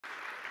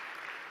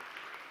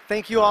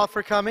Thank you all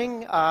for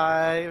coming.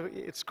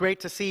 It's great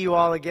to see you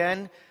all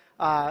again.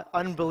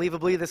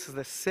 Unbelievably, this is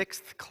the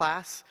 6th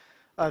class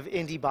of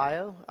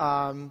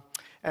IndieBio,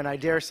 and I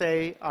dare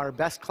say our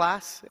best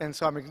class. And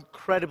so I'm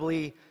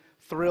incredibly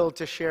thrilled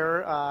to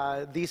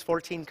share these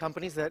 14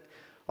 companies that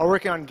are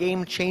working on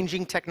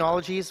game-changing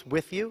technologies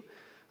with you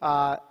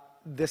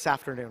this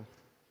afternoon.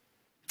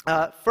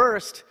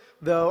 First,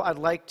 though, I'd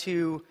like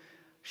to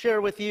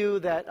share with you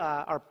that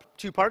our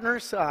two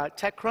partners,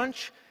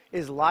 TechCrunch,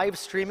 is live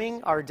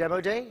streaming our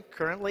demo day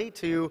currently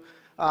to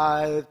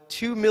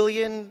 2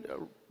 million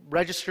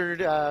registered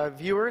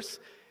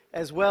viewers,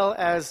 as well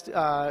as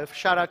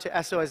shout out to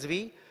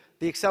SOSV,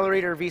 the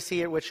accelerator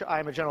VC at which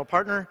I'm a general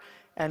partner,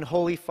 and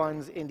wholly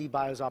funds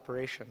IndieBio's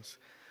operations.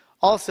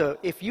 Also,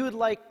 if you would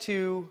like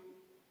to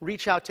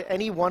reach out to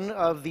any one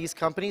of these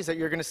companies that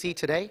you're going to see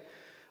today,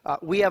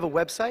 we have a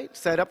website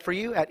set up for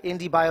you at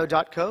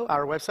indiebio.co,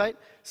 our website,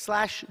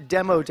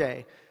 /demo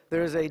day.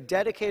 There's a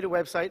dedicated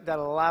website that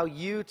will allow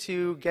you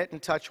to get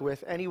in touch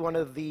with any one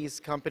of these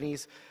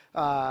companies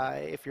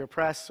if you're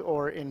press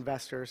or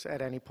investors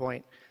at any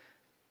point.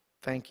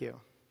 Thank you.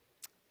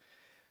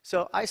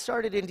 So I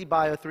started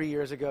IndieBio 3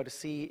 years ago to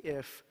see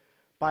if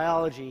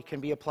biology can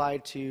be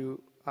applied to,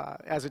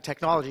 as a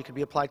technology, can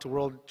be applied to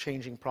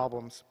world-changing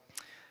problems.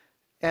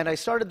 And I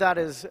started that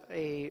as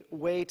a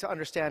way to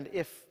understand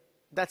if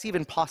that's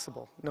even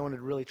possible. No one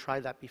had really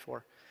tried that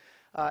before.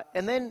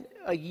 And then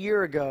a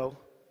year ago,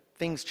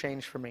 things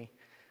changed for me.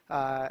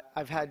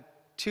 I've had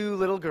 2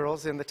 little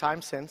girls in the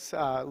time since,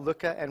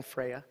 Luca and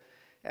Freya,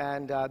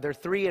 and they're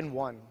 3 and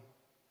 1.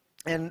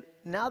 And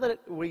now that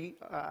we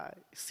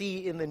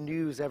see in the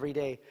news every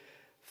day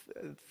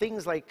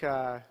things like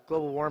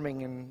global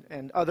warming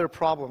and other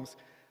problems,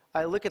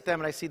 I look at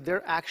them and I see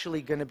they're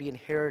actually going to be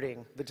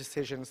inheriting the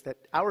decisions that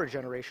our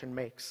generation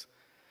makes.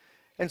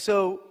 And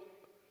so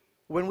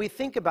when we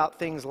think about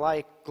things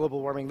like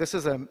global warming, this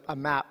is a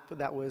map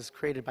that was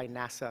created by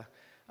NASA.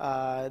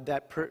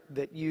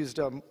 That used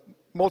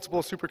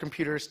multiple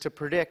supercomputers to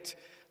predict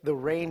the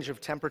range of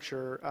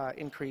temperature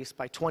increase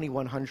by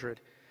 2100.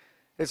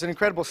 It's an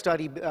incredible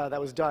study that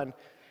was done.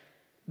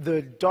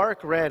 The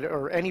dark red,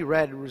 or any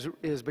red,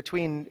 is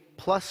between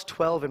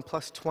 +12 and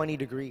 +20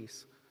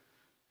 degrees.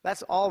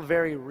 That's all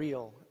very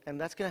real,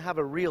 and that's going to have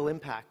a real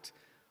impact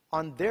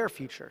on their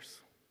futures.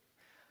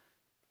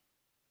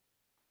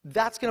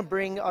 That's going to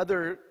bring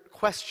other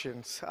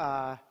questions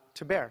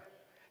to bear.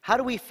 How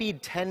do we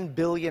feed 10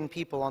 billion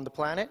people on the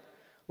planet,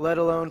 let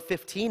alone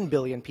 15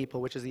 billion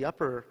people, which is the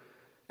upper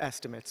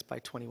estimates by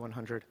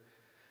 2100?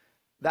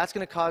 That's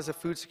going to cause a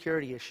food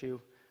security issue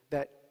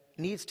that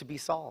needs to be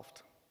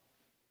solved.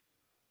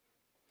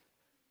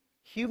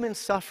 Human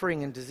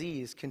suffering and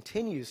disease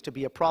continues to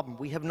be a problem.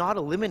 We have not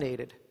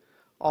eliminated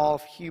all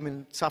of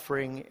human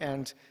suffering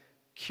and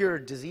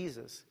cured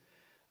diseases.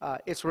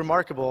 It's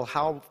remarkable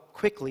how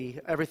quickly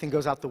everything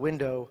goes out the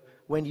window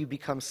when you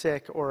become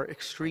sick or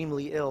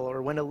extremely ill,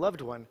 or when a loved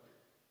one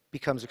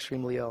becomes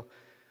extremely ill.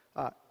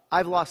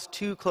 I've lost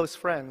 2 close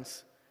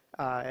friends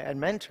and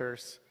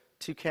mentors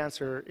to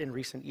cancer in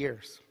recent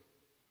years.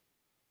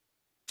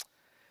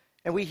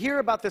 And we hear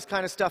about this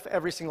kind of stuff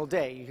every single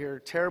day. You hear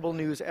terrible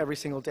news every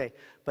single day.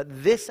 But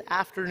this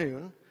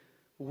afternoon,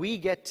 we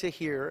get to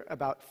hear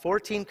about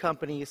 14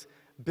 companies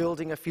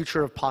building a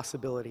future of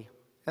possibility.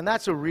 And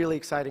that's a really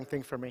exciting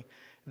thing for me.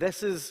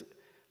 This is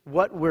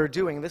what we're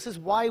doing. This is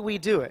why we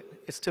do it.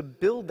 It's to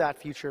build that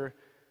future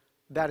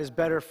that is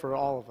better for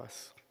all of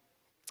us.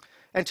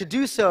 And to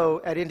do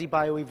so, at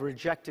IndieBio, we've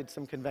rejected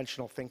some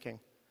conventional thinking.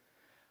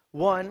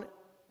 One,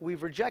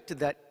 we've rejected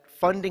that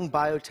funding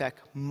biotech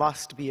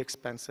must be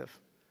expensive.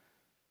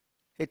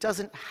 It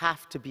doesn't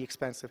have to be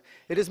expensive.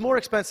 It is more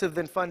expensive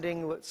than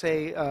funding, let's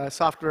say, a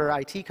software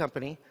IT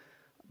company,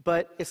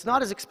 but it's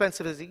not as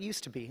expensive as it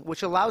used to be,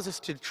 which allows us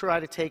to try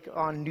to take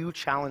on new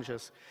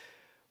challenges.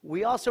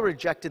 We also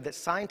rejected that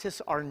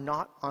scientists are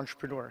not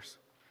entrepreneurs.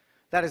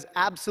 That is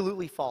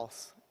absolutely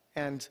false,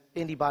 and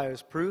IndieBio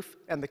is proof,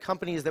 and the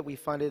companies that we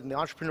funded and the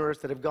entrepreneurs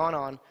that have gone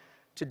on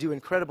to do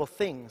incredible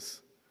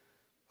things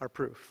are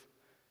proof.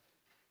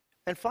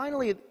 And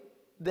finally,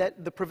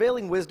 that the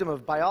prevailing wisdom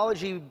of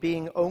biology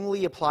being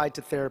only applied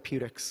to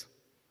therapeutics.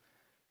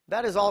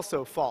 That is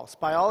also false.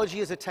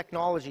 Biology is a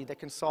technology that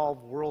can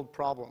solve world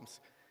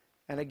problems.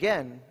 And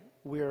again,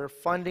 we're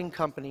funding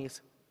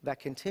companies that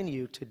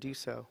continue to do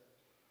so.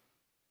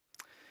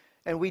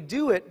 And we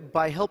do it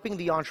by helping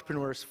the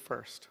entrepreneurs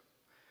first.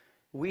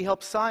 We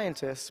help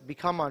scientists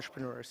become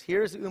entrepreneurs.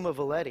 Here's Uma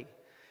Valetti.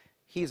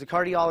 He's a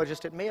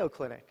cardiologist at Mayo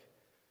Clinic.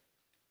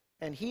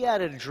 And he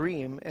had a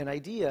dream, an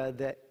idea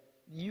that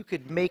you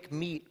could make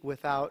meat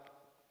without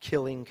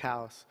killing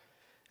cows,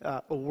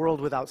 a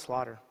world without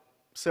slaughter.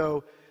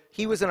 So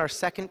he was in our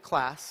 2nd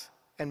class,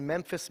 and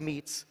Memphis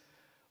Meats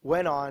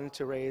went on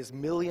to raise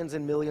millions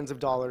and millions of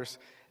dollars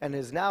and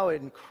is now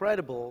an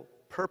incredible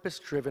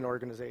purpose-driven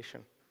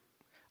organization.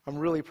 I'm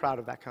really proud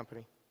of that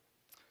company.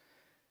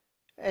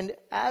 And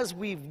as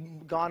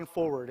we've gone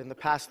forward in the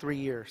past 3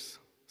 years,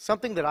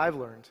 something that I've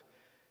learned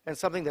and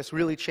something that's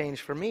really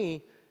changed for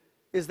me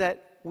is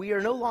that we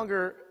are no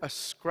longer a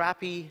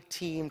scrappy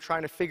team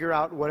trying to figure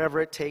out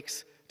whatever it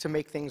takes to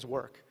make things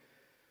work.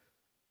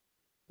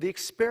 The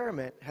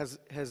experiment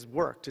has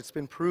worked. It's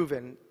been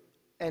proven.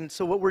 And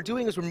so what we're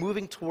doing is we're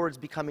moving towards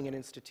becoming an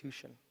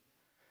institution.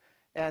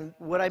 And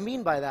what I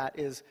mean by that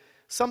is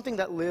something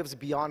that lives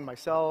beyond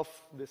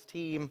myself, this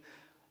team,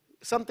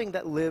 something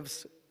that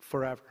lives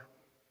forever.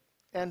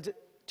 And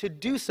to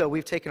do so,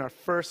 we've taken our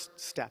first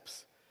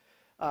steps.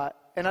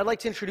 And I'd like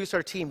to introduce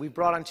our team. We've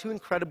brought on two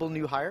incredible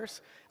new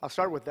hires. I'll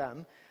start with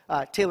them.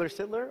 Taylor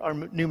Sittler, our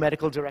new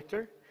medical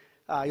director.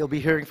 You'll be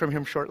hearing from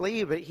him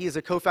shortly, but he is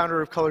a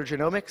co-founder of Color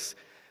Genomics,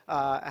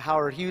 a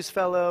Howard Hughes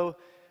Fellow,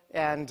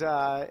 and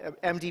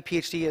MD,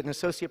 PhD, and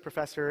associate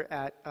professor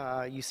at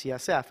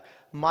UCSF.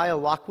 Maya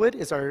Lockwood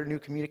is our new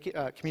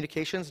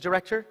communications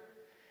director.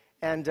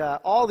 And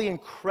all the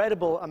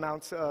incredible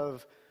amounts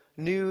of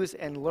news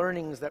and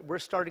learnings that we're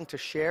starting to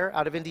share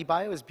out of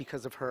IndieBio is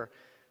because of her.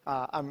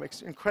 I'm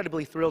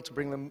incredibly thrilled to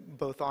bring them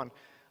both on.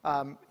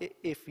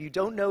 If you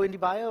don't know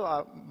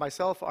IndieBio,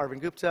 myself,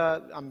 Arvind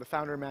Gupta, I'm the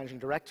founder and managing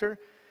director.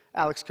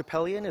 Alex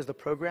Kapelian is the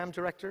program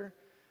director.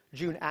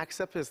 June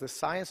Axep is the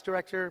science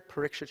director.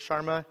 Parikshit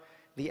Sharma,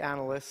 the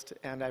analyst,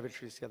 and I've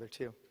introduced the other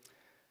two.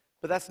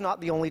 But that's not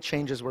the only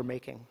changes we're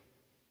making.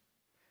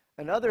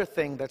 Another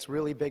thing that's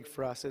really big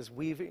for us is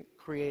we've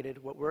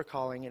created what we're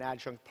calling an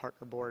adjunct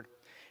partner board.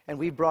 And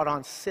we've brought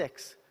on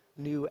 6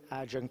 new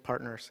adjunct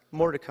partners,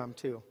 more to come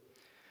too.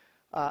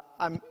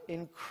 I'm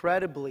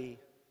incredibly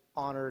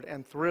honored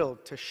and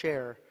thrilled to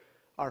share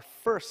our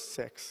first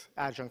 6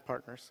 adjunct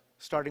partners,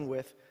 starting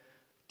with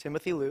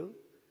Timothy Liu.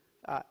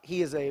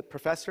 He is a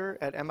professor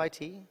at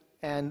MIT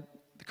and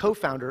the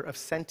co-founder of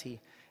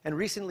Senti, and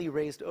recently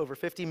raised over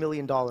 $50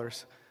 million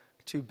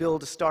to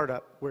build a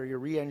startup where you're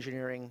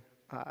re-engineering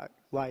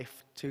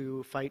life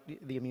to fight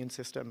the immune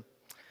system,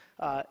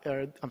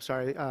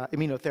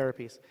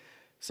 immunotherapies.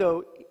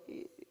 So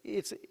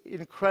it's an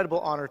incredible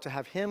honor to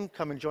have him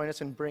come and join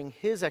us and bring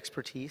his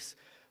expertise,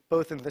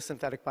 both in the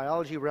synthetic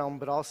biology realm,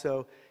 but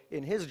also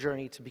in his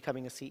journey to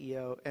becoming a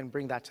CEO, and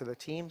bring that to the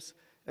teams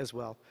as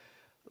well.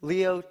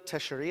 Leo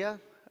Teixeira,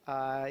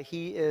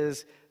 he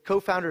is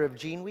co-founder of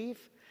GeneWeave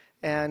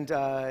and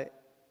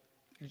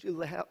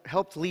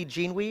helped lead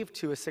GeneWeave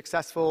to a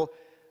successful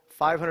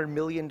 $500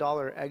 million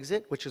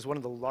exit, which is one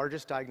of the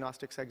largest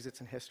diagnostics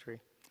exits in history.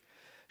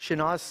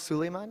 Shinaz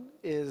Suleiman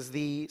is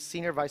the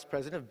Senior Vice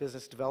President of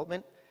Business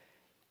Development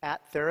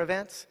at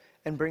Theravance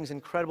and brings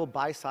incredible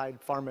buy-side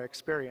pharma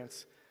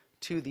experience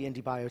to the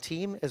IndieBio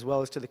team, as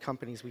well as to the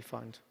companies we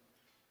fund.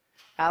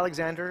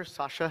 Alexander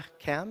Sasha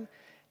Kam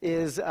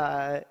is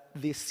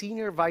the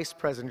Senior Vice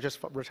President, just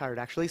retired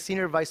actually,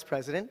 Senior Vice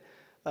President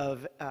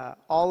of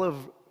all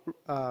of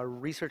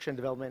research and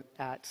development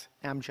at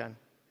Amgen.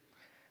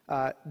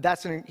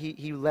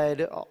 He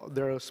led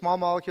their small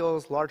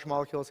molecules, large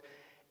molecules,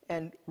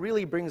 and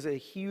really brings a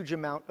huge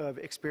amount of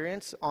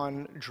experience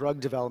on drug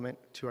development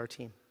to our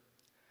team.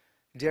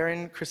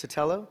 Darren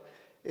Crisatello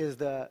is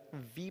the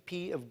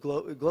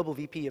Global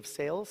VP of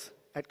Sales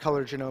at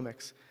Color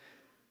Genomics.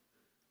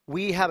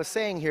 We have a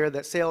saying here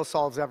that sales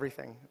solves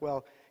everything.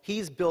 Well,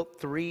 he's built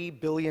 $3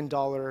 billion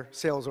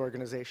sales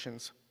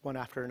organizations, one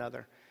after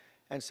another.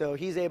 And so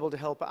he's able to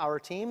help our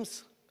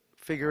teams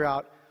figure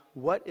out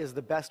what is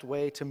the best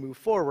way to move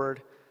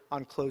forward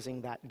on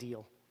closing that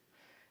deal.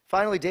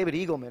 Finally, David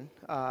Eagleman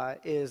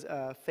is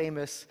a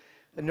famous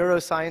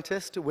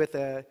neuroscientist with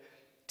a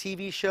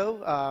TV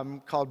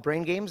show called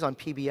Brain Games on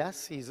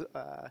PBS. He's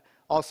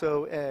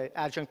also an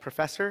adjunct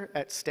professor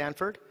at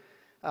Stanford.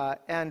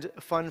 And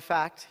fun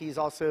fact, he's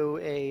also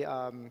a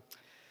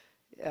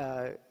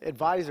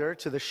advisor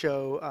to the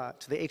show,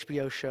 to the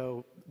HBO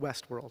show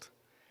Westworld.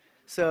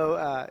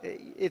 So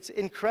it's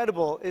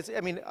incredible.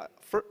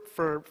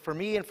 For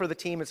me and for the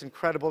team, it's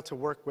incredible to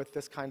work with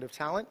this kind of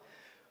talent.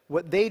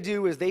 What they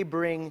do is they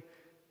bring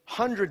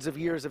hundreds of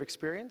years of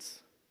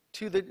experience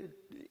to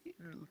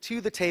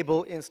the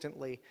table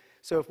instantly.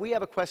 So if we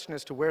have a question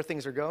as to where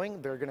things are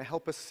going, they're going to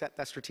help us set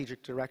that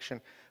strategic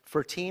direction.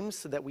 For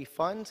teams that we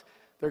fund,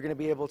 they're going to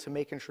be able to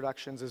make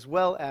introductions as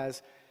well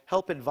as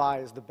help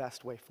advise the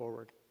best way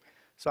forward.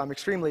 So I'm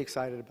extremely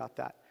excited about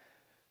that.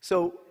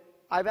 So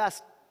I've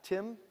asked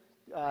Tim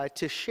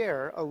to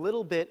share a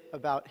little bit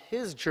about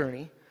his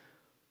journey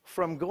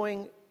from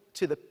going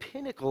to the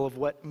pinnacle of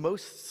what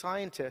most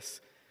scientists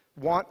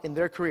want in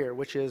their career,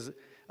 which is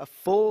a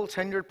full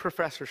tenured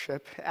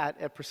professorship at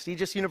a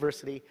prestigious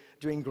university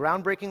doing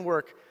groundbreaking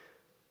work,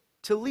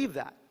 to leave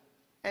that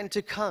and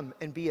to come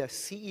and be a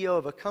CEO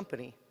of a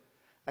company.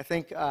 I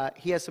think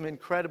he has some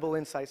incredible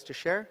insights to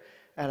share,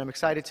 and I'm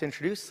excited to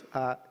introduce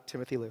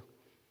Timothy Liu.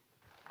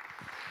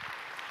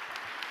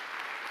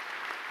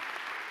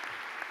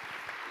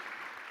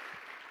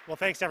 Well,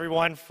 thanks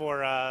everyone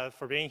for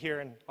being here,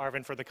 and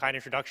Arvind for the kind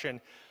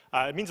introduction.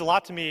 It means a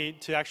lot to me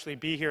to actually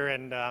be here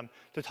and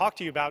to talk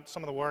to you about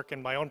some of the work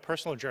and my own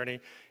personal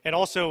journey, and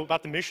also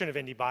about the mission of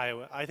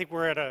IndieBio. I think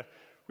we're at a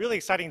really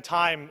exciting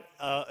time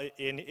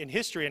in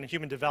history and in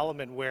human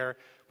development where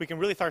we can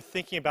really start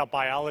thinking about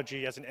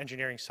biology as an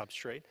engineering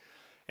substrate.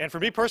 And for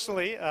me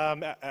personally,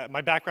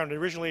 my background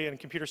originally in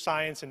computer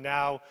science and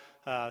now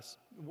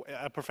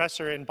a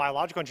professor in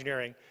biological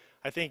engineering,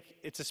 I think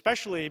it's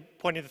especially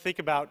poignant to think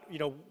about,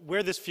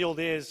 where this field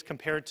is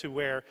compared to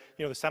where,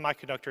 the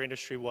semiconductor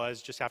industry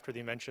was just after the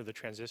invention of the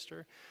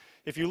transistor.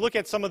 If you look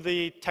at some of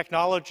the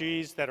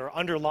technologies that are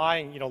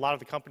underlying, a lot of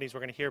the companies we're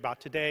going to hear about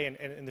today and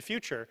in the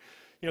future,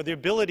 the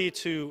ability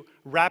to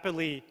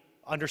rapidly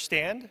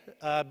understand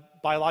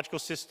biological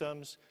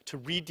systems, to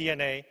read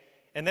DNA,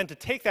 and then to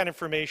take that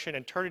information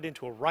and turn it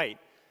into a write,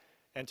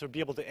 and to be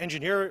able to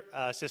engineer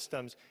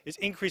systems is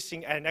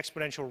increasing at an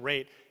exponential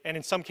rate, and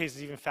in some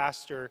cases even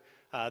faster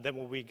than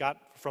what we got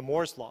from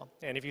Moore's Law.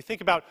 And if you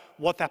think about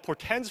what that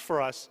portends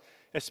for us,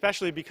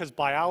 especially because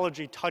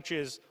biology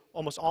touches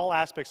almost all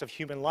aspects of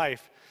human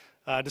life,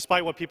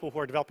 despite what people who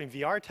are developing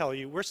VR tell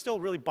you, we're still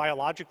really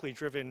biologically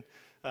driven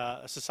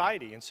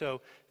society. And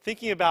so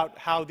thinking about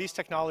how these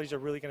technologies are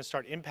really going to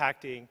start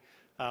impacting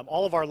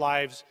all of our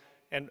lives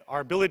and our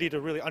ability to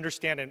really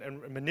understand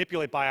and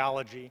manipulate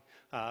biology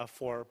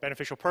for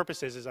beneficial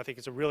purposes is, I think,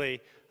 is a really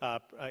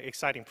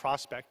exciting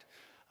prospect.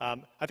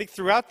 I think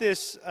throughout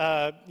this,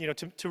 to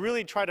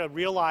really try to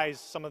realize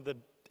some of the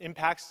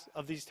impacts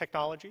of these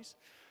technologies,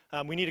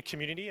 we need a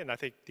community, and I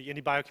think the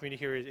IndieBio community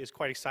here is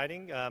quite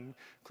exciting.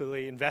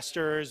 Clearly,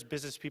 investors,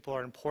 business people are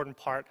an important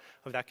part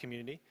of that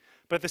community.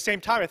 But at the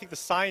same time, I think the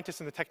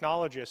scientists and the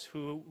technologists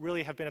who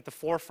really have been at the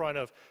forefront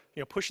of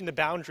pushing the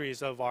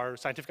boundaries of our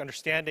scientific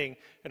understanding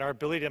and our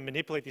ability to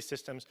manipulate these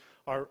systems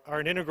are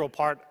an integral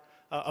part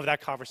of that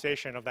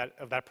conversation, of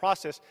that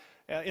process,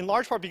 in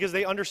large part because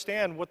they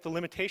understand what the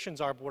limitations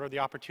are, what are the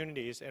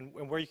opportunities, and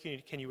where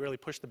can you really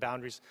push the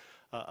boundaries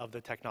of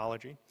the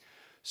technology.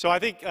 So I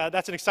think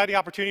that's an exciting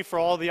opportunity for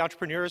all the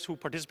entrepreneurs who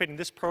participate in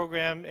this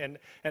program and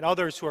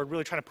others who are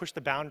really trying to push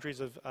the boundaries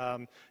of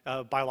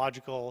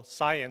biological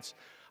science.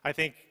 I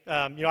think,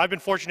 I've been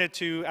fortunate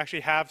to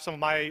actually have some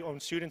of my own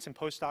students and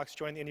postdocs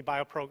join the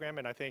IndieBio program,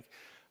 and I think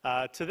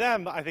to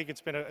them, I think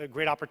it's been a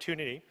great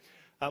opportunity.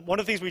 One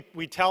of the things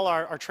we tell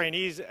our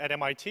trainees at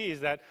MIT is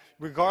that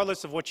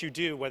regardless of what you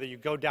do, whether you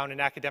go down an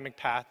academic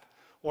path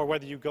or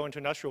whether you go into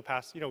industrial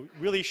paths,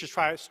 really you should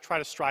try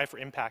to strive for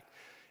impact.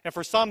 And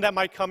for some, that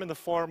might come in the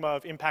form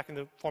of impact in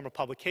the form of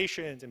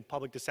publications and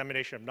public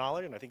dissemination of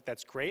knowledge, and I think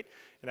that's great.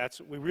 And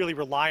we really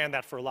rely on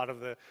that for a lot of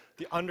the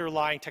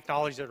underlying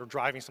technologies that are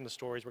driving some of the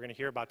stories we're going to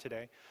hear about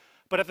today.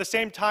 But at the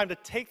same time, to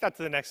take that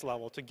to the next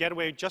level, to get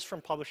away just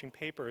from publishing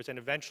papers and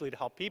eventually to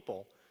help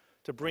people,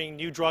 to bring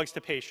new drugs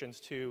to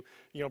patients, to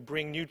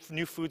bring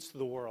new foods to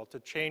the world, to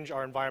change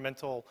our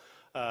environmental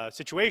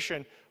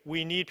situation,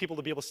 we need people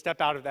to be able to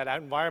step out of that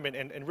environment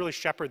and really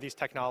shepherd these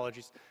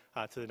technologies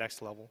to the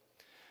next level.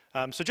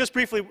 So just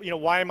briefly,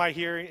 why am I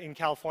here in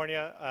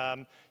California?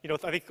 I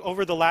think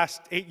over the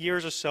last 8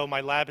 years or so,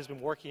 my lab has been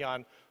working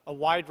on a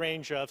wide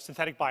range of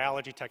synthetic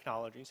biology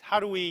technologies. How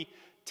do we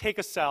take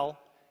a cell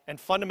and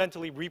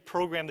fundamentally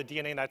reprogram the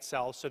DNA in that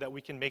cell so that we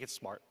can make it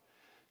smart?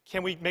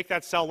 Can we make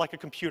that cell like a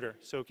computer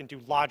so it can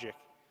do logic?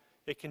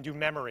 It can do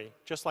memory,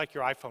 just like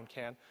your iPhone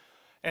can.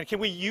 And can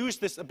we use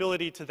this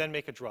ability to then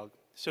make a drug?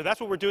 So that's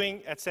what we're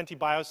doing at Senti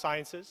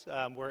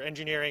Biosciences. We're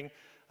engineering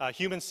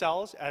human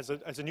cells as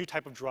a new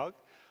type of drug.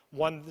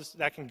 One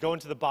that can go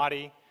into the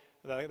body,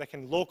 that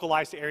can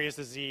localize to areas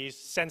of disease,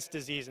 sense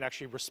disease, and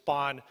actually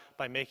respond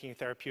by making it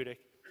therapeutic.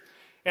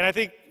 And I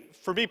think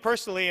for me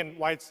personally, and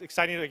why it's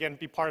exciting to, again,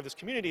 be part of this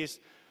community is,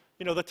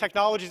 the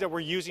technologies that we're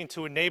using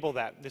to enable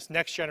that, this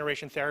next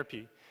generation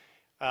therapy,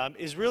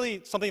 is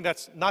really something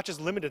that's not just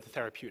limited to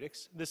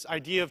therapeutics. This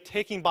idea of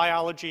taking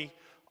biology,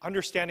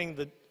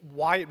 understanding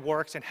why it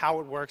works and how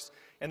it works,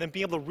 and then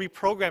being able to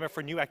reprogram it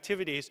for new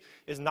activities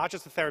is not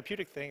just a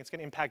therapeutic thing. It's going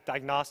to impact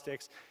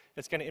diagnostics.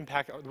 It's going to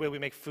impact the way we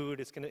make food.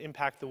 It's going to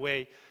impact the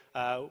way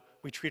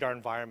we treat our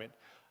environment.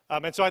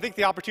 And so I think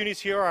the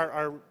opportunities here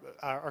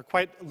are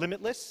quite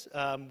limitless.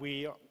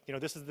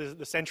 This is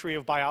the century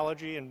of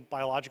biology and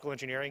biological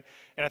engineering.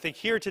 And I think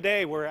here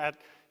today we're at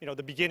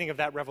the beginning of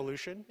that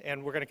revolution,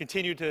 and we're going to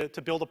continue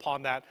to build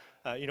upon that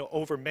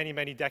over many,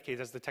 many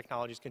decades as the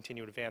technologies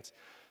continue to advance.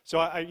 So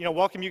I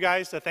welcome you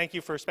guys. Thank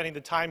you for spending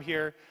the time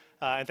here,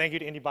 and thank you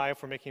to IndieBio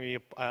for making me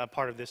a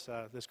part of this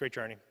great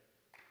journey.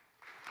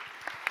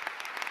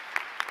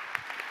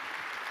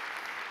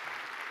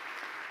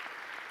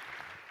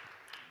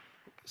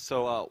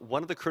 So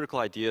one of the critical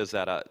ideas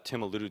that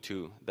Tim alluded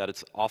to that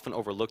it's often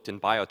overlooked in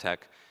biotech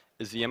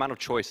is the amount of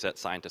choice that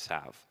scientists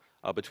have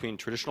between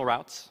traditional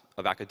routes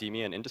of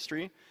academia and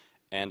industry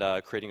and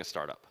creating a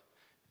startup.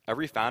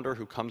 Every founder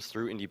who comes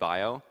through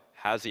IndieBio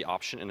has the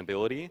option and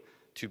ability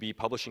to be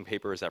publishing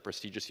papers at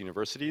prestigious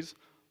universities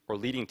or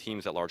leading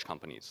teams at large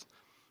companies.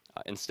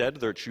 Instead,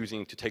 they're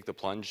choosing to take the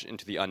plunge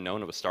into the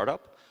unknown of a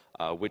startup,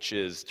 which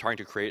is trying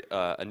to create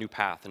a new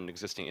path in an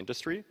existing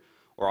industry,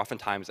 or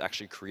oftentimes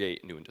actually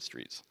create new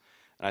industries.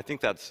 And I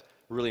think that's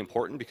really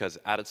important because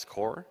at its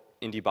core,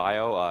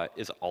 IndieBio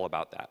is all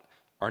about that.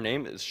 Our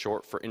name is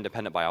short for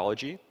independent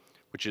biology,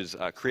 which is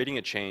creating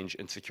a change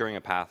and securing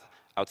a path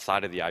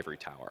outside of the ivory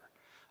tower.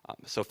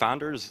 So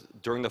founders,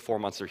 during the 4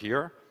 months they're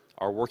here,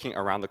 are working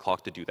around the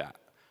clock to do that.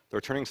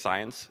 They're turning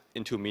science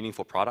into a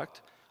meaningful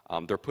product.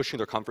 They're pushing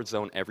their comfort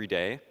zone every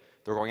day.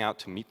 They're going out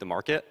to meet the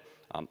market.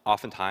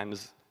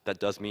 Oftentimes, that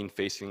does mean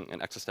facing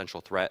an existential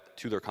threat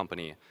to their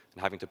company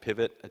and having to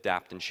pivot,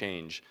 adapt, and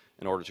change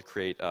in order to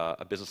create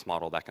a business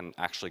model that can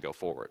actually go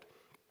forward.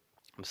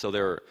 So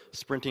they're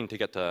sprinting to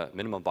get to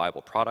minimum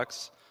viable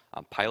products,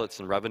 pilots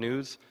and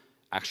revenues,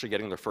 actually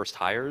getting their first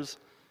hires,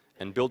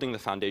 and building the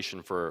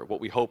foundation for what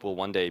we hope will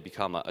one day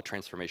become a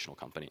transformational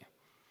company.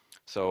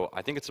 So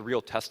I think it's a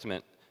real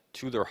testament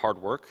to their hard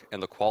work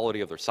and the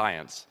quality of their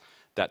science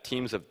that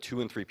teams of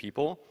 2 and 3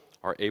 people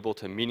are able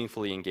to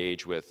meaningfully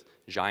engage with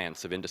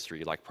giants of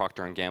industry like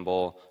Procter &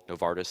 Gamble,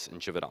 Novartis,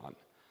 and Givaudan.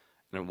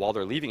 And while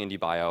they're leaving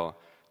IndieBio,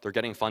 they're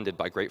getting funded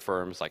by great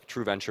firms like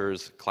True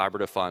Ventures,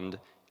 Collaborative Fund,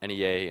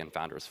 NEA, and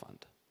Founders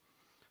Fund.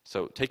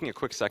 So taking a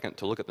quick second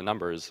to look at the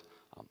numbers,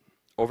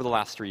 over the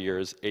last 3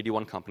 years,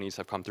 81 companies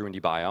have come through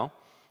IndieBio,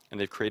 and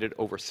they've created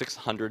over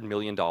 $600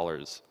 million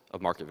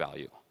of market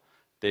value.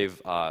 They've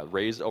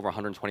raised over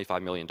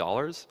 $125 million,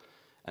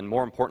 and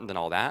more important than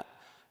all that,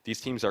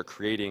 these teams are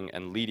creating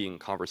and leading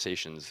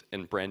conversations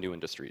in brand new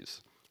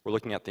industries. We're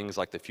looking at things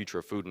like the future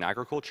of food and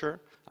agriculture,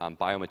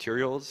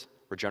 biomaterials,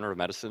 regenerative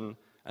medicine,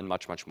 and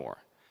much, much more.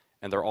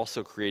 And they're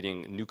also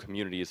creating new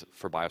communities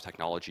for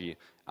biotechnology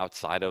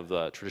outside of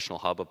the traditional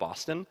hub of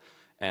Boston,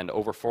 and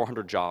over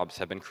 400 jobs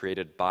have been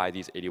created by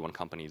these 81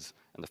 companies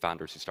and the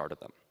founders who started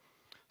them.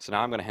 So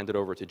now I'm going to hand it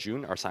over to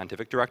June, our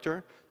scientific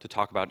director, to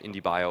talk about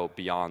IndieBio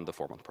beyond the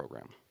 4-month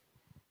program.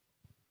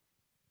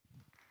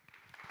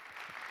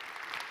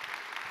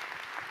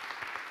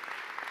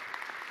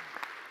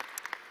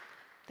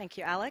 Thank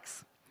you,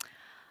 Alex.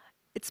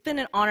 It's been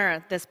an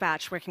honor, this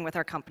batch, working with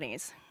our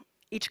companies.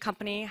 Each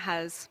company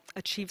has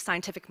achieved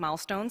scientific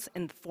milestones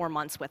in 4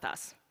 months with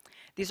us.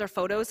 These are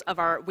photos of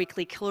our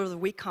weekly Killer of the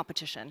Week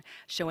competition,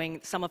 showing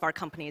some of our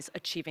companies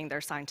achieving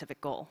their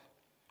scientific goal.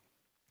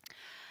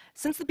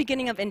 Since the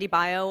beginning of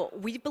IndieBio,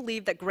 we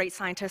believe that great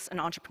scientists and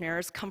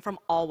entrepreneurs come from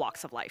all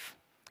walks of life.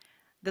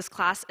 This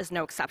class is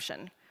no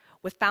exception,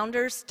 with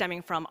founders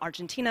stemming from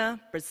Argentina,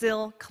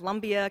 Brazil,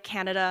 Colombia,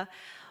 Canada,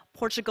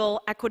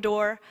 Portugal,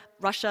 Ecuador,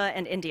 Russia,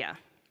 and India.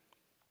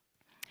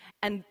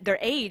 And their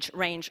age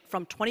range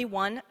from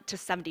 21 to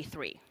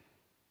 73.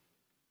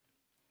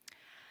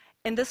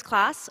 In this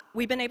class,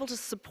 we've been able to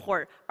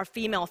support our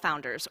female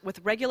founders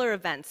with regular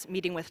events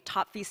meeting with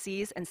top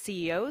VCs and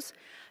CEOs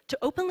to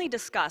openly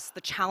discuss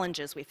the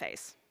challenges we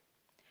face.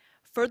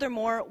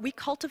 Furthermore, we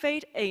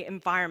cultivate an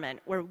environment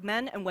where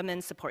men and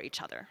women support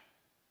each other.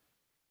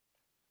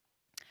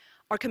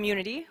 Our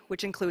community,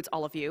 which includes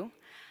all of you,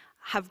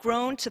 have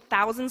grown to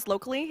thousands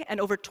locally and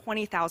over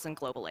 20,000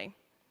 globally,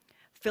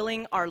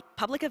 filling our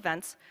public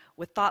events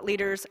with thought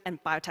leaders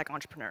and biotech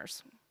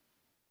entrepreneurs.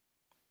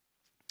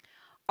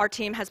 Our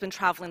team has been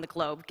traveling the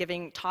globe,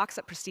 giving talks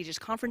at prestigious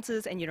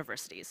conferences and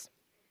universities.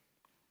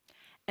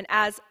 And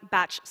as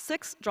batch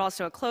 6 draws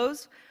to a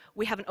close,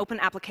 we have an open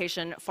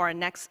application for our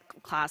next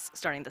class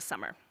starting this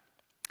summer.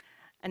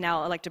 And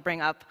now I'd like to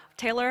bring up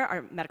Taylor,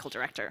 our medical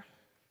director.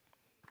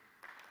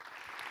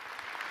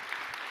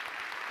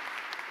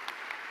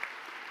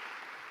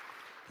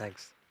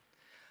 Thanks.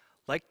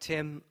 Like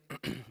Tim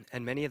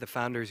and many of the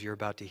founders you're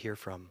about to hear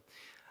from,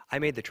 I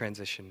made the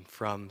transition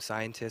from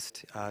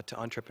scientist to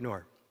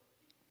entrepreneur.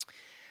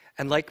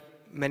 And like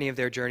many of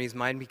their journeys,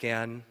 mine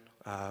began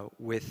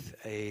with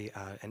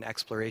an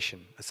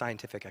exploration, a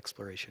scientific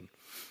exploration.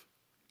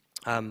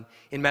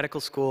 In medical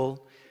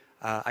school,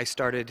 I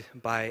started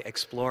by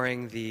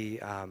exploring the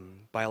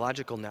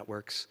biological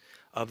networks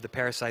of the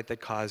parasite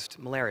that caused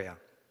malaria.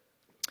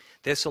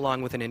 This,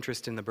 along with an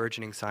interest in the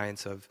burgeoning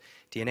science of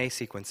DNA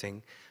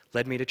sequencing,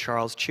 led me to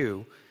Charles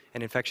Chu,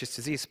 an infectious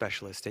disease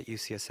specialist at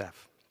UCSF.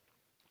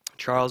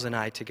 Charles and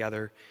I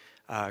together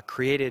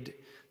created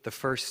the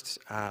first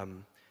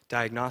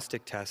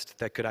diagnostic test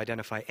that could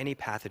identify any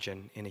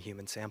pathogen in a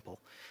human sample.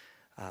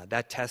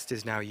 That test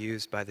is now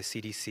used by the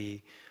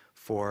CDC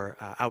for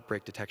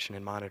outbreak detection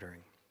and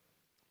monitoring.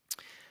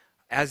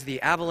 As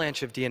the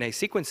avalanche of DNA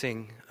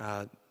sequencing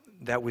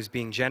that was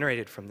being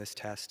generated from this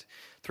test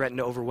threatened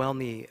to overwhelm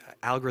the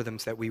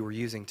algorithms that we were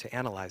using to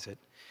analyze it,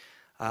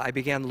 I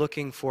began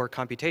looking for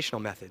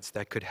computational methods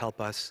that could help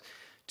us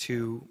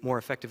to more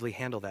effectively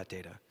handle that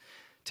data.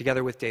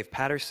 Together with Dave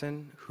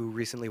Patterson, who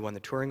recently won the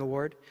Turing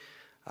Award,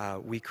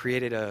 we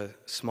created a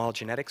small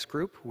genetics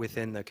group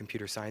within the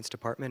computer science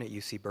department at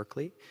UC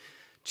Berkeley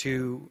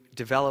to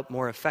develop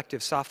more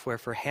effective software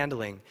for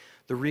handling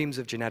the reams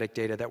of genetic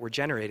data that were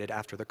generated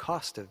after the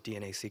cost of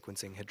DNA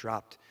sequencing had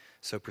dropped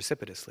so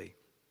precipitously.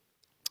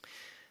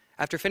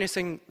 After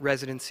finishing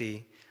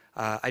residency,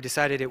 I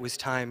decided it was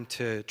time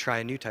to try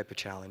a new type of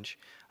challenge,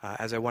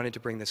 as I wanted to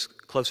bring this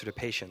closer to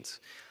patients.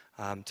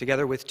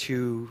 Together with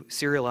 2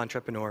 serial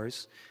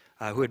entrepreneurs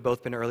who had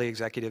both been early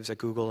executives at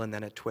Google and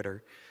then at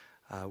Twitter,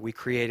 we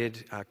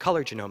created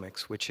Color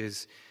Genomics, which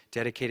is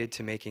dedicated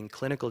to making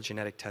clinical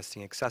genetic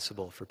testing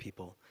accessible for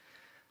people.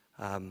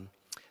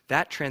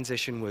 That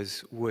transition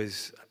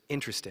was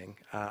interesting.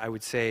 I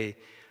would say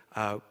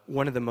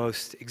one of the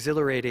most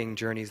exhilarating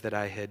journeys that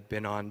I had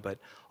been on, but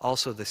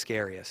also the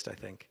scariest, I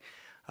think.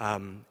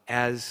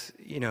 As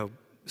you know,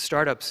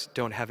 startups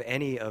don't have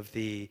any of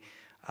the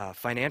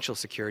financial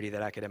security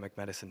that academic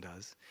medicine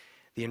does.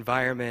 The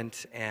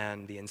environment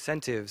and the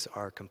incentives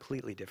are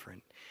completely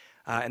different.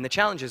 And the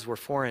challenges were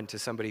foreign to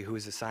somebody who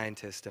is a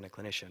scientist and a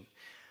clinician.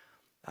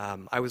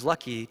 I was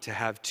lucky to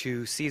have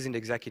two seasoned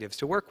executives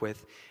to work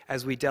with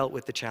as we dealt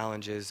with the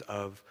challenges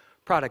of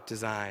product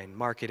design,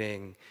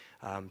 marketing,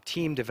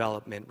 team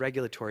development,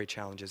 regulatory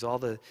challenges,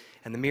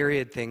 and the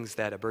myriad things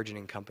that a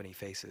burgeoning company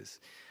faces.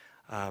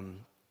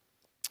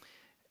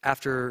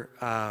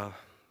 After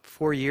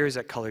 4 years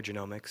at Color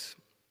Genomics,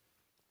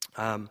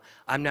 I'm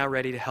now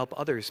ready to help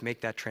others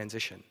make that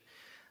transition.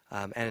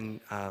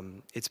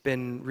 It's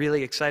been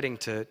really exciting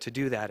to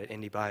do that at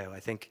IndieBio. I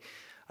think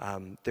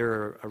there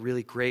are a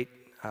really great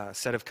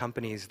set of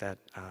companies that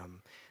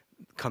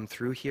come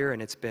through here,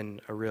 and it's been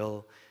a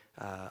real,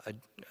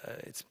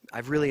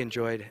 I've really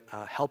enjoyed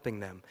helping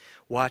them,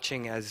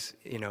 watching as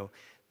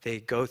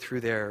they go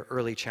through their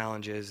early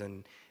challenges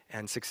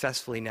and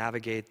successfully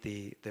navigate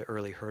the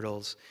early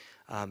hurdles,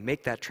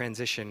 make that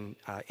transition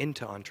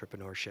into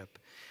entrepreneurship,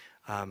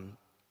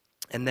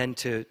 and then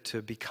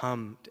to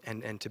become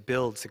and to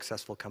build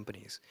successful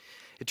companies.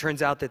 It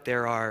turns out that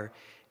there are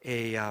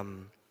a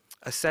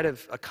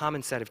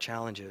common set of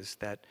challenges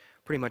that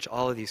pretty much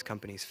all of these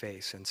companies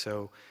face, and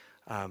so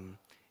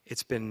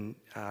it's been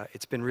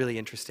really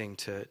interesting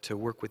to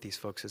work with these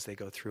folks as they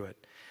go through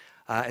it.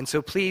 And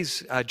so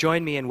please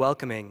join me in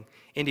welcoming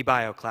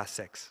IndieBio Class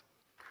 6.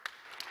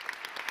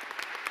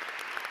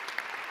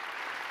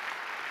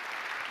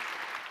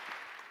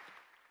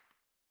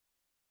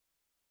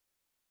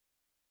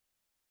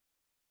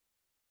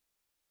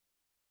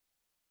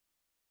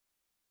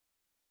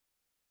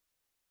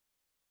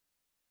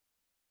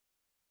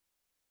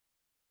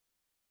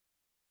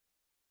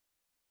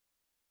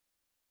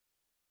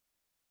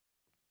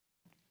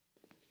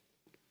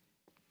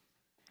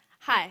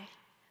 Hi,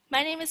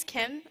 my name is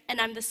Kim,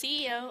 and I'm the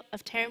CEO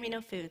of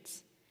Terramino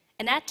Foods.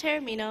 And at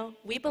Terramino,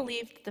 we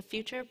believe that the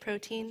future of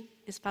protein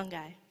is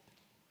fungi.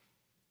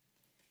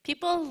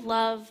 People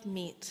love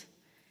meat.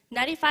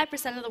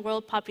 95% of the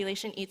world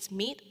population eats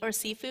meat or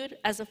seafood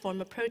as a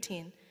form of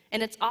protein,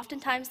 and it's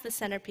oftentimes the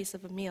centerpiece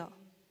of a meal.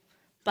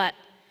 But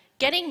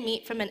getting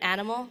meat from an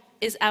animal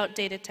is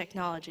outdated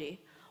technology.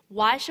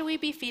 Why should we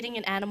be feeding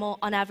an animal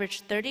on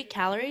average 30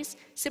 calories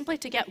simply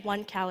to get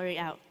 1 calorie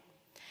out?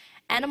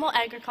 Animal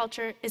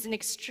agriculture is an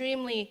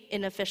extremely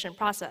inefficient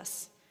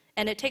process,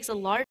 and it takes a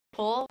large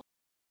toll on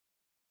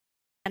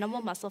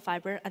animal muscle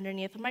fiber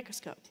underneath a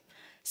microscope.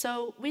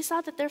 So we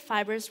saw that their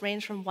fibers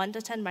range from 1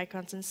 to 10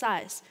 microns in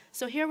size.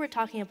 So here we're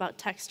talking about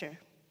texture.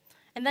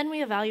 And then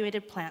we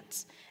evaluated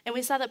plants, and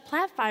we saw that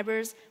plant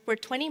fibers were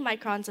 20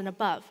 microns and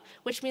above,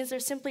 which means they're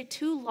simply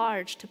too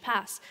large to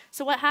pass.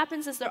 So what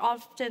happens is they're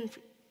often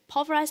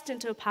pulverized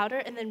into a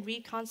powder and then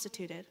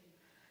reconstituted.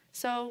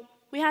 So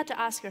we had to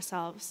ask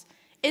ourselves,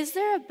 is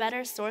there a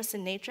better source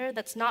in nature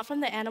that's not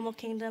from the animal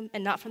kingdom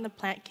and not from the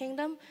plant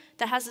kingdom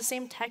that has the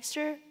same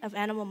texture of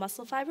animal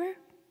muscle fiber?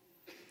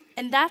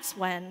 And that's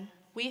when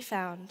we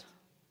found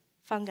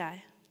fungi.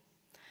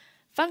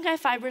 Fungi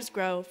fibers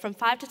grow from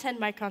 5 to 10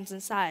 microns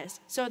in size,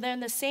 so they're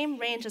in the same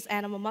range as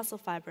animal muscle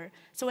fiber.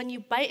 So when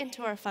you bite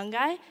into our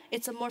fungi,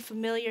 it's a more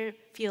familiar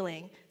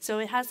feeling. So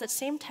it has that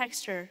same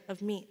texture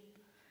of meat.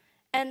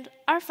 And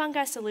our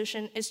fungi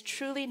solution is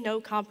truly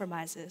no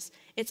compromises.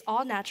 It's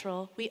all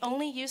natural. We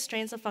only use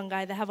strains of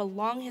fungi that have a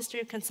long history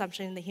of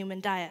consumption in the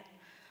human diet.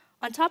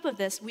 On top of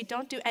this, we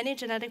don't do any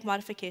genetic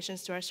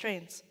modifications to our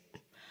strains.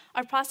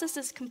 Our process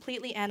is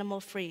completely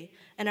animal-free,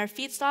 and our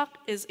feedstock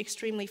is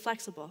extremely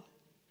flexible.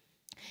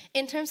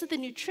 In terms of the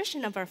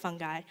nutrition of our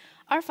fungi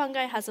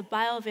has a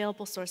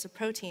bioavailable source of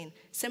protein,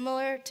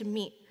 similar to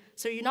meat.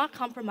 So you're not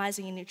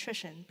compromising in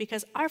nutrition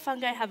because our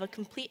fungi have a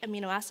complete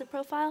amino acid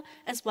profile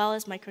as well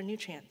as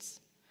micronutrients.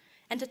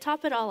 And to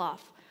top it all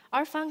off,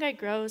 our fungi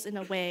grows in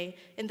a way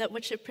in that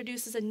which it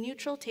produces a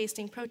neutral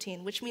tasting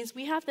protein, which means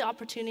we have the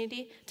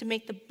opportunity to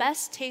make the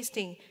best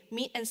tasting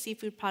meat and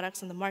seafood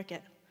products on the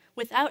market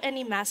without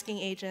any masking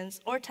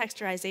agents or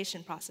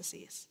texturization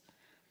processes.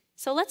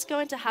 So let's go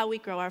into how we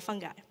grow our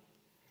fungi.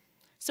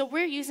 So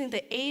we're using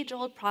the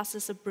age-old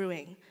process of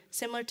brewing,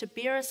 similar to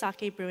beer or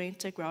sake brewing,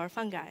 to grow our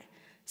fungi.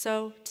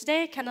 So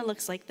today it kind of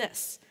looks like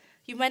this.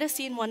 You might have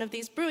seen one of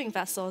these brewing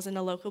vessels in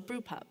a local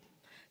brew pub.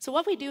 So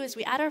what we do is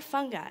we add our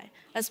fungi,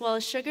 as well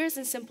as sugars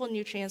and simple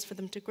nutrients for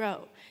them to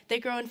grow. They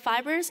grow in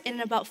fibers, and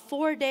in about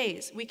 4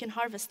 days, we can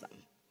harvest them.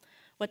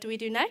 What do we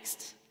do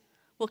next?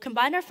 We'll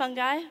combine our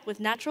fungi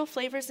with natural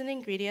flavors and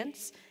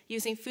ingredients,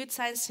 using food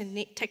science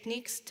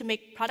techniques to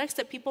make products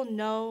that people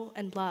know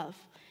and love.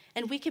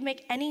 And we can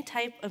make any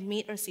type of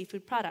meat or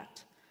seafood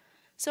product.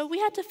 So we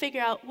had to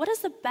figure out what is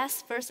the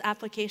best first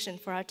application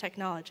for our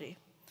technology.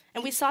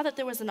 And we saw that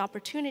there was an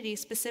opportunity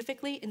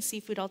specifically in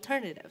seafood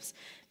alternatives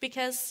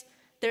because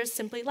there's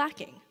simply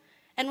lacking.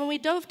 And when we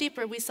dove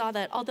deeper, we saw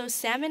that although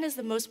salmon is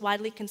the most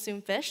widely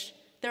consumed fish,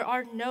 there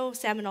are no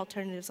salmon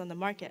alternatives on the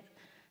market.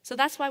 So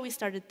that's why we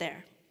started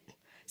there.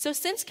 So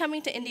since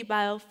coming to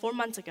IndieBio 4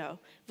 months ago,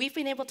 we've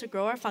been able to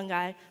grow our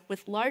fungi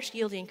with large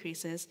yield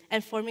increases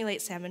and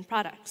formulate salmon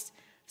products.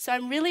 So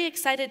I'm really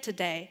excited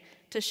today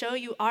to show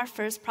you our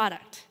first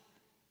product.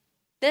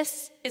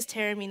 This is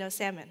Terramino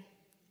salmon.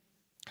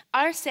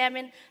 Our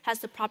salmon has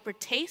the proper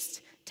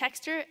taste,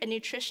 texture, and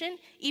nutrition,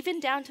 even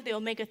down to the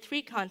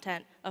omega-3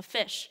 content of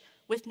fish,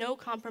 with no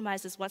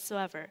compromises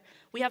whatsoever.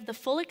 We have the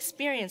full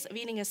experience of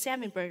eating a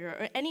salmon burger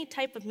or any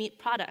type of meat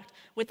product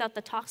without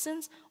the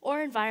toxins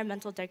or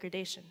environmental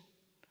degradation.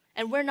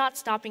 And we're not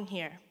stopping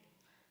here.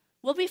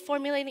 We'll be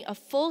formulating a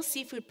full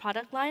seafood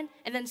product line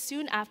and then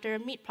soon after a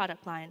meat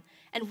product line.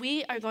 And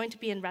we are going to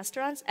be in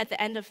restaurants at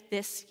the end of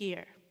this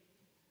year.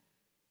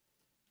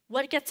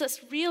 What gets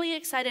us really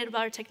excited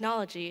about our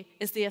technology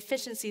is the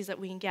efficiencies that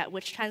we can get,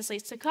 which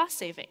translates to cost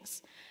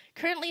savings.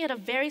 Currently, at a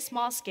very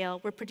small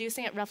scale, we're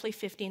producing at roughly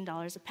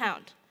 $15 a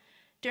pound.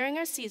 During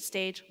our seed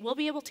stage, we'll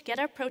be able to get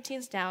our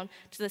proteins down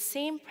to the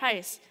same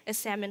price as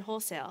salmon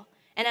wholesale.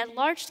 And at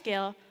large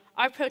scale,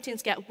 our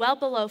proteins get well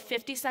below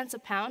 50 cents a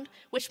pound,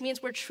 which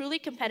means we're truly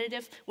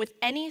competitive with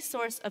any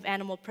source of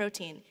animal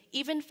protein,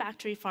 even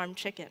factory farmed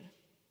chicken.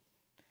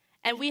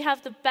 And we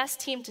have the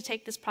best team to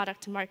take this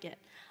product to market.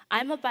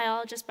 I'm a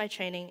biologist by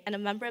training and a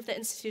member of the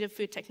Institute of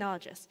Food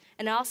Technologists,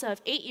 and I also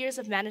have 8 years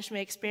of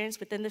management experience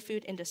within the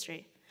food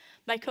industry.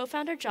 My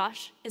co-founder,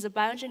 Josh, is a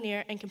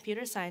bioengineer and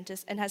computer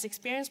scientist and has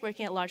experience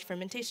working at large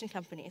fermentation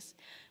companies.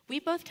 We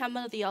both come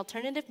out of the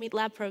Alternative Meat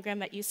Lab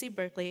program at UC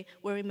Berkeley,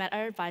 where we met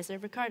our advisor,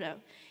 Ricardo.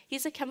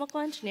 He's a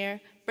chemical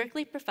engineer,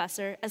 Berkeley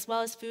professor, as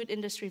well as food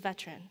industry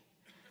veteran.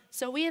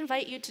 So we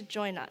invite you to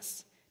join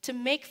us to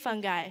make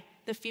fungi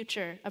the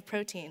future of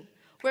protein.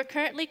 We're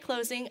currently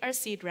closing our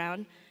seed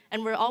round,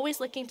 and we're always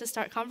looking to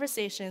start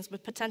conversations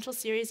with potential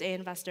Series A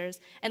investors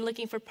and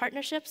looking for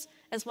partnerships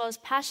as well as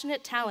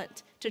passionate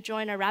talent to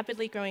join our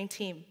rapidly growing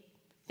team.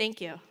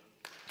 Thank you.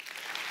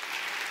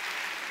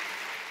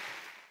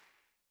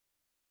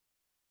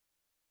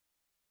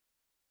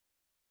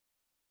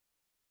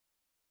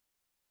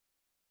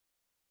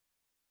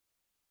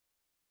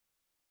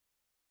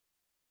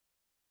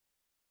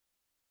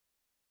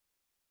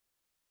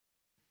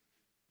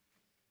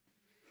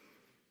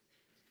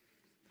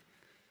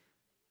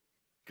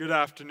 Good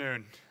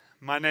afternoon.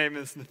 My name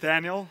is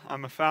Nathaniel.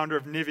 I'm a founder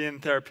of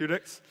Nivian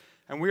Therapeutics,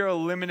 and we are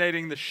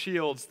eliminating the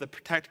shields that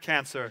protect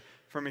cancer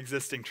from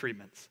existing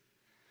treatments.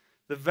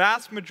 The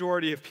vast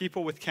majority of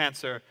people with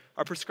cancer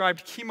are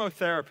prescribed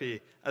chemotherapy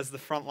as the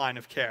front line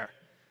of care.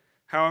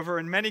 However,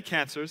 in many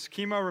cancers,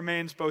 chemo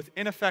remains both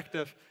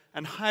ineffective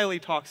and highly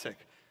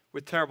toxic,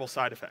 with terrible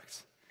side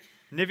effects.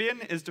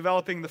 Nivian is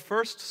developing the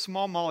first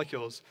small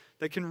molecules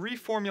that can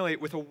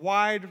reformulate with a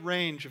wide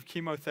range of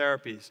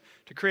chemotherapies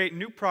to create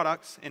new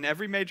products in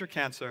every major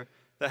cancer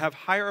that have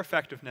higher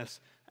effectiveness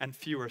and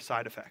fewer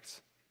side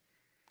effects.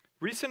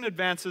 Recent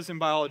advances in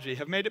biology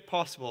have made it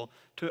possible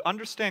to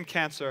understand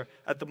cancer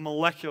at the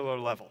molecular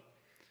level.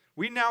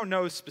 We now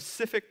know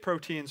specific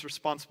proteins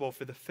responsible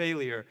for the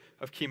failure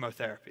of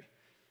chemotherapy.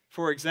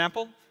 For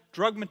example,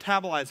 drug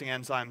metabolizing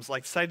enzymes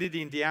like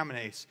cytidine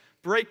deaminase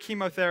break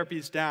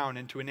chemotherapies down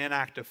into an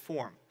inactive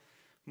form.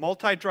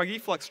 Multi-drug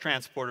efflux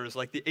transporters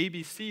like the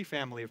ABC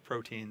family of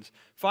proteins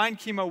find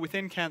chemo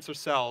within cancer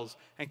cells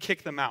and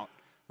kick them out,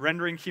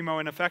 rendering chemo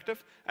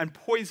ineffective and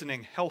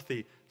poisoning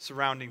healthy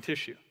surrounding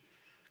tissue.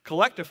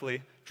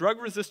 Collectively,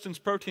 drug resistance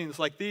proteins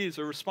like these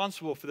are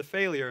responsible for the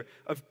failure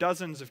of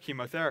dozens of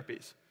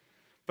chemotherapies.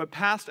 But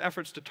past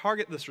efforts to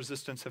target this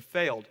resistance have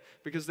failed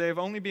because they have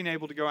only been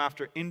able to go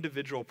after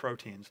individual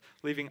proteins,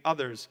 leaving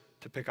others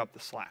to pick up the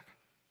slack.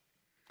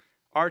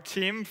 Our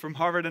team from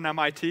Harvard and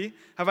MIT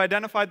have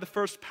identified the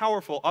first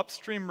powerful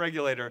upstream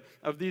regulator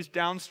of these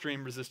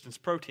downstream resistance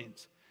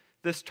proteins.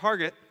 This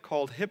target,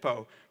 called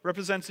Hippo,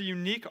 represents a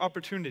unique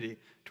opportunity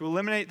to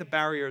eliminate the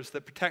barriers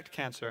that protect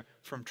cancer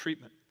from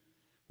treatment.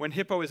 When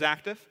Hippo is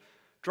active,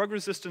 drug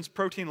resistance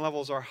protein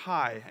levels are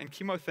high and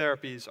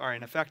chemotherapies are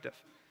ineffective.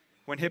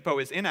 When Hippo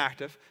is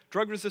inactive,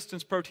 drug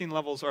resistance protein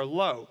levels are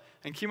low,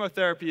 and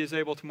chemotherapy is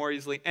able to more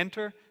easily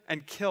enter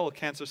and kill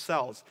cancer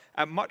cells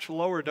at much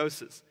lower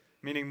doses,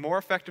 meaning more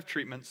effective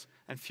treatments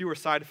and fewer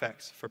side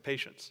effects for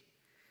patients.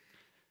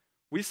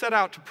 We set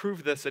out to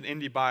prove this at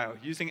IndieBio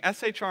using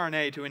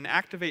shRNA to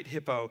inactivate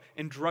Hippo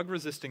in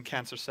drug-resistant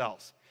cancer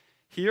cells.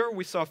 Here,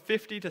 we saw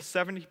 50 to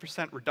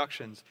 70%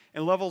 reductions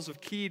in levels of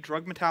key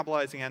drug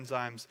metabolizing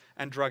enzymes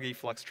and drug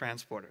efflux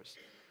transporters.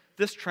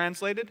 This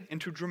translated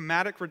into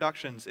dramatic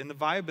reductions in the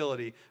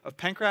viability of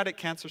pancreatic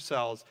cancer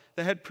cells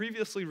that had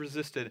previously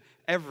resisted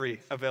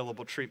every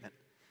available treatment.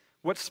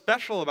 What's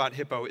special about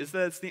Hippo is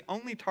that it's the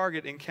only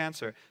target in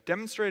cancer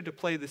demonstrated to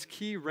play this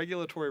key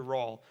regulatory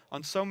role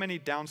on so many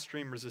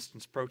downstream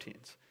resistance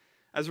proteins.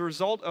 As a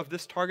result of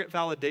this target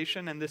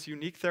validation and this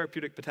unique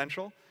therapeutic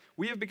potential,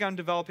 we have begun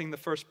developing the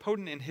first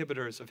potent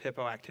inhibitors of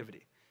Hippo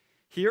activity.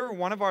 Here,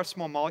 one of our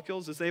small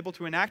molecules is able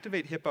to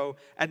inactivate Hippo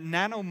at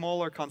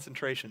nanomolar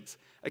concentrations,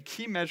 a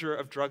key measure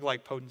of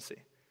drug-like potency.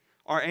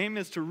 Our aim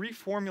is to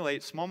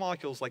reformulate small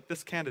molecules like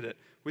this candidate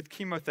with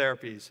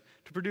chemotherapies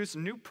to produce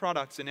new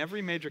products in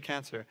every major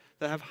cancer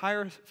that have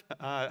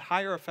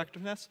higher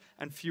effectiveness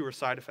and fewer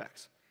side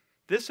effects.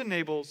 This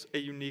enables a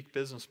unique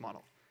business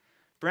model.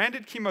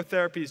 Branded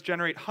chemotherapies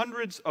generate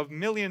hundreds of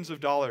millions of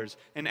dollars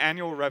in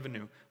annual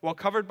revenue while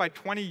covered by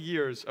 20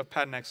 years of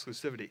patent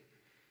exclusivity.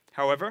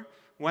 However,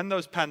 when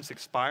those patents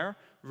expire,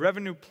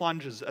 revenue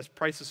plunges as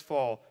prices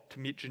fall to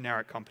meet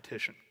generic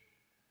competition.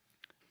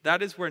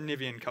 That is where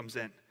Nivian comes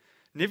in.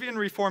 Nivian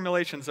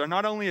reformulations are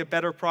not only a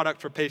better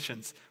product for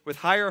patients with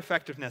higher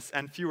effectiveness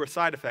and fewer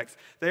side effects,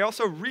 they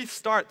also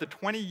restart the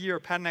 20-year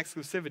patent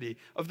exclusivity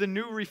of the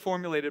new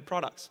reformulated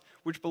products,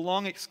 which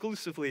belong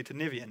exclusively to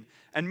Nivian,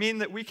 and mean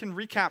that we can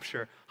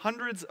recapture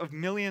hundreds of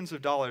millions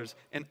of dollars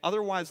in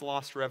otherwise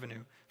lost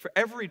revenue for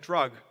every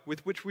drug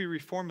with which we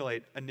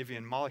reformulate a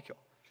Nivian molecule.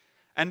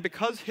 And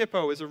because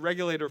Hippo is a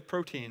regulator of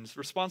proteins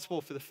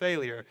responsible for the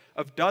failure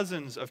of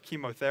dozens of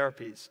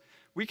chemotherapies,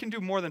 we can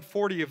do more than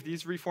 40 of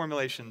these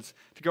reformulations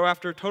to go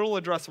after a total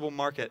addressable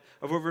market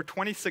of over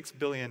 $26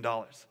 billion.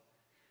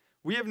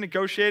 We have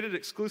negotiated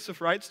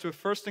exclusive rights to a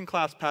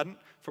first-in-class patent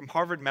from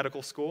Harvard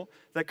Medical School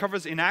that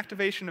covers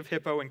inactivation of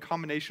Hippo in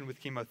combination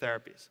with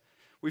chemotherapies.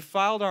 We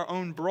filed our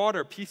own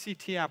broader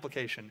PCT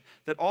application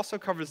that also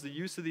covers the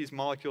use of these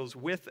molecules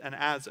with and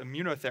as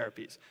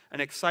immunotherapies,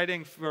 an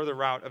exciting further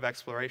route of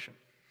exploration.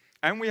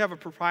 And we have a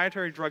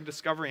proprietary drug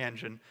discovery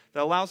engine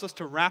that allows us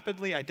to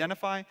rapidly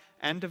identify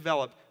and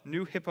develop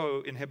new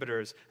Hippo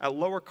inhibitors at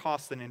lower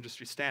cost than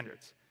industry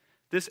standards.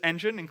 This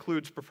engine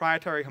includes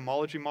proprietary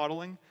homology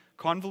modeling,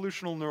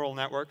 convolutional neural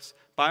networks,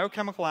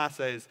 biochemical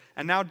assays,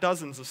 and now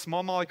dozens of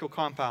small molecule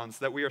compounds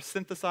that we are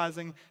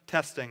synthesizing,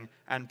 testing,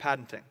 and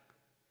patenting.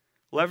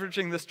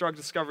 Leveraging this drug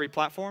discovery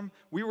platform,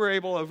 we were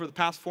able, over the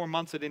past 4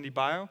 months at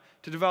IndieBio,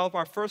 to develop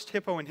our first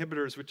Hippo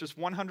inhibitors with just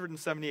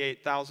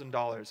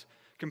 $178,000,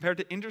 compared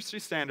to industry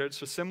standards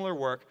for similar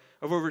work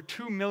of over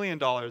 $2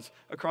 million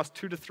across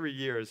 2 to 3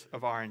 years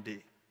of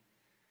R&D.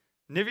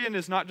 Nivian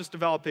is not just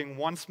developing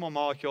one small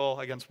molecule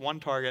against one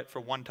target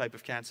for one type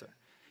of cancer.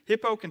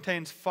 Hippo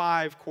contains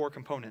 5 core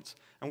components,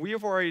 and we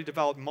have already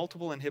developed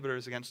multiple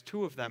inhibitors against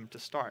 2 of them to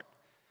start.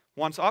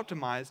 Once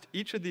optimized,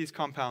 each of these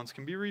compounds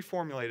can be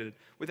reformulated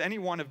with any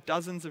one of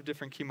dozens of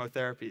different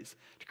chemotherapies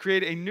to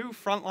create a new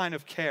front line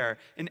of care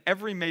in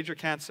every major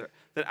cancer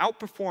that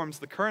outperforms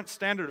the current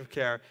standard of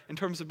care in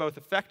terms of both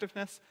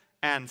effectiveness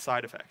and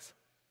side effects.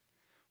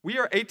 We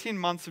are 18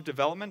 months of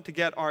development to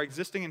get our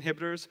existing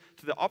inhibitors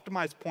to the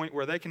optimized point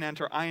where they can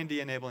enter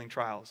IND-enabling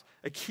trials,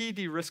 a key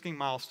de-risking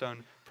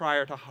milestone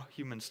prior to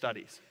human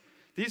studies.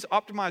 These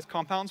optimized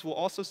compounds will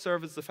also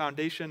serve as the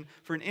foundation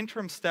for an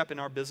interim step in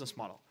our business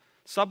model: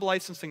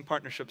 sub-licensing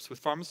partnerships with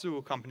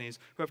pharmaceutical companies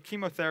who have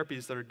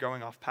chemotherapies that are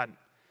going off patent.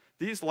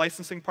 These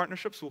licensing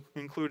partnerships will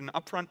include an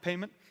upfront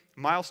payment,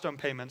 milestone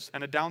payments,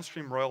 and a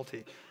downstream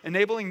royalty,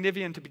 enabling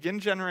Nivian to begin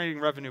generating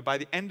revenue by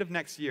the end of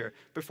next year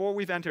before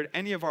we've entered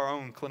any of our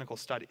own clinical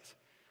studies.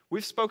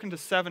 We've spoken to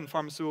 7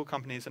 pharmaceutical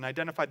companies and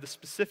identified the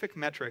specific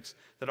metrics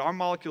that our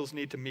molecules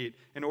need to meet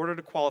in order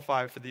to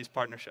qualify for these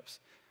partnerships.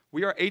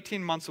 We are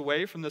 18 months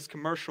away from this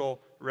commercial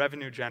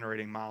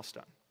revenue-generating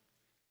milestone.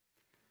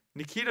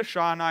 Nikita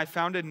Shah and I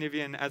founded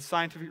Nivian as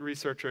scientific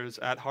researchers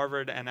at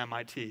Harvard and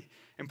MIT,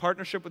 in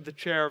partnership with the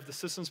chair of the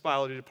Systems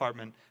Biology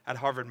Department at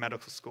Harvard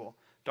Medical School,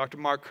 Dr.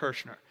 Mark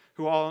Kirschner,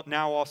 who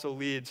now also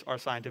leads our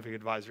scientific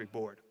advisory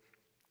board.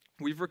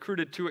 We've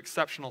recruited 2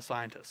 exceptional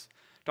scientists.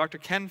 Dr.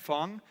 Ken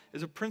Fong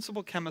is a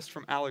principal chemist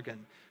from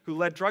Allergan, who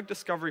led drug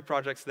discovery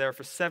projects there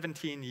for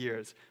 17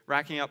 years,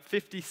 racking up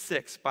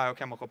 56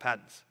 biochemical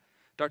patents.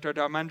 Dr.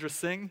 Dharmendra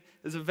Singh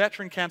is a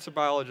veteran cancer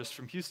biologist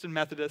from Houston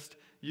Methodist,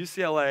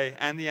 UCLA,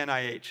 and the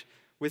NIH,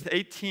 with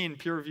 18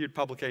 peer-reviewed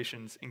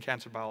publications in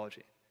cancer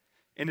biology.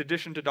 In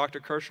addition to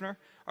Dr. Kirschner,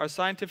 our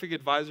scientific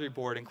advisory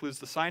board includes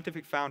the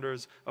scientific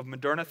founders of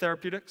Moderna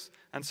Therapeutics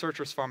and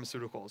Certris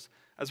Pharmaceuticals,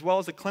 as well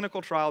as a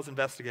clinical trials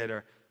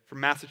investigator from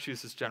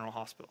Massachusetts General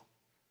Hospital.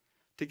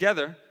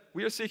 Together,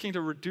 we are seeking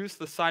to reduce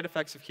the side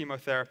effects of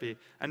chemotherapy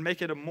and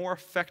make it a more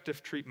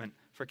effective treatment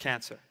for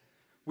cancer.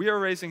 We are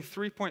raising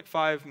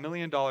 $3.5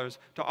 million to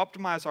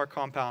optimize our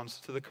compounds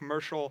to the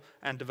commercial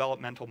and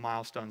developmental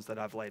milestones that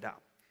I've laid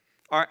out.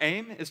 Our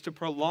aim is to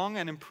prolong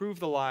and improve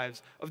the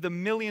lives of the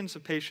millions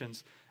of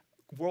patients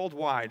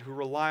worldwide who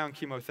rely on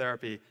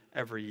chemotherapy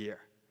every year.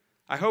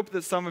 I hope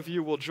that some of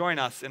you will join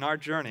us in our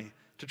journey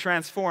to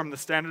transform the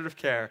standard of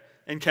care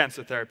in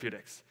cancer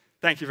therapeutics.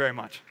 Thank you very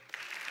much.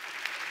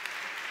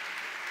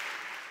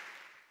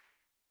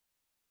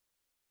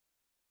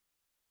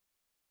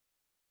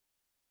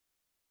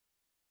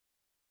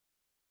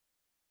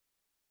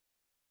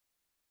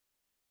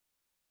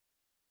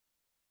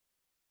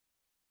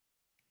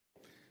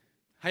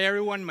 Hi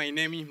everyone, my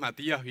name is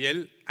Matías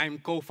Biel. I'm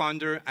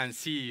co-founder and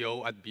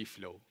CEO at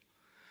BeeFlow.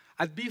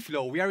 At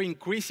BeeFlow, we are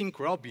increasing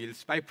crop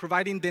yields by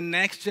providing the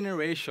next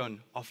generation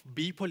of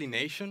bee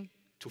pollination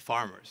to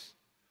farmers.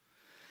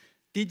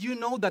 Did you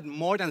know that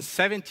more than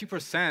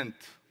 70%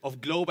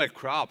 of global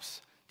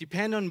crops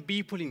depend on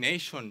bee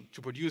pollination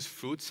to produce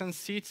fruits and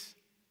seeds?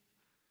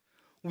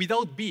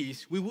 Without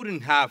bees, we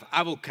wouldn't have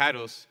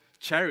avocados,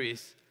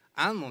 cherries,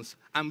 almonds,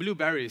 and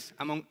blueberries,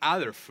 among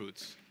other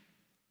fruits.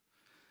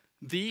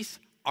 These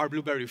are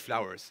blueberry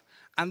flowers,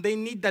 and they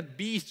need that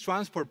bees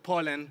transport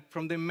pollen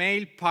from the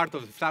male part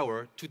of the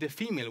flower to the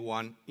female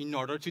one in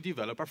order to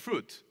develop a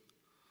fruit.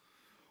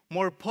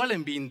 More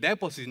pollen being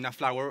deposited in a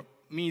flower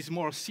means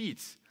more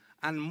seeds,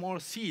 and more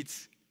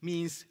seeds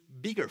means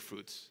bigger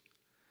fruits.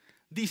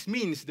 This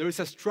means there is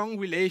a strong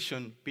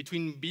relation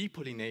between bee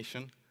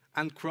pollination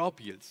and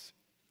crop yields.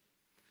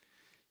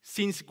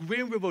 Since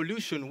Green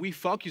Revolution, we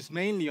focus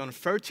mainly on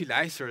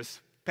fertilizers,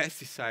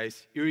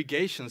 pesticides,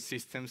 irrigation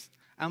systems,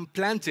 and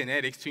plant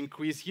genetics to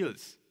increase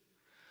yields.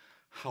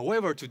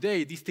 However,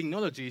 today, these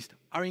technologies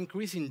are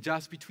increasing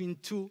just between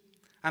 2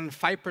 and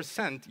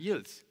 5%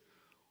 yields,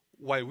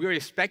 while we're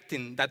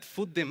expecting that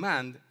food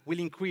demand will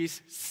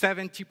increase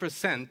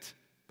 70%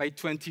 by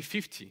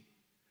 2050.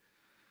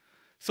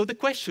 So the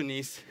question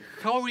is,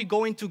 how are we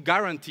going to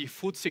guarantee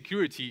food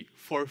security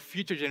for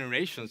future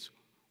generations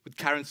with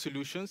current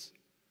solutions?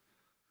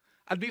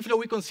 At BeeFlow,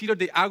 we consider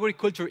the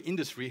agriculture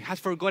industry has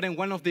forgotten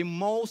one of the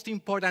most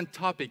important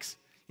topics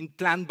in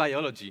plant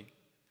biology: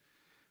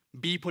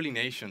 bee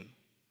pollination.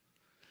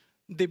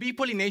 The bee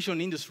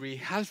pollination industry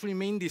has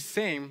remained the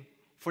same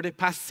for the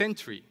past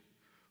century.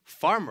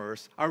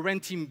 Farmers are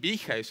renting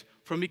beehives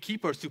from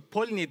beekeepers to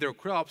pollinate their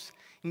crops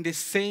in the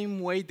same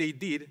way they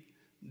did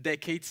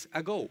decades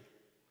ago.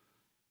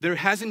 There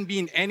hasn't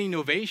been any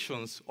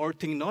innovations or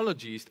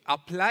technologies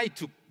applied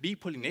to bee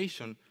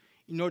pollination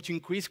in order to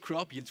increase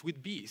crop yields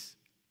with bees.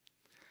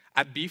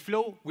 At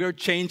BeeFlow, we are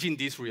changing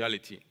this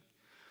reality.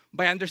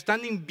 By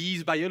understanding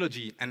bees'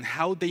 biology and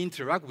how they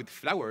interact with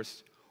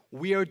flowers,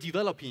 we are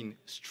developing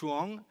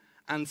strong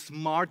and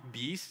smart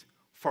bees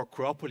for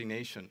crop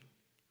pollination.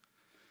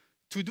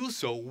 To do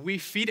so, we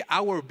feed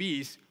our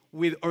bees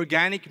with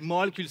organic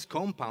molecules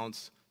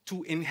compounds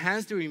to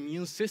enhance their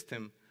immune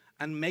system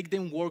and make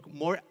them work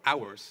more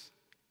hours,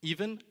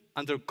 even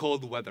under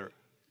cold weather.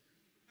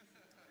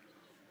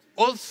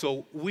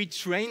 Also, we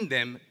train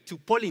them to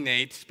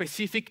pollinate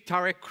specific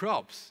target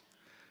crops.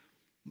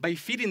 By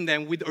feeding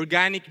them with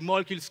organic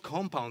molecules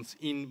compounds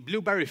in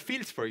blueberry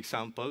fields, for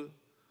example,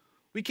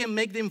 we can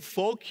make them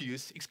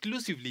focus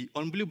exclusively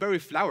on blueberry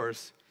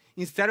flowers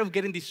instead of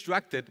getting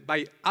distracted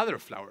by other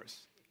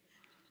flowers.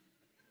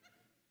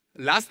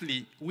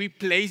 Lastly, we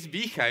place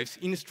beehives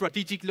in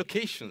strategic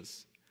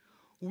locations.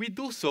 We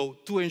do so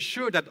to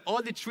ensure that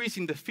all the trees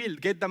in the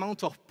field get the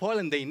amount of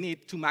pollen they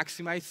need to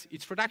maximize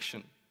its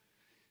production.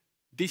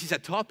 This is a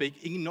topic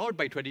ignored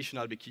by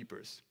traditional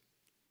beekeepers.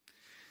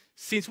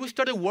 Since we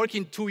started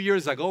working 2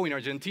 years ago in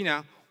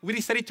Argentina, we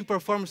decided to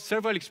perform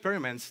several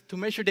experiments to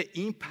measure the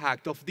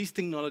impact of these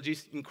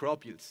technologies in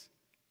crop yields.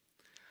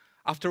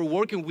 After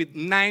working with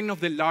 9 of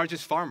the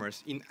largest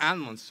farmers in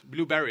almonds,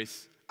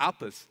 blueberries,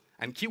 apples,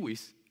 and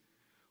kiwis,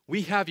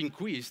 we have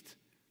increased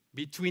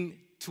between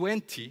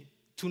 20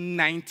 to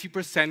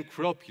 90%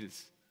 crop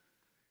yields.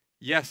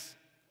 Yes,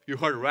 you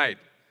heard right,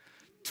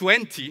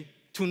 20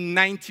 to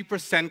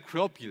 90%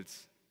 crop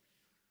yields.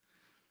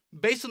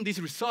 Based on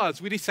these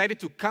results, we decided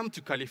to come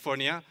to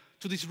California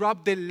to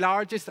disrupt the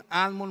largest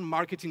almond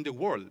market in the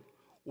world,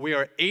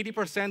 where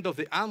 80% of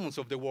the almonds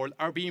of the world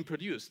are being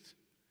produced.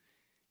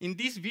 In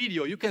this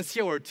video, you can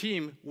see our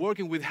team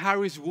working with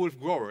Harris Wolf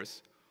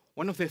Growers,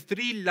 one of the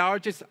 3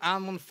 largest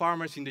almond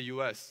farmers in the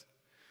US.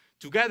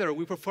 Together,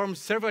 we performed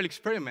several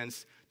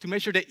experiments to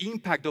measure the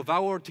impact of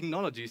our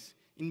technologies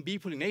in bee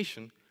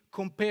pollination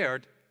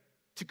compared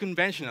to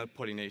conventional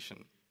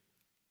pollination.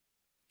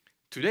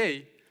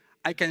 Today,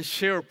 I can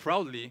share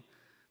proudly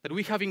that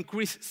we have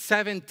increased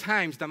 7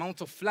 times the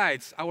amount of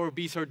flights our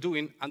bees are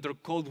doing under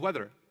cold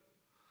weather.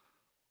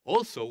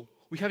 Also,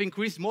 we have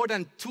increased more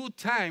than 2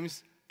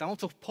 times the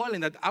amount of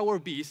pollen that our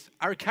bees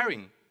are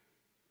carrying.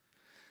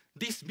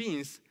 This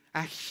means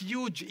a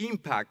huge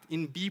impact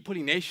in bee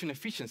pollination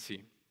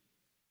efficiency.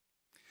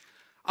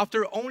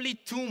 After only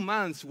 2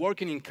 months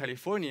working in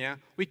California,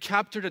 we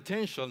captured the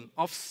attention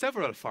of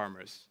several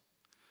farmers.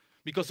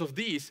 Because of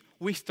this,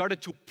 we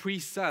started to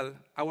pre-sell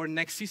our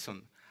next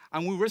season,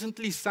 and we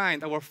recently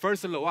signed our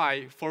first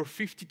LOI for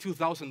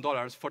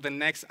 $52,000 for the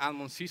next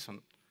almond season.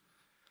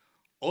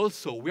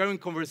 Also, we are in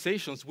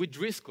conversations with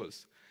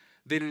Driscoll's,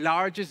 the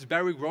largest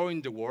berry grower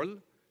in the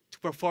world, to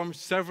perform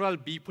several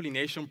bee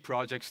pollination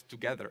projects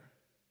together.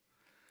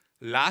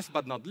 Last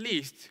but not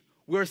least,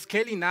 we are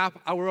scaling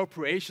up our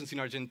operations in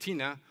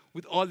Argentina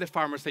with all the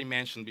farmers I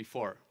mentioned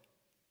before.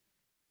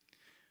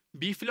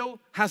 BeeFlow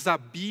has a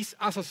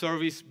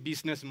bees-as-a-service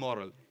business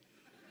model.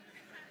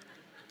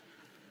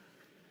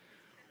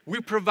 We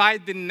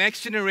provide the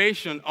next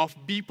generation of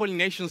bee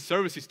pollination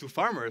services to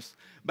farmers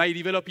by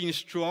developing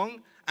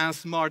strong and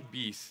smart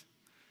bees.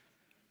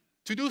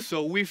 To do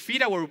so, we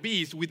feed our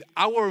bees with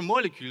our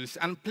molecules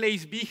and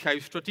place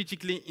beehives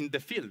strategically in the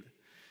field.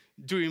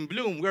 During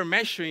bloom, we're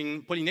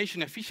measuring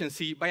pollination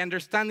efficiency by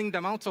understanding the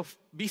amount of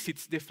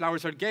visits the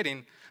flowers are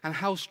getting and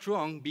how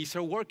strong bees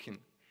are working.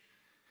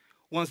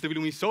 Once the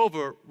bloom is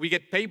over, we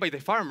get paid by the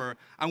farmer,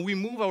 and we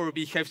move our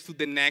beehives to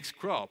the next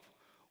crop,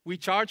 We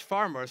charge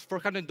farmers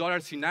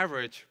 $400 in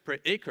average per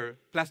acre,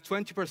 plus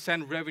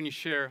 20% revenue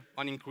share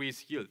on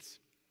increased yields.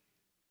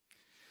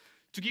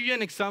 To give you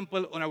an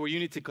example on our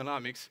unit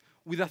economics,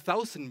 with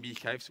 1,000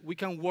 beehives, we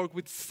can work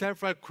with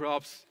several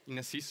crops in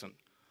a season.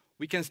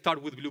 We can start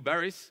with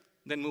blueberries,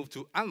 then move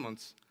to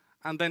almonds,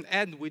 and then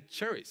end with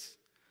cherries.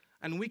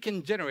 And we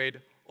can generate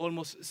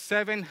almost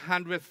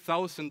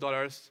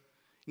 $700,000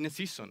 in a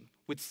season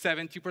with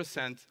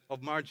 70%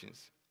 of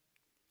margins.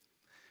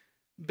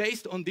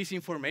 Based on this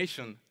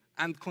information,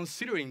 and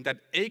considering that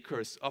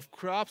acres of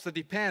crops that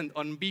depend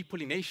on bee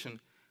pollination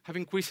have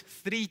increased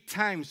 3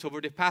 times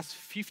over the past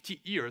 50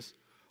 years,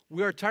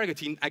 we are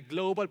targeting a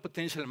global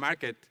potential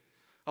market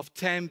of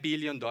 $10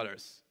 billion.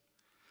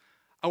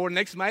 Our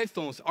next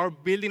milestones are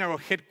building our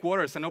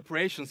headquarters and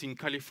operations in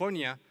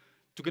California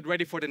to get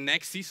ready for the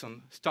next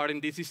season,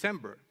 starting this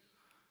December.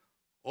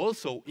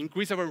 Also,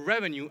 increase our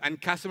revenue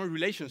and customer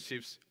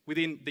relationships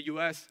within the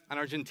US and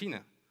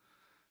Argentina.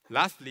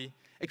 Lastly,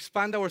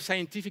 expand our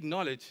scientific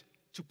knowledge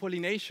to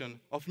pollination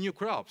of new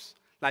crops,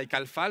 like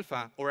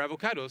alfalfa or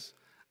avocados,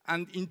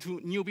 and into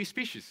new bee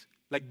species,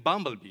 like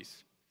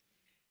bumblebees.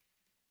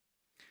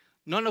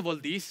 None of all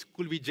this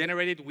could be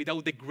generated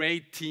without the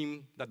great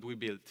team that we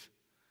built.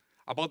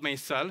 About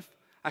myself,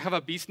 I have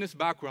a business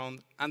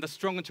background and a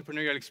strong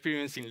entrepreneurial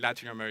experience in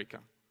Latin America.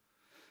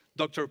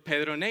 Dr.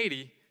 Pedro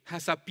Neyri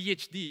has a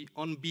PhD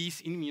on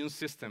bees' immune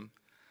system,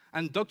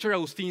 and Dr.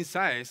 Agustin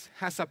Saez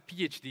has a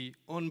PhD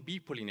on bee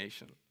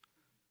pollination.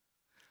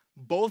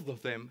 Both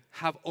of them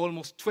have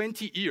almost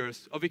 20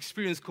 years of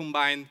experience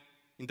combined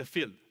in the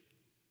field.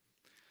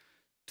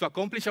 To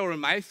accomplish our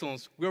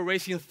milestones, we are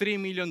raising $3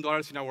 million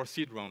in our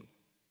seed round.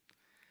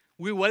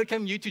 We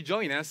welcome you to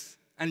join us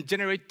and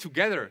generate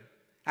together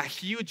a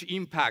huge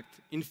impact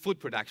in food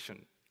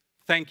production.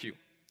 Thank you.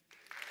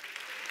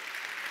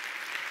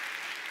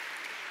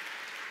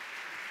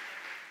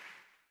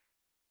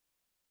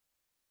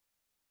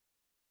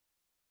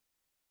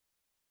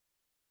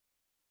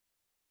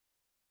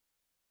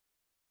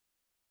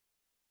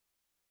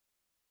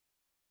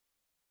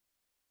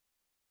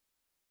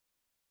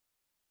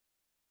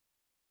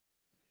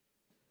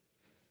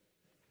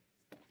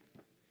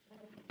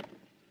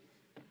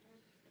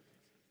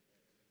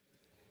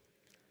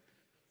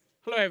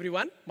 Hello,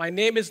 everyone. My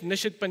name is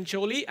Nishit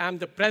Pancholi. I'm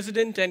the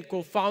president and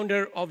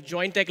co-founder of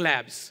Jointech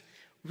Labs.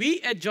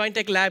 We at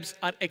Jointech Labs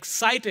are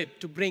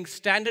excited to bring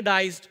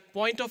standardized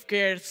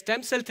point-of-care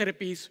stem cell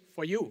therapies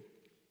for you.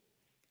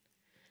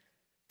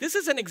 This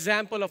is an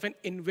example of an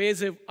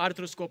invasive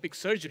arthroscopic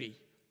surgery,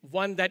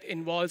 one that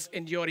involves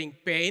enduring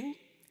pain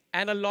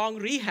and a long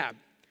rehab.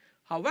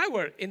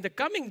 However, in the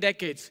coming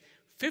decades,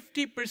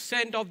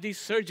 50% of these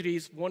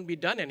surgeries won't be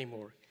done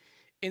anymore.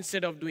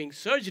 Instead of doing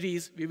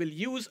surgeries, we will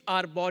use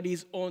our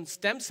body's own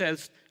stem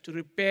cells to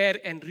repair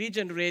and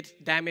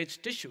regenerate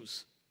damaged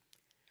tissues.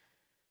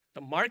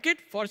 The market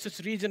for such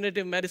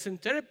regenerative medicine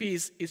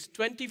therapies is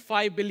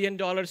 $25 billion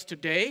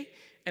today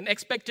and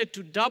expected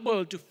to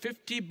double to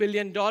 $50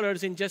 billion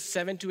in just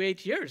 7 to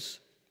 8 years.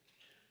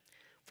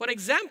 For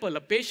example,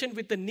 a patient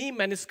with a knee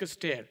meniscus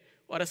tear,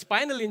 or a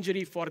spinal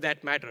injury for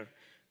that matter,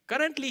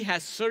 currently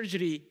has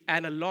surgery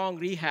and a long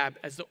rehab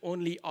as the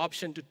only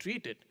option to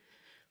treat it.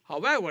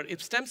 However,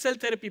 if stem cell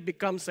therapy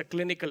becomes a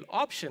clinical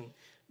option,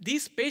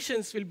 these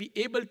patients will be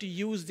able to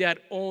use their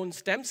own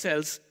stem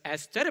cells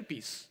as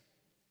therapies.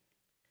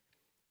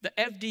 The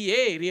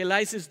FDA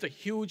realizes the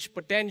huge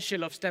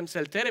potential of stem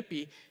cell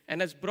therapy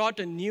and has brought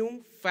a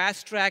new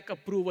fast-track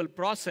approval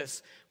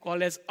process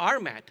called as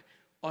RMAT,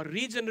 or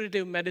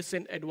Regenerative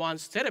Medicine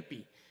Advanced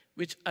Therapy,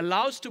 which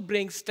allows to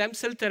bring stem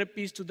cell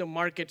therapies to the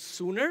market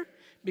sooner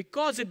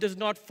because it does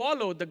not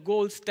follow the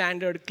gold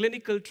standard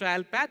clinical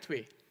trial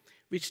pathway,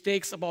 which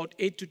takes about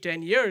 8 to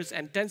 10 years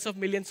and tens of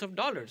millions of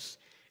dollars.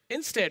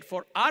 Instead,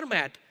 for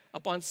RMAT,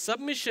 upon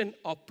submission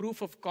of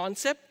proof of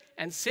concept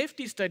and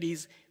safety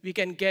studies, we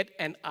can get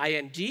an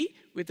IND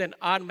with an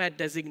RMAT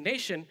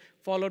designation,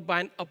 followed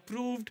by an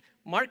approved,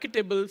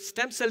 marketable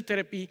stem cell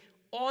therapy,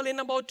 all in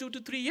about 2 to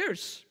 3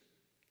 years.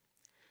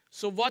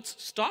 So what's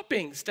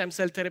stopping stem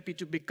cell therapy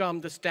to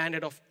become the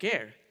standard of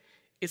care?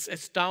 It's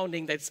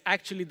astounding that it's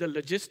actually the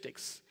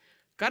logistics.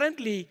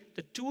 Currently,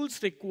 the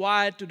tools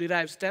required to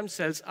derive stem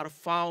cells are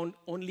found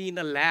only in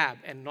a lab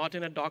and not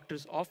in a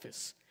doctor's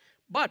office.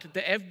 But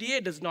the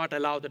FDA does not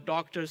allow the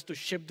doctors to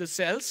ship the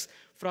cells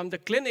from the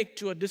clinic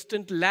to a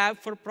distant lab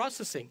for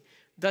processing.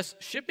 Thus,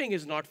 shipping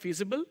is not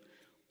feasible.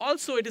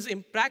 Also, it is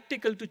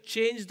impractical to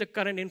change the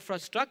current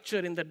infrastructure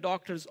in the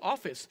doctor's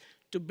office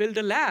to build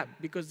a lab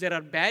because there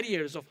are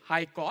barriers of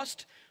high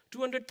cost,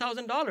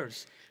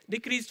 $200,000.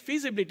 Decreased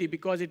feasibility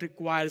because it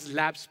requires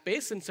lab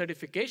space and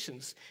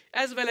certifications,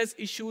 as well as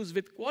issues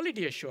with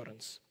quality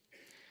assurance.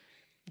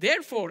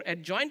 Therefore,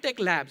 at Jointech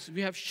Labs,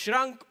 we have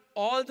shrunk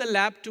all the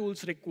lab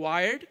tools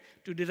required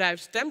to derive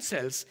stem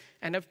cells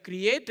and have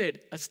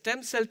created a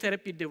stem cell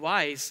therapy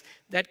device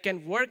that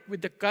can work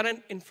with the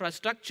current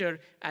infrastructure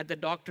at the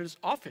doctor's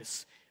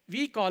office.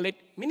 We call it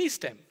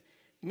MiniStem.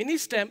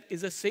 MiniStem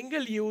is a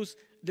single-use,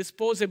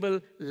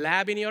 disposable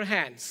lab in your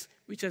hands,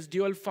 which has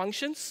dual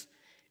functions.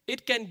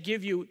 it can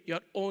give you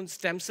your own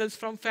stem cells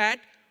from fat,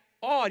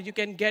 or you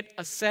can get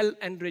a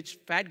cell-enriched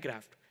fat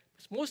graft.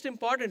 Most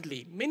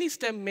importantly,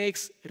 MiniStem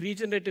makes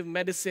regenerative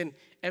medicine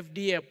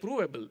FDA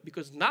approvable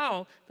because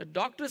now the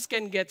doctors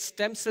can get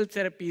stem cell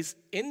therapies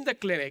in the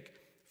clinic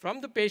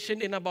from the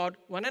patient in about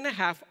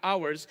 1.5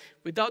 hours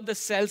without the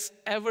cells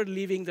ever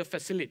leaving the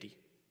facility.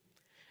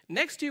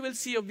 Next, you will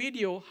see a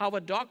video how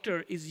a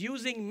doctor is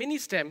using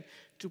MiniStem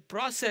to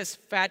process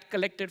fat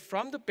collected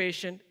from the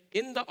patient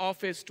in the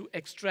office to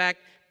extract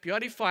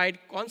purified,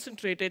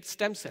 concentrated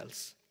stem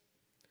cells.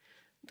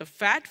 The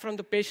fat from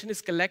the patient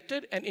is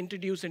collected and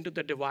introduced into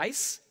the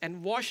device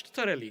and washed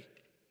thoroughly.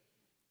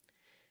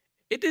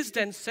 It is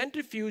then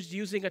centrifuged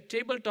using a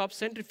tabletop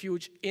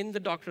centrifuge in the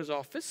doctor's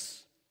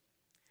office.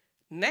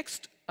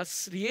 Next, a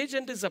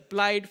reagent is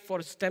applied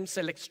for stem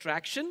cell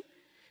extraction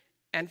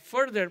and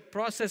further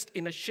processed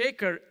in a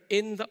shaker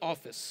in the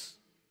office.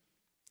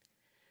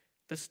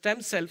 The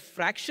stem cell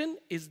fraction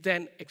is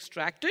then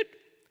extracted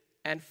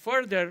and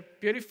further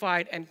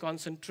purified and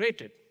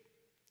concentrated.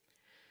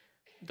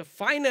 The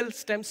final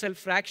stem cell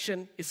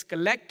fraction is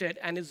collected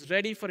and is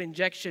ready for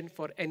injection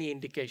for any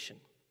indication.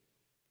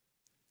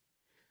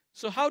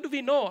 So how do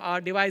we know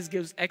our device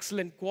gives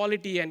excellent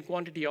quality and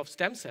quantity of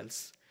stem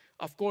cells?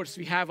 Of course,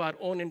 we have our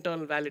own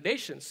internal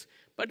validations,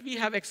 but we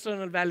have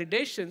external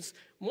validations,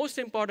 most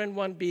important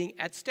one being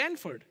at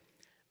Stanford.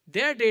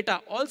 Their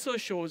data also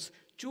shows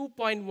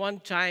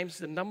 2.1 times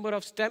the number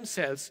of stem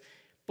cells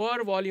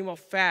per volume of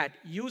fat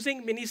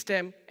using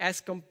MiniStem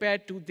as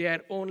compared to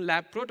their own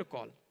lab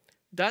protocol.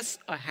 Thus,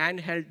 a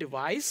handheld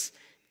device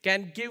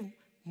can give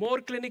more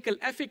clinical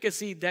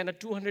efficacy than a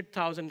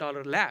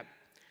 $200,000 lab.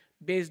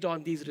 Based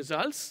on these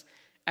results,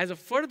 as a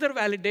further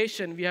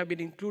validation, we have been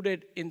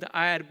included in the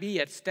IRB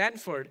at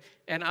Stanford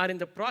and are in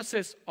the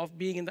process of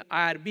being in the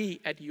IRB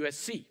at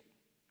USC.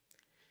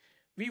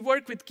 We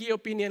work with key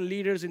opinion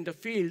leaders in the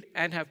field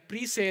and have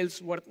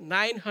pre-sales worth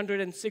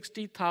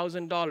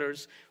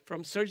 $960,000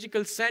 from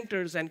surgical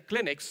centers and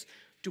clinics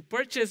to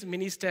purchase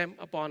MiniStem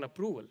upon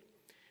approval.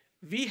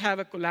 We have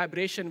a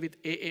collaboration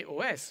with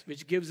AAOS,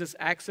 which gives us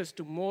access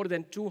to more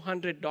than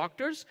 200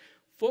 doctors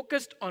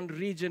focused on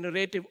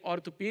regenerative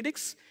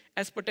orthopedics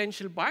as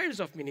potential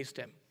buyers of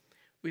MiniStem.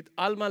 With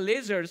Alma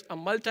Lasers, a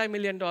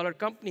multi-million-dollar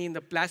company in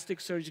the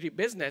plastic surgery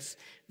business,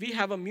 we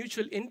have a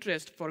mutual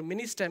interest for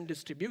MiniStem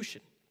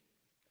distribution.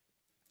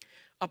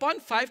 Upon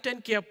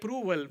 510(k)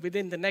 approval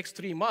within the next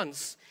 3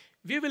 months,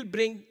 we will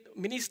bring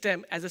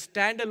MiniStem as a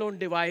standalone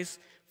device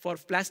for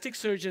plastic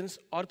surgeons,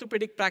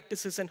 orthopedic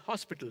practices, and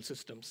hospital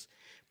systems.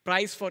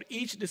 Price for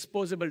each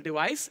disposable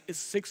device is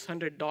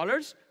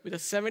 $600 with a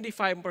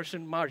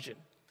 75% margin.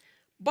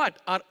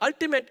 But our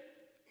ultimate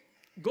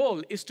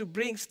goal is to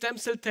bring stem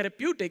cell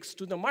therapeutics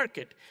to the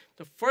market,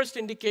 the first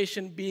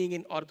indication being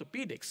in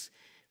orthopedics.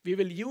 We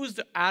will use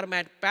the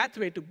RMAT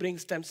pathway to bring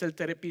stem cell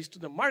therapies to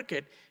the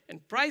market,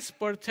 and price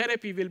per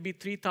therapy will be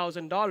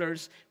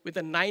 $3,000 with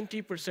a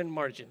 90%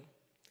 margin.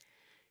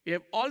 We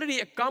have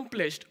already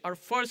accomplished our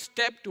first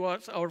step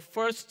towards our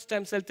first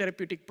stem cell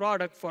therapeutic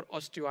product for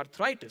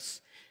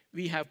osteoarthritis.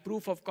 We have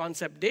proof of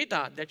concept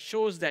data that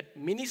shows that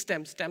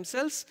MiniStem stem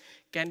cells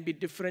can be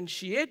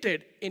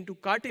differentiated into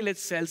cartilage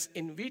cells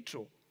in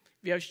vitro.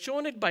 We have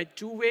shown it by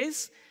 2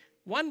 ways.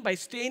 One, by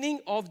staining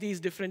of these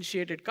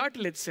differentiated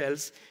cartilage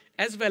cells,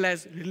 as well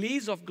as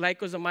release of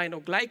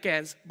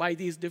glycosaminoglycans by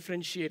these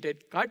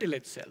differentiated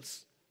cartilage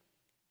cells.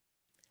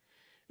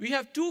 We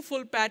have 2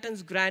 full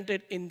patents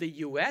granted in the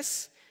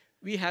US.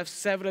 We have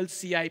several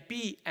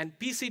CIP and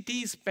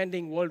PCTs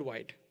pending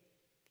worldwide.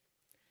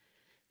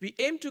 We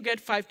aim to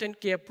get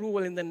 510(k)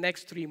 approval in the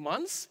next 3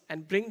 months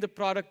and bring the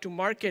product to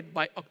market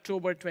by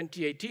October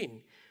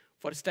 2018.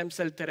 For stem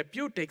cell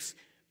therapeutics,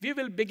 we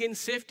will begin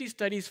safety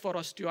studies for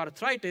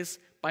osteoarthritis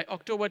by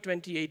October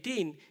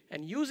 2018,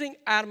 and using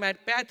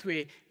RMAT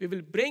pathway, we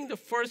will bring the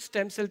first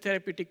stem cell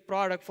therapeutic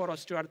product for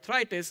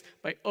osteoarthritis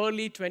by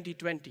early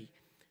 2020.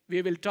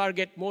 We will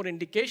target more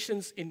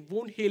indications in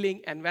wound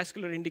healing and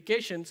vascular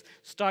indications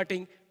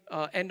starting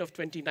end of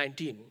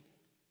 2019.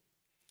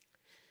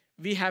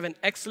 We have an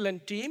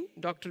excellent team.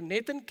 Dr.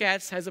 Nathan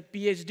Katz has a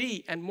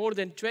PhD and more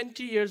than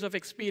 20 years of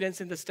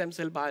experience in the stem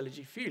cell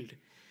biology field.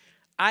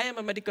 I am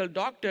a medical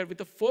doctor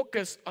with a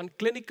focus on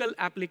clinical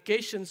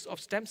applications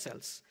of stem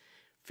cells.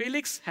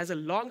 Felix has a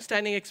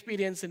long-standing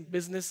experience in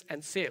business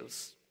and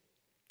sales.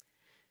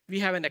 We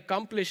have an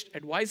accomplished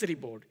advisory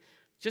board.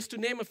 Just to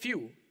name a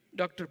few,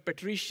 Dr.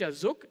 Patricia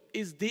Zook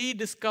is the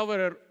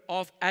discoverer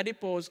of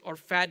adipose or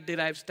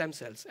fat-derived stem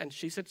cells, and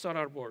she sits on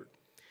our board.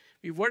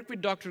 We work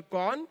with Dr.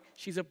 Kohn.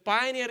 She's a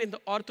pioneer in the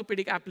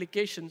orthopedic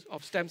applications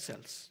of stem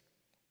cells.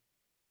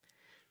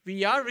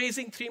 We are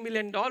raising $3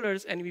 million,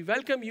 and we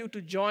welcome you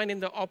to join in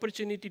the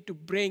opportunity to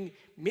bring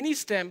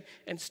MiniStem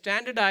and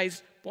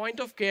standardized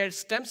point-of-care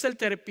stem cell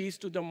therapies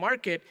to the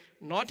market,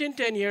 not in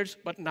 10 years,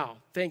 but now.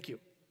 Thank you.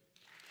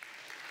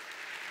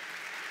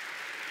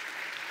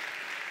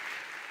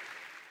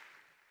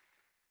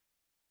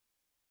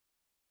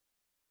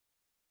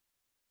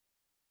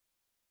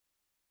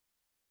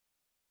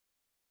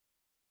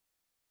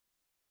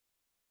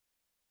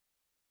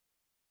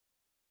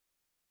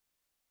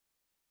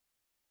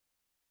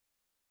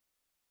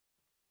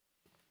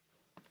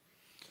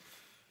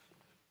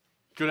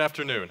 Good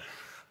afternoon.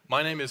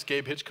 My name is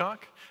Gabe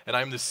Hitchcock, and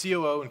I'm the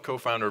COO and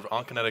co-founder of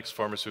Onconetics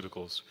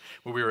Pharmaceuticals,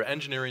 where we are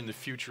engineering the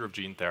future of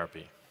gene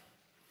therapy.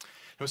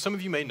 Now, as some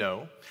of you may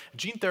know,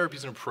 gene therapy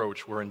is an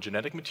approach wherein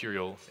genetic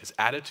material is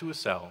added to a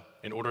cell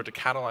in order to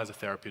catalyze a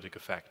therapeutic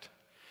effect.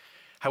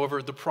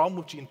 However, the problem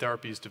with gene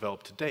therapies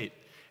developed to date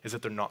is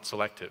that they're not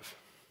selective.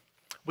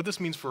 What this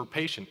means for a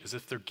patient is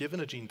if they're given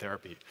a gene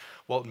therapy,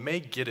 while it may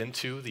get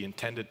into the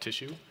intended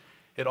tissue,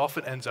 it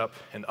often ends up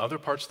in other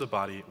parts of the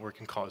body where it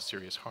can cause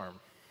serious harm.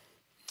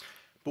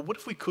 But what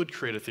if we could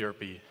create a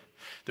therapy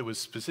that was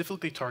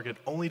specifically target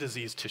only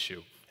diseased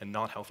tissue and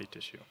not healthy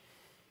tissue?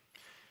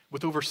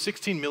 With over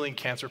 16 million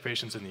cancer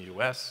patients in the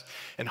US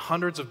and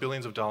hundreds of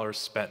billions of dollars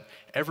spent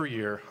every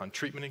year on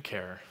treatment and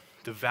care,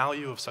 the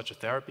value of such a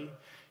therapy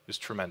is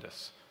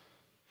tremendous.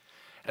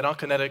 At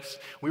Onconetics,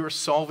 we were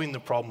solving the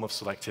problem of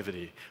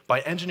selectivity by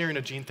engineering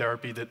a gene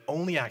therapy that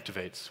only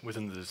activates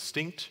within the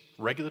distinct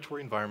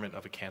regulatory environment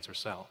of a cancer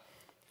cell.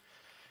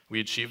 We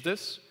achieved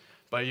this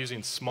by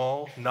using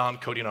small,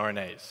 non-coding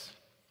RNAs.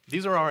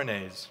 These are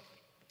RNAs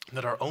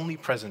that are only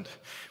present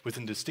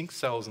within distinct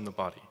cells in the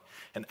body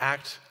and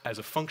act as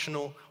a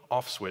functional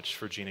off switch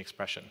for gene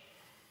expression.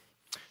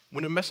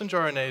 When a messenger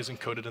RNA is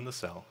encoded in the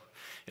cell,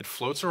 it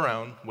floats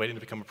around waiting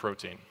to become a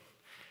protein.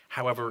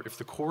 However, if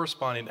the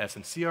corresponding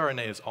SNC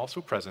RNA is also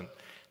present,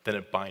 then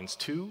it binds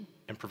to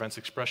and prevents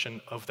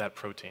expression of that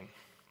protein.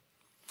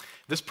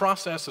 This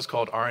process is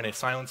called RNA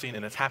silencing,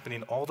 and it's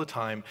happening all the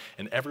time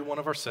in every one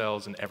of our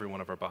cells and every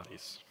one of our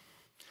bodies.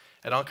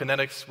 At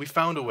Onconetics, we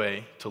found a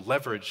way to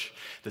leverage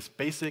this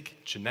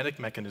basic genetic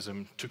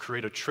mechanism to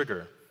create a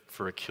trigger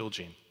for a kill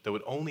gene that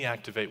would only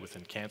activate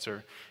within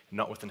cancer,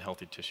 not within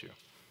healthy tissue.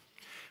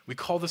 We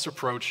call this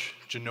approach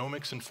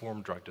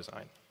genomics-informed drug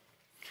design.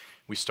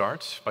 We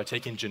start by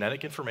taking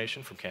genetic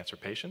information from cancer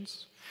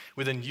patients.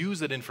 We then use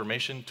that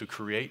information to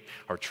create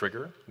our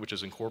trigger, which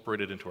is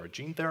incorporated into our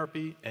gene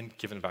therapy and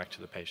given back to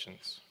the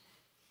patients.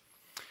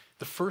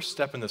 The first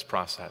step in this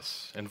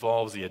process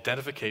involves the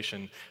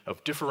identification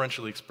of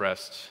differentially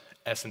expressed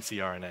SNC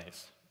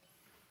RNAs.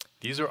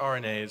 These are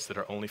RNAs that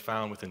are only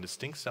found within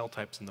distinct cell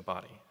types in the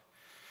body.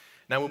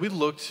 Now, when we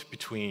looked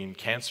between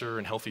cancer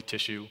and healthy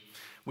tissue,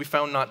 we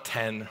found not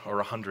 10 or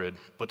 100,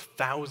 but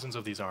thousands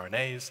of these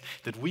RNAs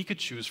that we could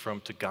choose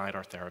from to guide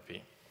our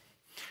therapy.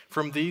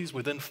 From these,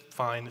 we then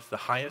find the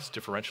highest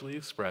differentially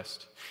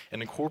expressed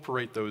and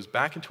incorporate those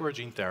back into our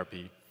gene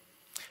therapy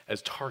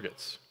as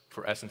targets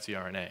for SNC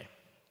RNA.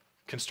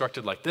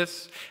 Constructed like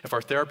this, if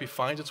our therapy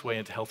finds its way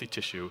into healthy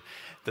tissue,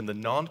 then the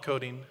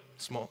non-coding,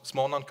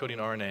 small non-coding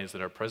RNAs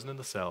that are present in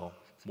the cell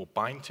will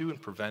bind to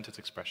and prevent its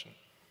expression.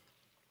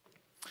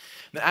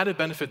 The added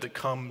benefit that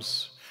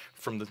comes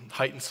from the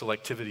heightened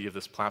selectivity of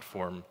this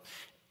platform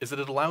is that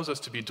it allows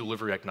us to be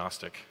delivery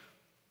agnostic,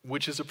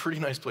 which is a pretty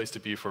nice place to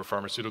be for a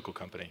pharmaceutical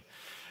company,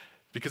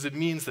 because it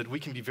means that we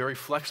can be very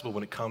flexible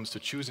when it comes to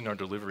choosing our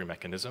delivery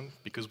mechanism,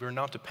 because we're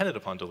not dependent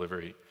upon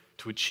delivery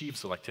to achieve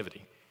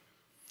selectivity.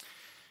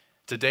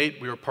 To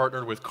date, we are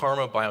partnered with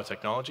Karma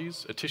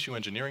Biotechnologies, a tissue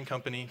engineering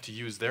company, to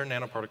use their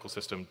nanoparticle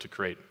system to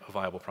create a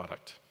viable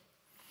product.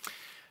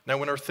 Now,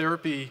 when our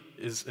therapy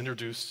is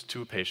introduced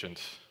to a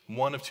patient,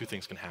 one of two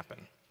things can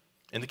happen.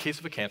 In the case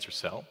of a cancer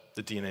cell,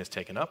 the DNA is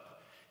taken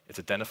up, it's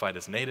identified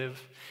as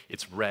native,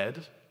 it's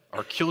read,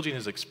 our kill gene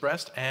is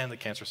expressed, and the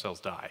cancer cells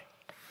die.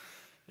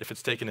 If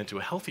it's taken into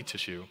a healthy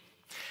tissue,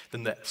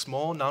 then the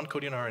small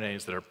non-coding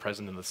RNAs that are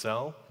present in the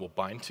cell will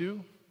bind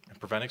to and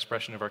prevent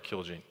expression of our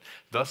kill gene,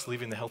 thus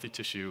leaving the healthy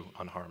tissue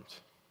unharmed.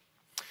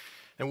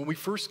 And when we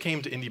first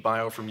came to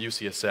IndieBio from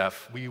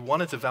UCSF, we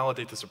wanted to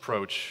validate this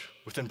approach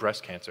within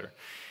breast cancer.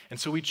 And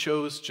so we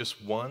chose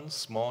just one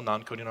small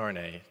non-coding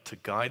RNA to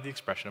guide the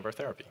expression of our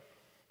therapy.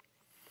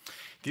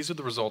 These are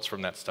the results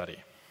from that study.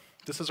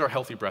 This is our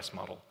healthy breast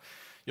model.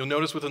 You'll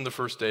notice within the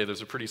first day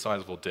there's a pretty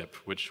sizable dip,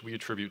 which we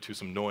attribute to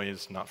some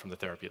noise, not from the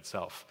therapy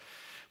itself.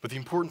 But the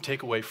important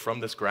takeaway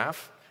from this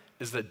graph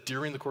is that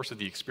during the course of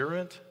the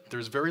experiment,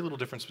 there's very little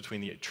difference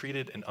between the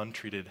treated and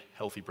untreated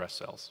healthy breast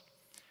cells.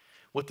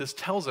 What this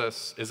tells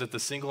us is that the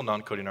single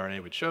non-coding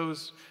RNA we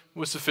chose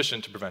was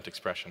sufficient to prevent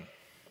expression.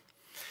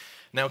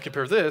 Now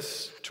compare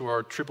this to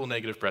our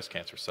triple-negative breast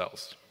cancer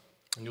cells.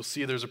 And you'll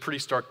see there's a pretty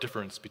stark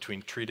difference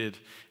between treated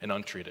and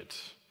untreated.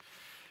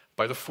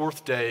 By the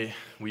fourth day,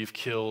 we've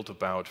killed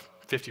about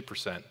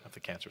 50% of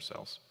the cancer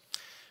cells.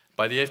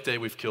 By the 8th day,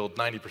 we've killed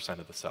 90%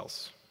 of the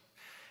cells.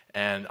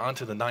 And on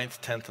to the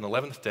 9th, 10th, and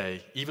 11th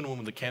day, even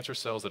when the cancer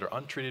cells that are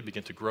untreated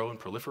begin to grow and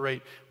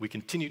proliferate, we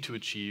continue to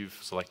achieve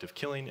selective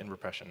killing and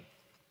repression.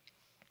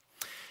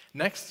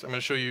 Next, I'm going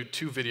to show you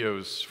two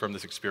videos from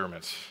this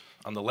experiment.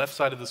 On the left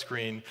side of the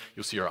screen,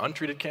 you'll see our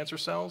untreated cancer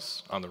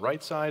cells. On the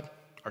right side,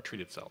 our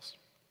treated cells.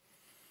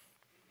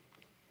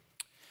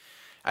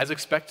 As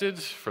expected,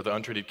 for the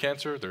untreated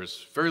cancer,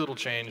 there's very little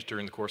change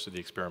during the course of the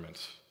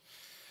experiment.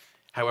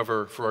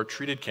 However, for our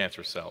treated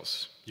cancer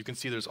cells, you can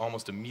see there's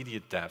almost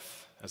immediate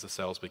death as the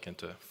cells begin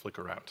to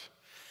flicker out.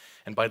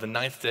 And by the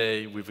 9th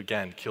day, we've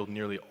again killed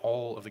nearly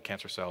all of the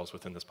cancer cells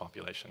within this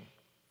population.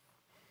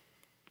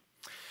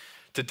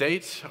 To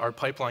date, our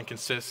pipeline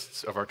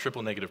consists of our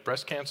triple-negative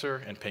breast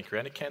cancer and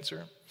pancreatic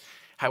cancer.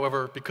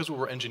 However, because what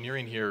we're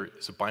engineering here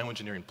is a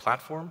bioengineering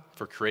platform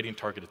for creating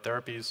targeted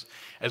therapies,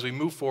 as we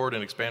move forward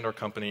and expand our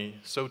company,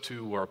 so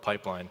too will our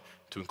pipeline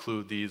to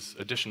include these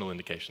additional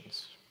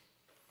indications.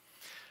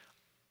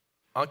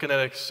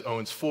 Onconetics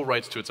owns full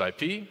rights to its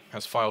IP,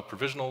 has filed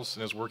provisionals,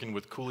 and is working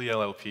with Cooley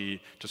LLP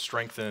to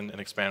strengthen and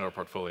expand our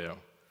portfolio.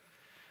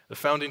 The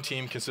founding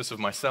team consists of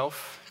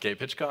myself, Gabe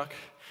Hitchcock,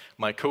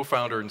 my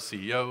co-founder and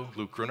CEO,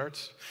 Luke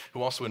Grunert,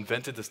 who also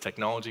invented this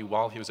technology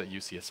while he was at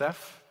UCSF,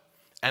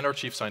 and our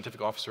Chief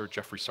Scientific Officer,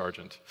 Jeffrey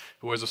Sargent,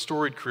 who has a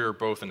storied career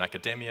both in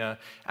academia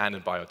and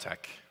in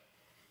biotech.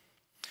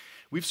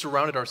 We've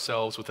surrounded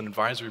ourselves with an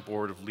advisory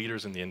board of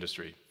leaders in the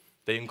industry.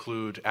 They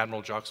include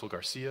Admiral Joxel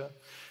Garcia,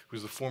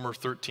 who's the former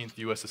 13th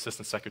U.S.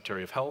 Assistant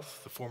Secretary of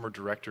Health, the former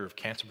Director of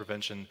Cancer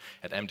Prevention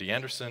at MD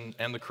Anderson,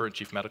 and the current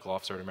Chief Medical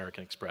Officer at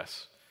American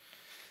Express,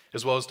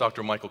 as well as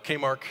Dr. Michael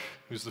Kamark,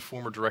 who's the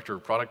former Director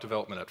of Product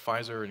Development at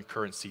Pfizer and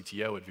current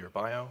CTO at Vir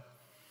Bio,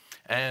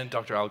 and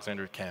Dr.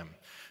 Alexander Kam,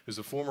 who's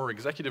the former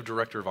Executive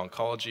Director of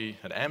Oncology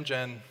at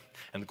Amgen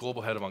and the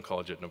Global Head of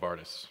Oncology at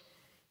Novartis.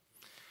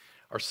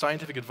 Our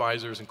scientific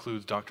advisors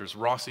include Drs.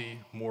 Rossi,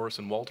 Morris,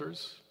 and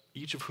Walters,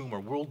 each of whom are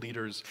world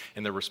leaders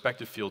in their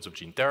respective fields of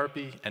gene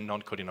therapy and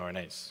non-coding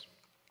RNAs.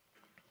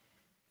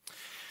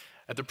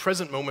 At the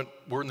present moment,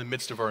 we're in the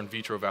midst of our in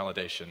vitro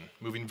validation,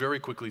 moving very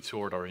quickly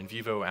toward our in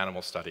vivo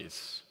animal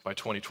studies. By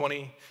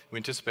 2020, we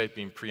anticipate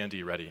being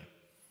pre-ND ready.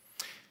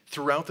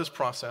 Throughout this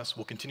process,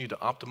 we'll continue to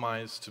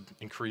optimize to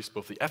increase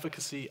both the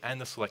efficacy and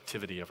the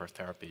selectivity of our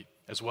therapy,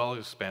 as well as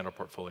expand our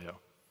portfolio.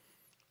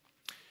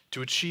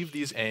 To achieve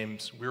these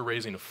aims, we're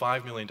raising a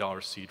 $5 million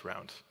seed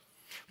round,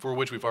 for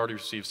which we've already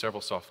received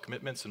several soft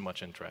commitments and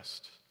much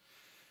interest.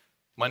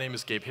 My name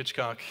is Gabe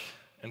Hitchcock,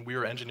 and we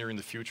are engineering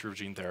the future of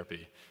gene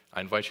therapy. I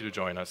invite you to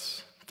join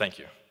us. Thank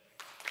you.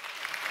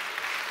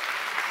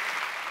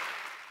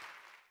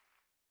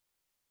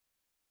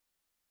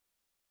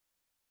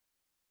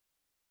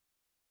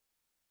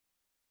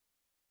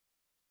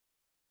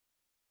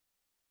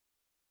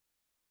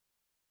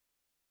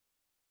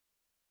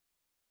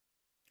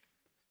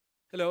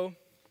 Hello,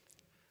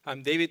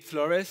 I'm David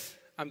Flores.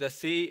 I'm the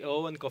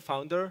CEO and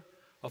co-founder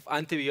of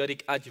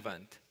Antibiotic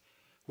Adjuvant.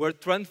 We're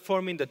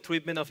transforming the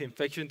treatment of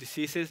infectious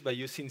diseases by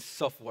using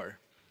software.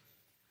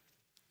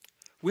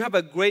 We have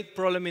a great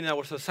problem in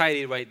our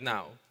society right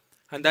now,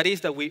 and that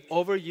is that we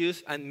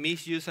overuse and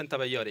misuse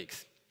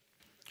antibiotics.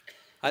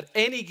 At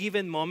any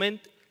given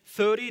moment,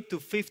 30 to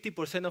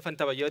 50% of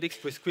antibiotics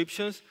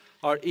prescriptions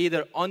are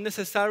either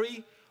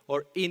unnecessary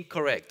or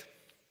incorrect.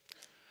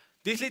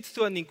 This leads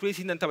to an increase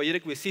in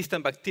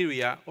antibiotic-resistant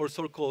bacteria, or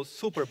so-called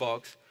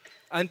superbugs,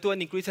 and to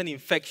an increase in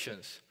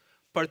infections,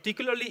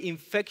 particularly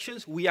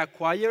infections we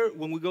acquire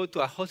when we go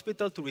to a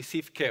hospital to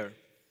receive care.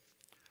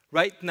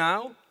 Right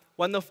now,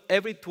 1 of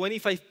every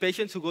 25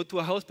 patients who go to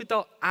a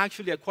hospital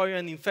actually acquire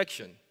an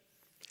infection.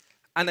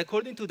 And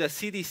according to the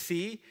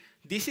CDC,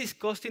 this is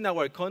costing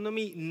our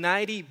economy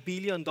 $90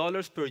 billion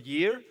per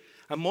year,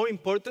 and more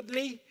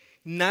importantly,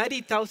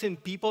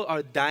 90,000 people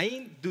are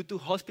dying due to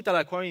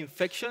hospital-acquired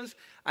infections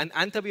and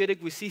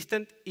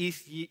antibiotic-resistant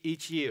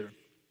each year.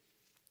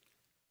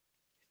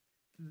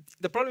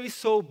 The problem is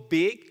so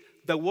big,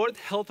 the World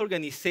Health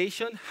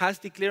Organization has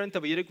declared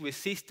antibiotic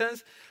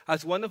resistance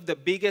as one of the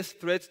biggest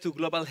threats to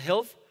global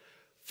health,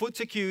 food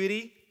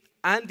security,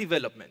 and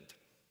development.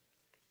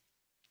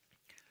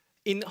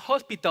 In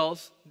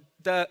hospitals,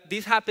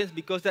 this happens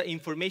because the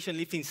information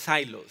lives in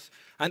silos,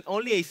 and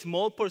only a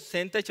small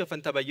percentage of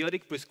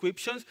antibiotic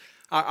prescriptions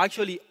are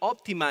actually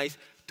optimized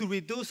to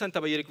reduce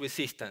antibiotic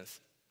resistance.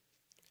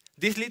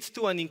 This leads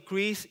to an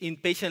increase in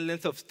patient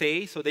length of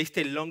stay, so they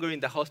stay longer in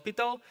the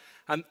hospital,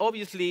 and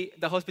obviously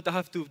the hospital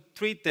has to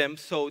treat them,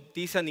 so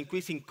this is an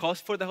increase in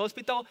cost for the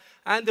hospital,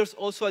 and there's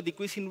also a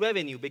decrease in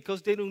revenue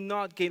because they do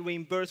not get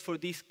reimbursed for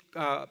these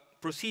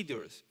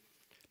procedures.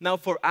 Now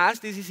for us,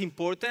 this is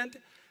important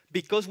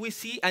because we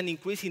see an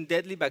increase in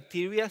deadly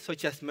bacteria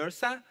such as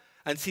MRSA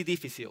and C.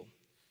 difficile.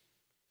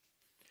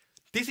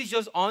 This is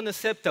just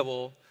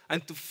unacceptable,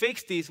 and to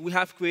fix this, we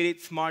have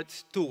created Smart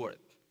Steward.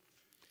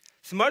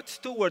 Smart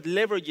Steward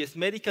leverages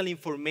medical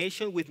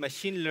information with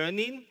machine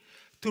learning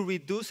to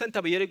reduce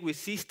antibiotic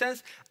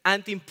resistance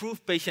and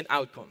improve patient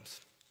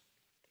outcomes.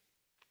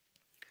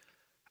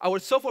 Our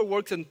software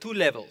works on 2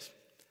 levels.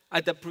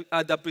 At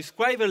the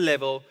prescriber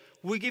level,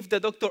 we give the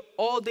doctor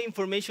all the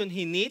information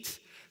he needs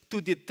to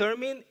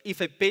determine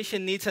if a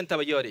patient needs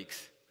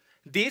antibiotics.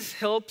 This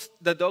helps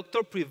the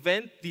doctor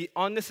prevent the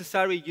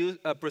unnecessary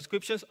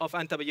prescriptions of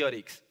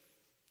antibiotics.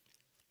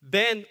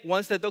 Then,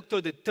 once the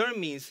doctor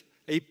determines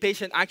a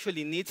patient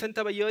actually needs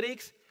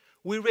antibiotics,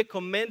 we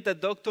recommend the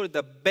doctor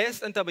the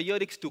best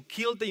antibiotics to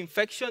kill the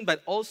infection,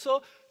 but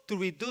also to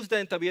reduce the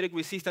antibiotic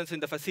resistance in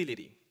the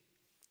facility.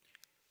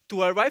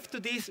 To arrive to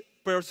these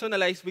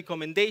personalized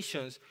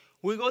recommendations,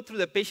 we go through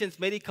the patient's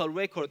medical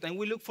record and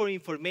we look for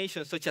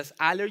information such as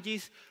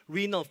allergies,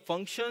 renal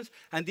functions,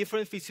 and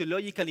different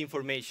physiological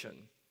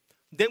information.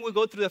 Then we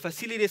go through the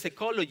facility's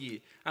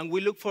ecology, and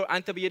we look for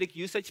antibiotic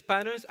usage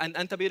patterns and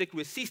antibiotic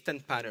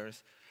resistant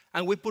patterns.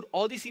 And we put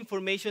all this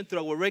information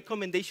through our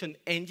recommendation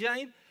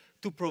engine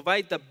to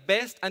provide the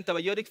best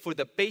antibiotics for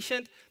the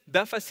patient,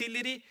 the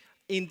facility,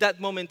 in that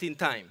moment in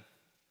time.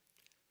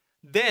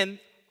 Then,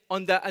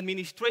 on the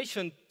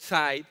administration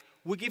side,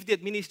 we give the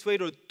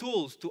administrator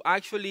tools to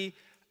actually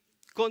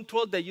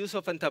control the use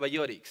of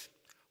antibiotics.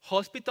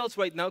 Hospitals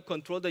right now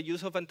control the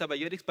use of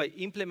antibiotics by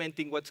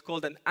implementing what's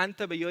called an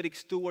antibiotic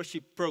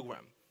stewardship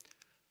program.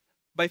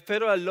 By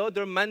federal law,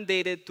 they're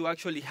mandated to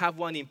actually have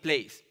one in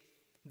place.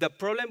 The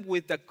problem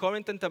with the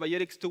current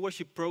antibiotic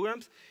stewardship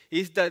programs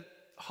is that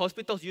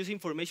hospitals use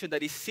information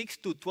that is 6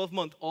 to 12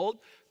 months old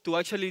to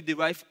actually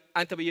derive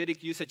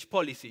antibiotic usage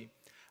policy.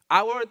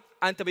 Our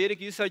antibiotic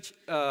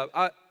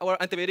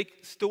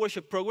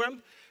stewardship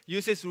program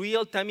uses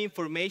real-time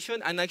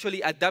information and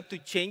actually adapt to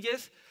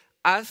changes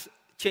as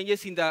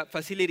changes in the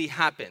facility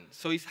happen.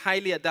 So it's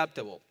highly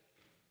adaptable.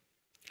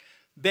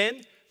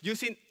 Then,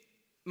 using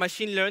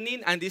machine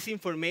learning and this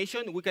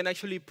information, we can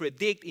actually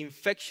predict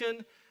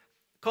infection,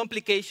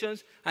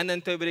 complications, and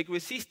antibiotic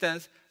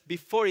resistance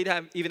before it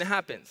even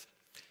happens.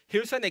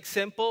 Here's an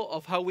example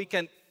of how we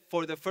can,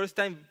 for the first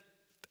time,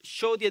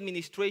 show the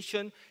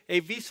administration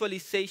a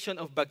visualization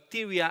of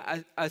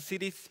bacteria as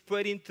it is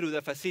spreading through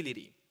the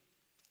facility.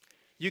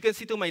 You can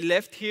see to my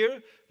left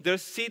here,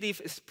 there's C.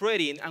 diff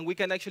spreading, and we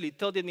can actually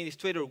tell the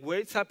administrator where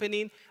it's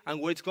happening and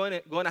where it's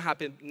going to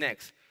happen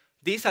next.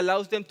 This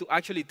allows them to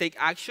actually take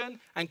action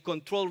and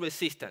control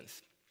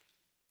resistance.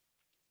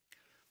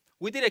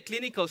 We did a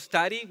clinical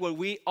study where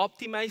we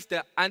optimized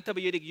the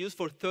antibiotic use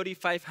for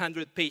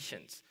 3,500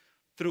 patients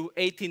through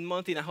 18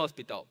 months in a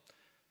hospital.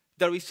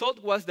 The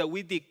result was that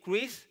we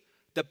decreased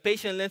the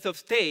patient length of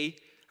stay,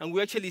 and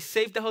we actually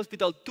saved the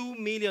hospital $2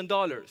 million.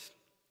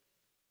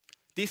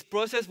 This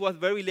process was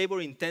very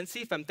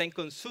labor-intensive and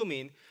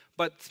time-consuming,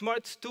 but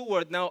Smart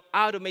Steward now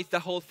automates the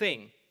whole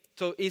thing.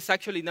 So it's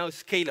actually now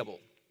scalable.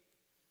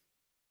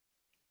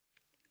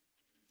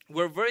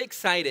 We're very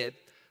excited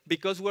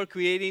because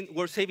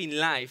we're saving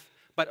life,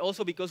 but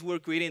also because we're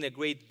creating a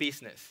great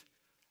business.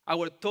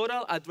 Our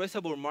total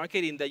addressable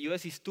market in the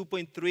US is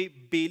 $2.3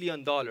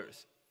 billion.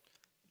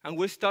 And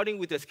we're starting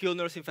with the skilled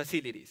nursing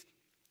facilities.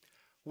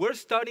 We're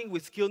starting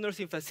with skilled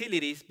nursing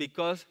facilities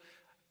because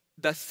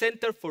the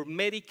Center for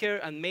Medicare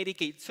and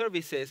Medicaid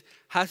Services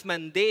has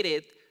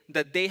mandated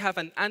that they have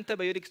an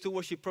antibiotic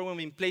stewardship program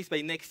in place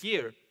by next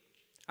year.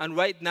 And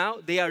right now,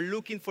 they are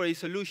looking for a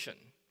solution.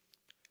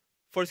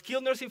 For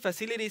skilled nursing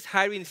facilities,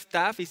 hiring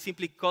staff is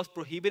simply cost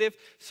prohibitive,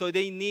 so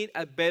they need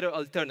a better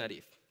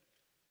alternative.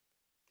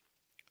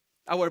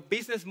 Our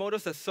business model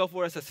is a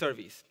software as a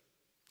service.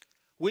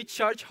 We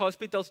charge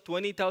hospitals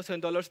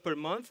 $20,000 per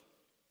month,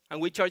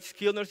 and we charge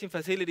skilled nursing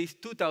facilities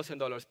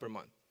 $2,000 per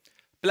month,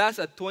 plus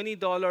a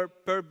 $20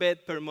 per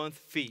bed per month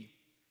fee.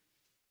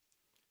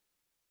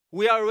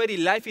 We are already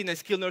live in a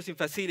skilled nursing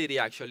facility,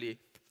 actually.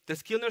 The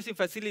skilled nursing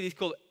facility is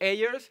called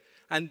Ayers,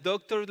 and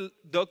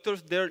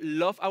doctors there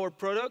love our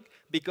product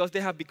because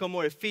they have become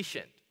more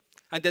efficient.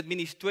 And the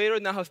administrator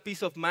now has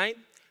peace of mind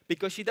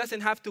because she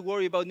doesn't have to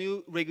worry about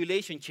new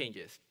regulation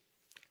changes.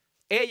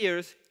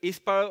 Ayers is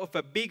part of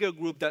a bigger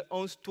group that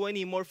owns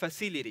 20 more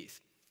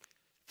facilities.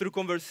 Through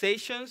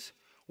conversations,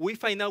 we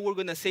find out we're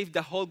going to save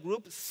the whole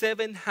group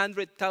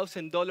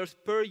 $700,000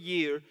 per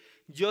year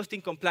just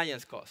in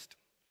compliance cost.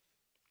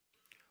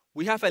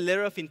 We have a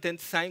letter of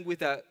intent signed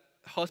with a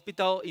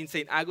hospital in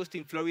St.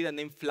 Augustine, Florida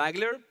named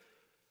Flagler,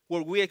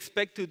 where we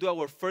expect to do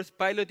our first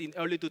pilot in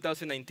early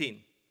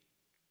 2019.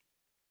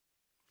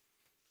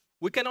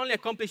 We can only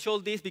accomplish all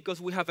this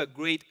because we have a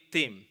great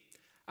team.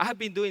 I have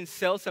been doing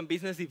sales and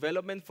business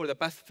development for the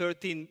past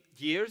 13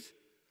 years.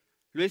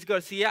 Luis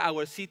Garcia,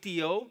 our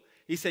CTO,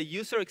 is a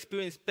user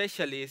experience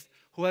specialist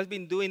who has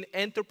been doing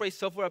enterprise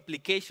software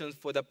applications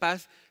for the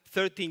past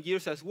 13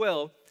 years as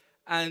well.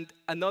 And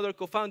another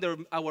co-founder,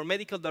 our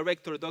medical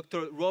director,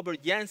 Dr.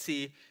 Robert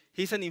Yancey,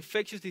 he's an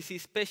infectious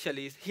disease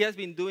specialist. He has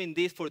been doing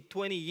this for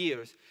 20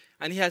 years,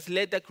 and he has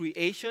led the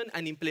creation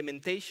and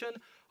implementation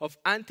of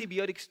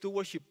antibiotic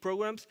stewardship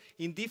programs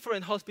in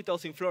different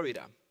hospitals in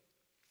Florida.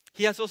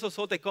 He has also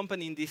sold a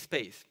company in this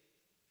space.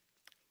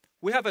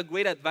 We have a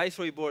great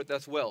advisory board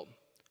as well.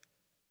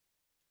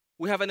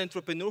 We have an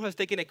entrepreneur who has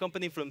taken a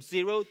company from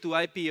zero to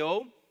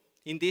IPO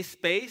in this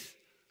space.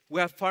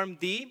 We have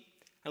PharmD,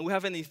 and we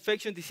have an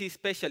infectious disease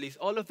specialist,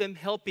 all of them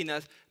helping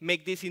us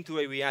make this into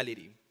a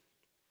reality.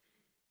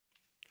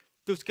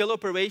 To scale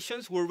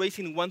operations, we're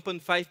raising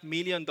 $1.5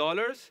 million,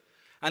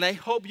 and I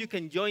hope you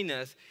can join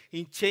us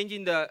in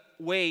changing the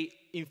way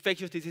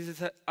infectious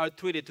diseases are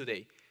treated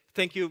today.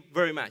 Thank you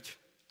very much.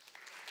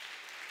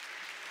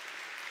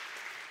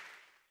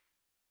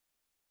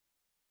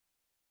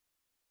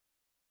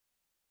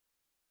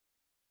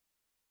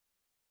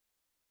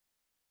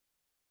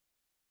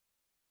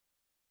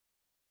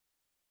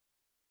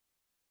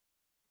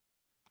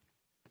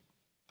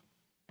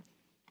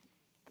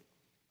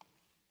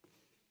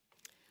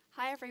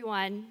 Hi,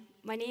 everyone.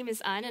 My name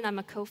is Un, and I'm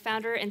a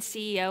co-founder and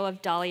CEO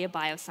of Dahlia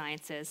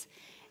Biosciences.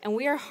 and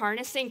we are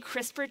harnessing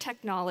CRISPR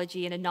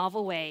technology in a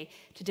novel way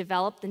to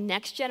develop the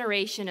next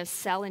generation of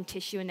cell and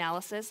tissue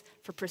analysis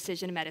for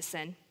precision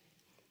medicine.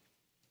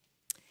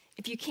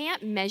 If you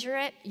can't measure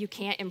it, you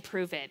can't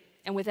improve it.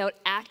 And without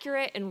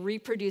accurate and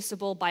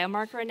reproducible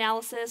biomarker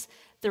analysis,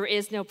 there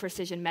is no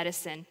precision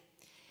medicine.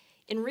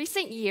 In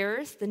recent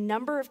years, the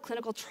number of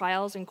clinical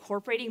trials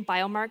incorporating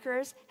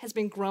biomarkers has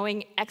been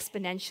growing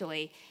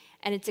exponentially,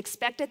 and it's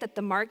expected that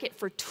the market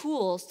for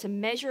tools to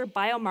measure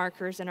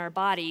biomarkers in our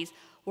bodies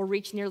will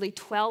reach nearly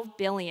 $12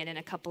 billion in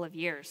a couple of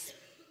years.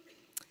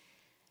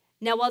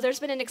 Now, while there's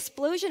been an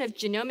explosion of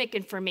genomic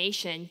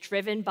information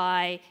driven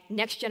by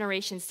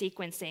next-generation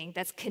sequencing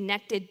that's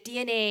connected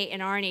DNA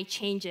and RNA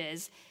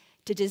changes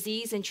to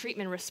disease and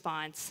treatment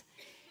response,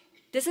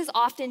 this is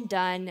often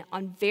done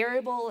on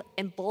variable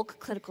and bulk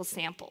clinical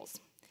samples.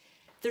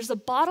 There's a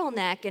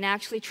bottleneck in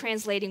actually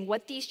translating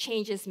what these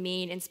changes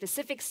mean in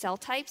specific cell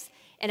types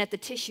and at the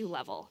tissue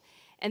level.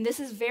 And this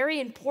is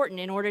very important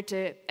in order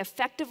to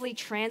effectively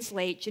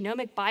translate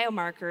genomic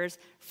biomarkers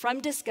from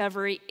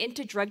discovery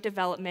into drug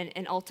development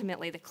and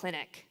ultimately the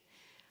clinic.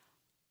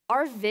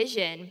 Our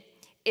vision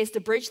is to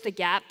bridge the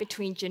gap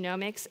between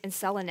genomics and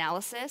cell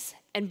analysis,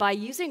 and by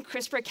using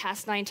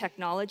CRISPR-Cas9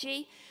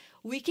 technology,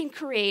 we can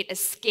create a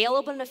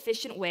scalable and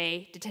efficient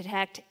way to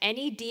detect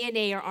any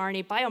DNA or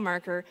RNA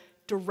biomarker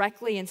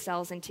directly in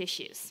cells and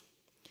tissues.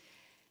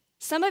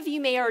 Some of you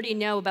may already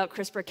know about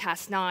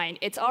CRISPR-Cas9.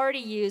 It's already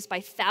used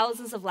by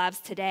thousands of labs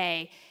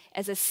today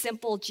as a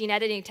simple gene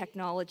editing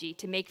technology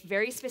to make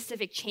very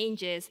specific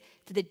changes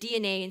to the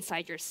DNA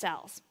inside your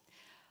cells.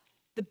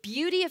 The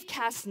beauty of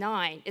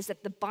Cas9 is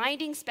that the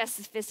binding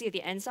specificity of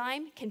the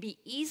enzyme can be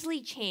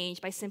easily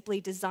changed by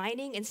simply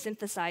designing and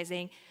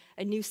synthesizing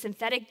a new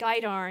synthetic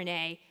guide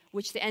RNA,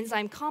 which the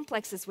enzyme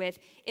complexes with,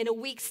 in a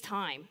week's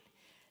time.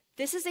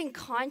 This is in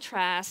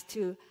contrast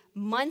to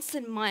months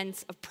and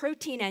months of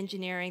protein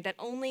engineering that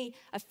only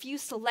a few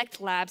select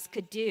labs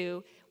could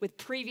do with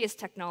previous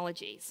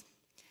technologies.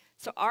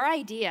 So our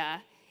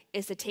idea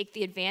is to take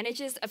the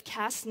advantages of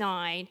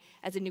Cas9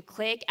 as a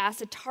nucleic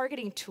acid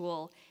targeting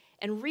tool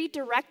and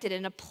redirect it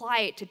and apply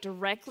it to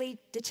directly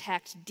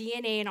detect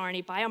DNA and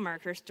RNA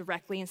biomarkers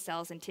directly in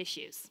cells and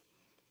tissues.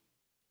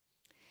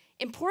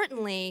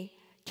 Importantly,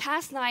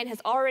 Cas9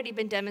 has already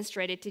been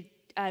demonstrated to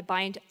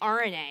bind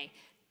RNA,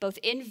 both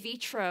in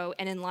vitro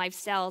and in live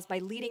cells, by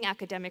leading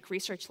academic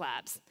research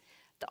labs.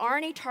 The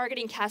RNA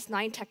targeting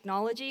Cas9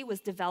 technology was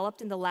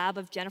developed in the lab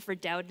of Jennifer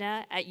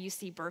Doudna at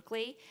UC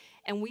Berkeley,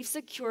 and we've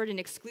secured an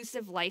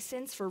exclusive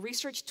license for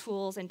research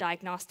tools and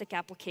diagnostic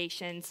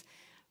applications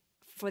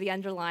for the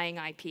underlying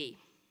IP.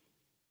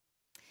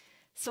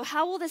 So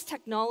how will this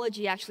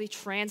technology actually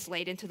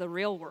translate into the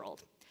real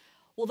world?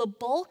 Well, the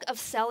bulk of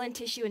cell and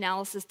tissue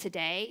analysis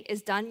today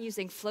is done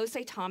using flow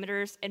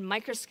cytometers and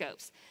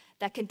microscopes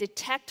that can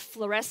detect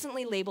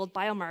fluorescently labeled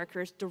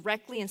biomarkers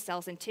directly in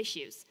cells and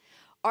tissues.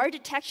 Our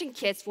detection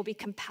kits will be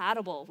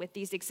compatible with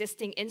these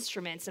existing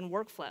instruments and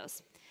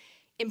workflows.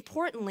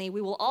 Importantly,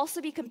 we will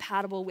also be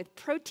compatible with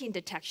protein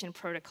detection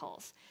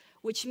protocols,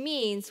 which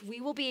means we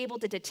will be able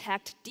to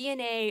detect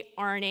DNA,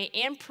 RNA,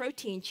 and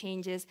protein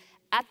changes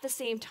at the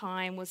same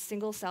time with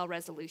single-cell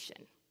resolution.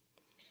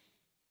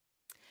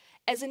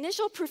 As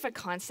initial proof of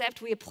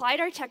concept, we applied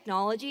our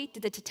technology to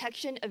the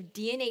detection of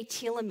DNA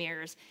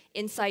telomeres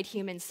inside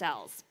human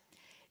cells.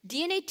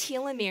 DNA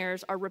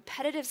telomeres are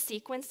repetitive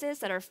sequences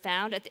that are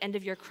found at the end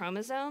of your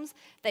chromosomes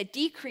that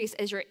decrease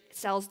as your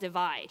cells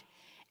divide.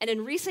 And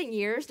in recent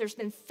years, there's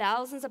been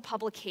thousands of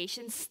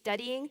publications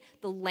studying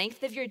the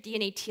length of your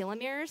DNA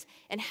telomeres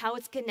and how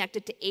it's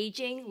connected to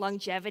aging,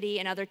 longevity,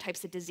 and other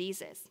types of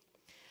diseases.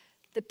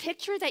 The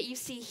picture that you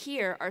see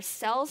here are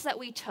cells that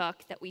we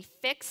took, that we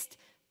fixed,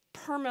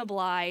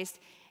 permeabilized,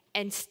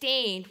 and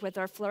stained with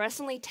our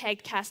fluorescently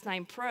tagged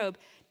Cas9 probe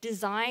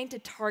designed to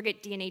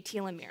target DNA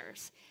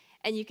telomeres.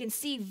 And you can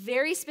see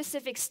very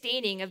specific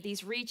staining of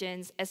these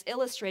regions as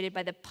illustrated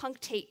by the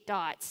punctate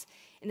dots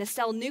in the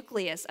cell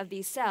nucleus of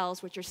these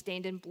cells, which are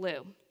stained in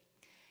blue.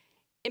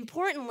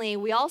 Importantly,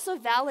 we also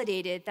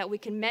validated that we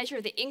can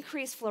measure the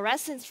increased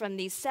fluorescence from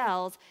these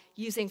cells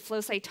using flow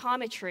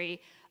cytometry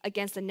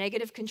against a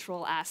negative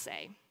control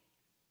assay.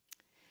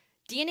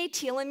 DNA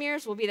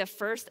telomeres will be the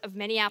first of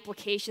many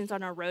applications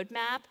on our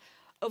roadmap.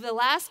 Over the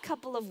last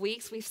couple of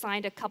weeks, we've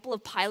signed a couple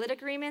of pilot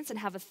agreements and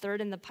have a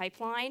third in the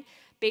pipeline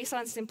based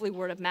on simply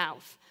word of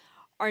mouth.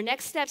 Our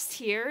next steps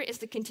here is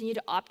to continue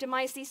to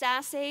optimize these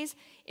assays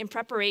in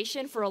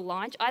preparation for a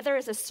launch, either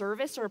as a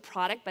service or a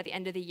product by the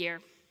end of the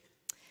year.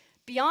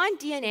 Beyond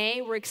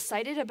DNA, we're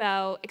excited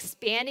about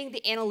expanding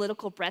the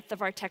analytical breadth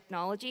of our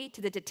technology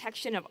to the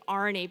detection of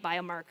RNA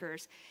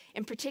biomarkers,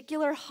 in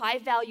particular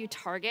high-value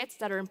targets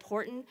that are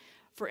important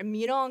for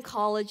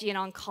immuno-oncology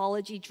and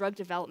oncology drug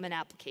development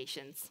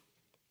applications.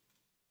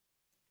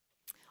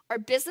 Our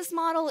business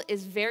model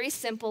is very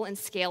simple and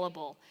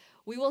scalable.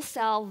 We will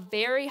sell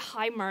very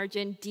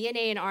high-margin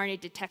DNA and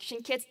RNA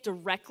detection kits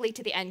directly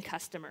to the end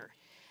customer.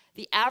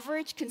 The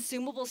average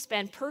consumable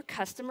spend per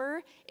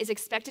customer is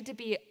expected to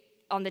be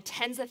on the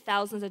tens of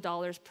thousands of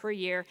dollars per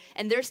year,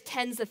 and there's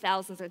tens of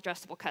thousands of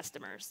addressable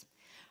customers.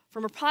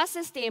 From a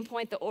process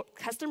standpoint, the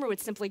customer would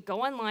simply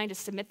go online to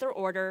submit their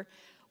order,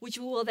 which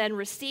we will then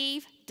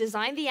receive,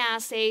 design the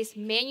assays,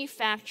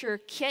 manufacture,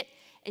 kit,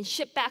 and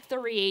ship back the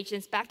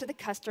reagents back to the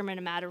customer in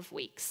a matter of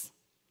weeks.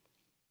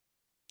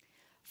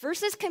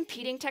 Versus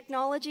competing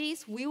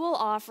technologies, we will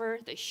offer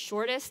the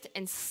shortest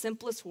and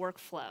simplest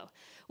workflow,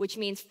 which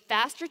means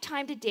faster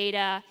time to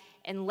data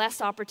and less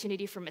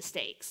opportunity for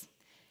mistakes.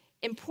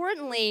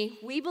 Importantly,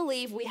 we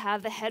believe we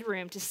have the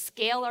headroom to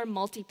scale our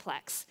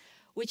multiplex,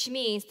 which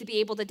means to be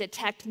able to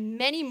detect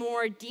many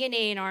more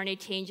DNA and RNA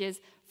changes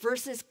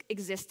versus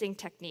existing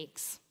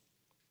techniques.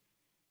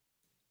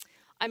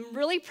 I'm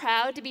really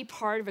proud to be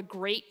part of a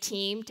great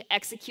team to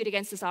execute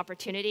against this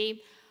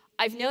opportunity.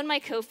 I've known my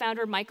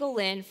co-founder, Michael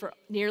Lin, for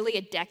nearly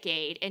a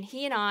decade, and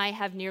he and I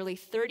have nearly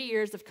 30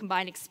 years of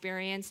combined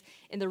experience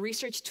in the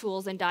research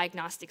tools and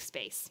diagnostic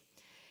space.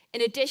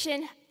 In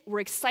addition, we're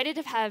excited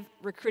to have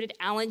recruited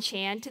Alan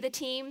Chan to the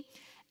team.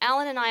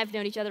 Alan and I have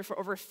known each other for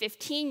over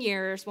 15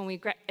 years when we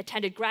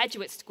attended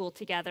graduate school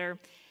together,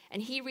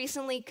 and he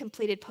recently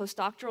completed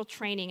postdoctoral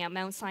training at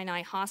Mount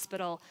Sinai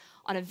Hospital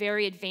on a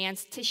very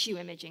advanced tissue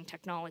imaging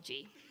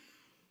technology.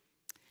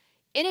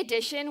 In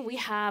addition, we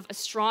have a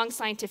strong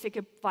scientific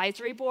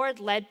advisory board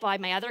led by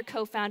my other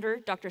co-founder,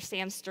 Dr.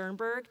 Sam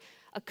Sternberg,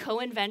 a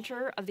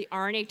co-inventor of the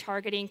RNA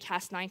targeting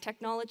Cas9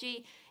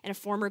 technology and a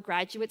former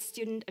graduate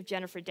student of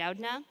Jennifer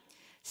Doudna.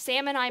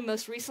 Sam and I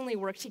most recently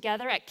worked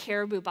together at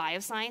Caribou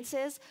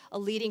Biosciences, a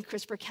leading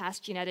CRISPR-Cas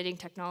gene editing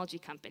technology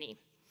company.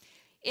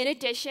 In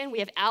addition, we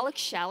have Alex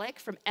Shalik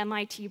from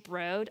MIT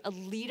Broad, a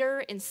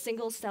leader in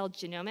single-cell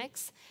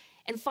genomics.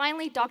 And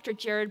finally, Dr.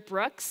 Jared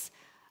Brooks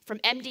from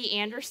MD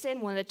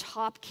Anderson, one of the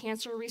top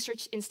cancer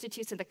research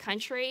institutes in the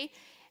country,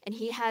 and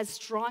he has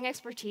strong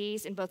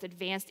expertise in both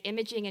advanced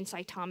imaging and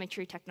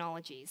cytometry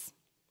technologies.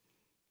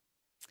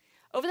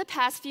 Over the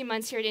past few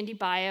months here at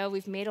IndieBio,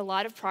 we've made a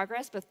lot of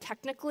progress, both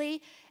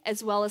technically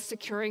as well as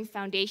securing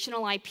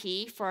foundational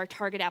IP for our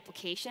target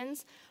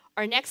applications.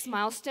 Our next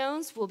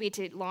milestones will be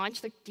to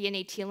launch the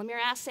DNA telomere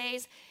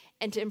assays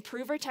and to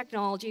improve our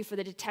technology for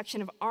the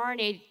detection of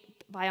RNA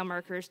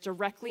biomarkers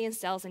directly in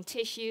cells and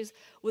tissues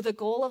with a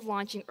goal of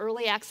launching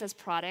early access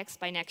products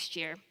by next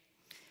year.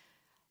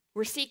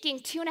 We're seeking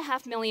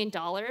 $2.5 million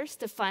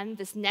to fund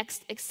this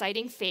next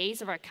exciting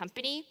phase of our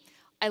company.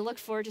 I look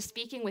forward to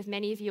speaking with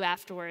many of you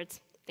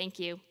afterwards. Thank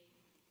you.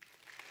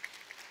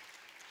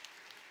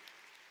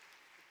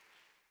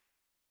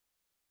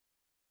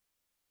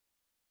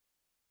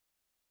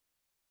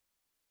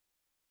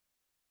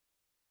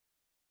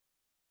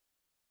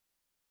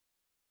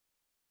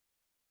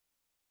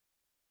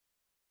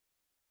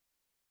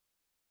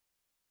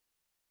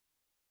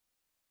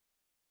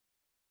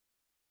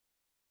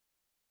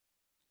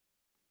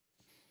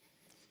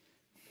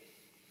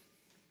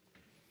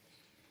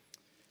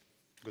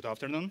 Good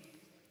afternoon.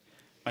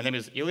 My name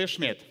is Ilya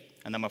Schmidt,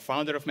 and I'm a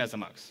founder of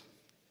Mesomax.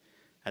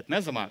 At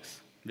Mesomax,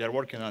 we are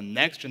working on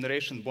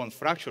next-generation bone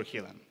fracture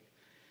healing,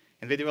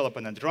 and we're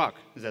developing a drug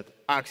that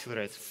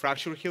accelerates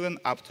fracture healing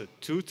up to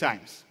 2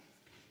 times.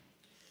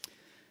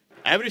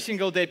 Every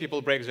single day,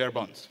 people break their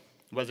bones.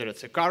 Whether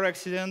it's a car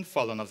accident,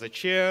 falling off the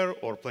chair,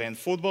 or playing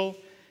football,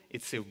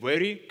 it's a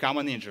very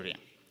common injury.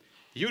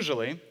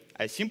 Usually,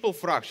 a simple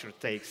fracture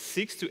takes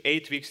 6 to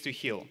 8 weeks to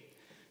heal.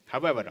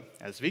 However,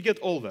 as we get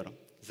older,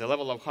 the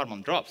level of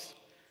hormone drops,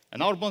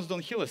 and our bones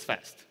don't heal as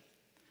fast.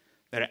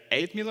 There are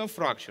 8 million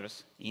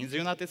fractures in the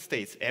United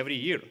States every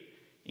year,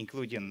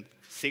 including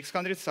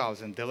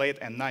 600,000 delayed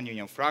and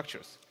non-union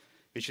fractures,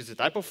 which is a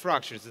type of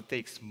fracture that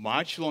takes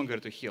much longer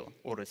to heal,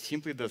 or it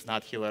simply does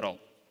not heal at all.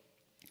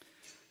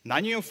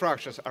 Non-union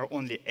fractures are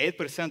only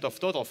 8% of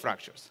total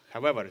fractures.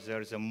 However,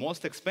 they're the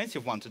most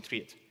expensive one to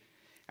treat,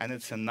 and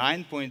it's a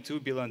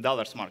 $9.2 billion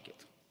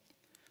market.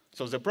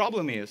 So the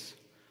problem is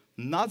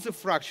not the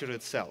fracture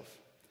itself.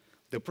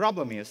 The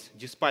problem is,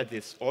 despite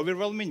this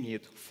overwhelming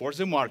need for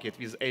the market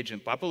with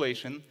aging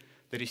population,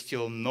 there is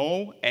still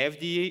no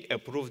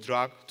FDA-approved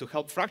drug to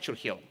help fracture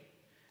heal.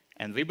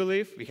 And we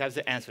believe we have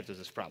the answer to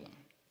this problem.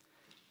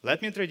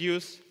 Let me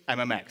introduce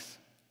MMX.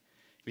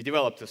 We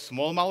developed a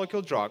small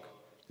molecule drug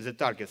that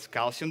targets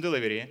calcium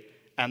delivery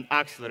and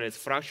accelerates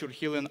fracture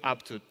healing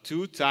up to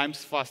 2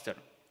 times faster.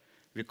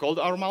 We called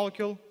our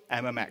molecule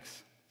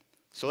MMX.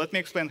 So let me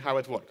explain how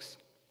it works.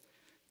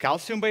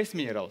 Calcium-based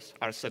minerals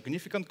are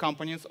significant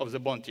components of the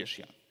bone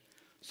tissue.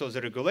 So the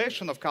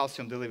regulation of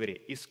calcium delivery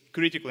is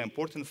critically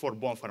important for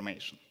bone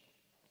formation.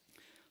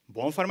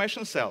 Bone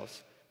formation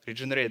cells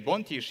regenerate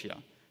bone tissue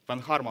when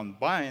hormones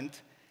bind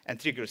and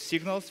trigger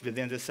signals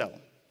within the cell.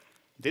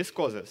 This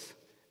causes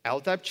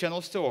L-type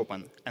channels to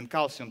open and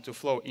calcium to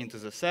flow into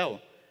the cell,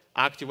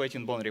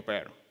 activating bone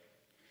repair.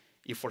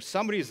 If for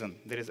some reason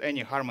there is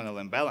any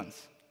hormonal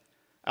imbalance,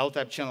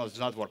 L-type channels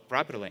do not work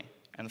properly,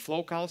 and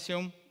flow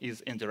calcium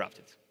is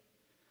interrupted.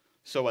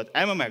 So what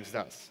MMX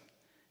does,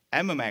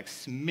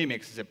 MMX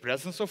mimics the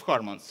presence of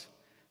hormones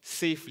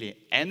safely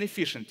and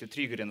efficiently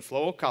triggering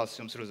flow of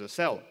calcium through the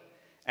cell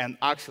and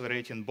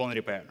accelerating bone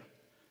repair.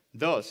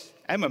 Thus,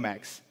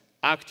 MMX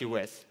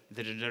activates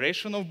the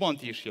regeneration of bone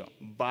tissue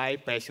by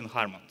bypassing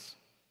hormones.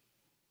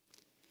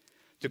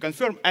 To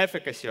confirm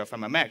efficacy of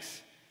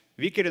MMX,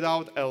 we carried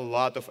out a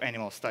lot of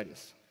animal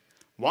studies.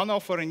 One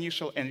of our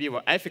initial in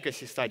vivo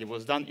efficacy study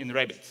was done in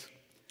rabbits.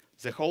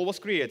 The hole was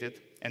created,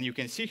 and you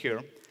can see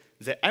here,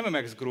 the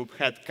MMX group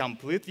had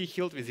completely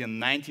healed within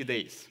 90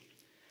 days.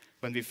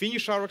 When we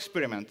finish our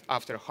experiment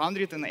after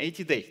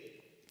 180 days,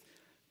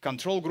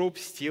 control group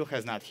still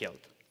has not healed.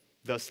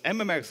 Thus,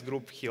 MMX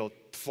group healed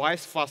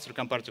twice faster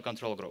compared to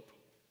control group.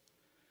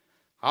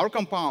 Our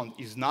compound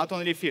is not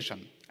only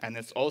efficient, and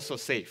it's also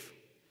safe.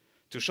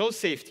 To show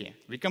safety,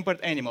 we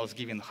compared animals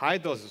given high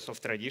doses of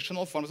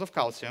traditional forms of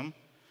calcium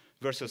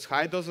versus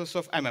high doses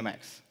of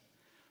MMX.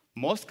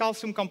 Most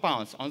calcium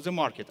compounds on the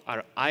market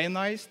are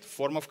ionized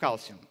form of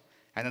calcium,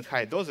 and at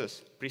high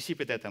doses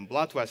precipitate in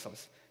blood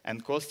vessels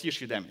and cause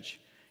tissue damage.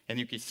 And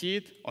you can see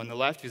it on the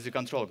left with the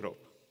control group.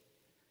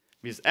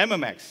 With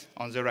MMX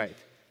on the right,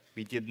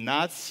 we did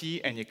not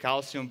see any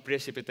calcium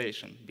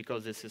precipitation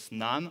because this is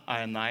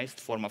non-ionized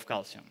form of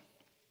calcium.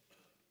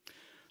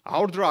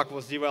 Our drug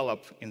was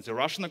developed in the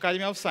Russian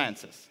Academy of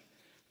Sciences.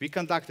 We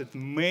conducted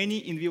many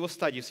in vivo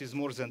studies with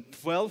more than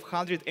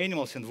 1,200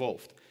 animals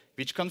involved,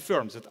 which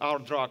confirms that our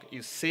drug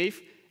is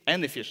safe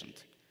and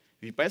efficient.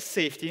 We passed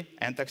safety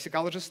and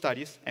toxicology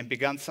studies and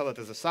began to sell it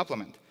as a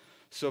supplement.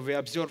 So we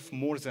observed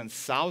more than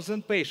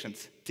 1,000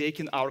 patients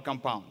taking our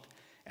compound.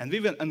 And we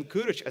were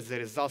encouraged at the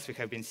results we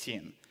have been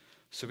seeing.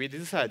 So we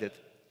decided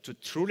to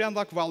truly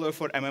unlock value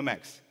for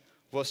MMX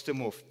was to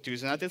move to the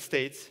United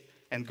States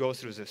and go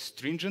through the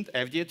stringent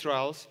FDA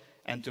trials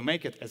and to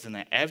make it as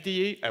an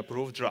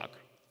FDA-approved drug.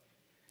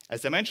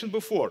 As I mentioned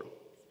before,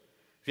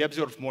 we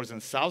observed more than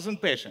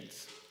 1,000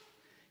 patients.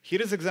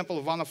 Here is an example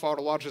of one of our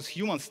largest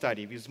human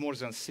studies with more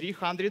than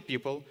 300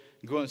 people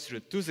going through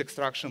tooth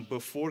extraction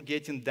before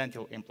getting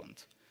dental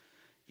implant.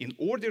 In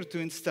order to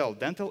install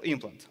dental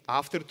implant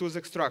after tooth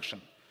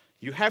extraction,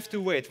 you have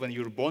to wait when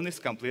your bone is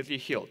completely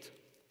healed.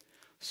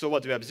 So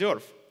what we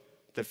observed,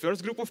 the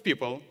first group of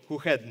people who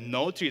had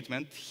no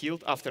treatment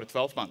healed after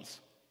 12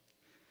 months.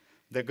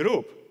 The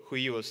group who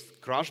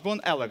used crushed bone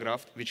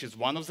allograft, which is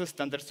one of the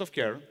standards of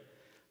care,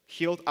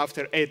 healed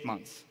after 8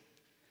 months.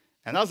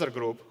 Another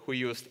group who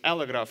used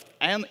allograft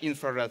and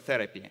infrared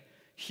therapy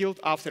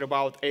healed after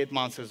about 8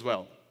 months as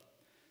well.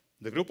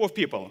 The group of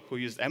people who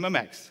used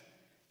MMX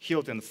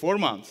healed in 4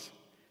 months,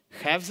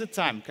 half the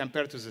time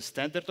compared to the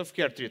standard of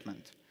care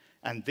treatment.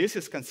 And this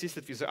is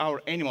consistent with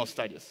our animal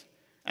studies.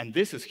 And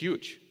this is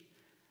huge.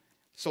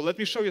 So let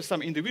me show you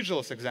some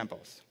individual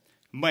examples.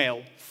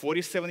 Male,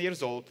 47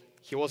 years old,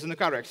 he was in a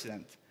car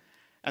accident,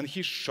 and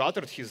he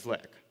shattered his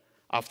leg.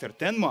 After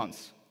 10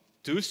 months,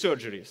 2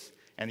 surgeries,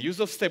 and use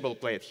of stable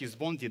plate, his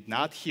bone did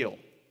not heal.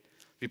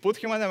 We put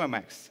him on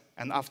MMX,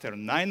 and after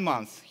 9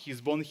 months,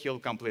 his bone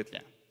healed completely.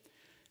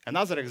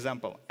 Another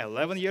example,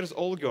 11 years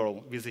old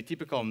girl with a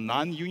typical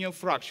non-union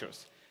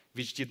fractures,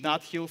 which did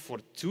not heal for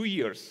 2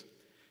 years.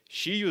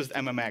 She used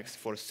MMX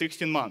for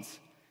 16 months,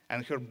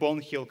 and her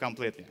bone healed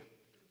completely.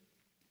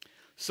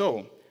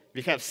 So,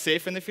 we have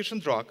safe and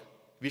efficient drug,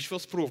 which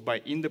was proved by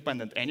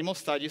independent animal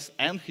studies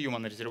and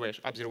human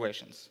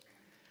observations.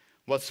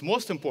 What's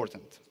most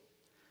important,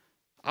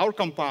 our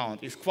compound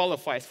is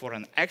qualified for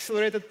an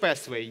accelerated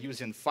pathway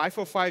using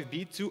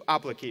 505(b)(2)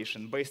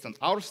 application based on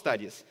our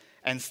studies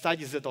and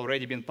studies that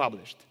already been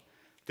published.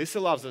 This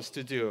allows us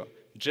to do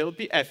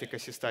GLP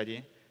efficacy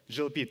study,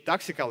 GLP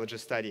toxicology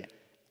study,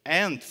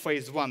 and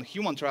phase 1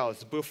 human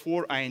trials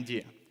before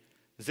IND.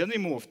 Then we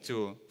move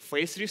to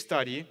phase 3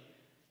 study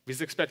with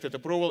expected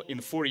approval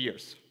in 4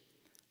 years.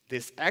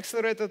 This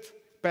accelerated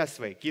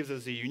pathway gives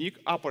us a unique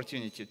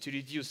opportunity to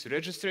reduce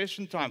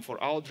registration time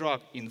for our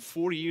drug in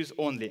 4 years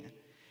only,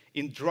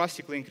 and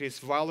drastically increase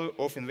value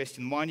of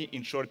investing money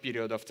in short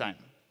period of time.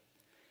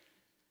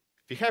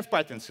 We have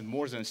patents in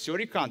more than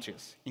 30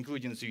 countries,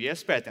 including the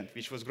US patent,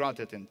 which was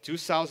granted in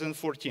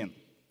 2014.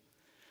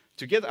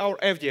 To get our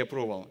FDA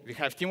approval, we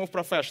have a team of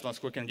professionals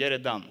who can get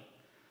it done.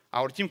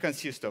 Our team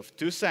consists of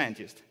 2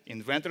 scientists,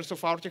 inventors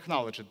of our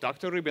technology,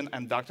 Dr. Rubin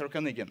and Dr.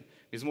 Kanigan,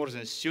 with more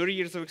than 30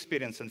 years of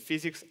experience in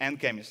physics and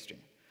chemistry.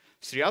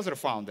 3 other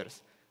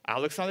founders,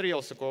 Alexander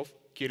Yelsukov,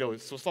 Kirill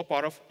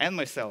Susloparov, and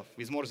myself,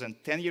 with more than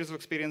 10 years of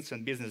experience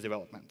in business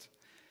development.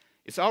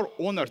 It's our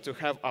honor to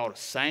have our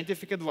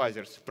scientific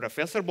advisors,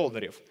 Professor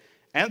Boldarev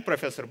and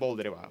Professor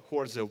Boldareva, who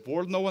are the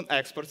world-known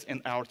experts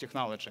in our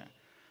technology.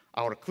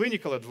 Our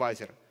clinical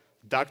advisor,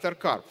 Dr.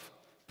 Karp,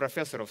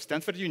 professor of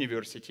Stanford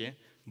University,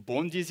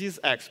 bone disease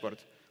expert,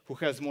 who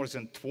has more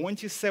than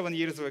 27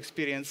 years of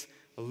experience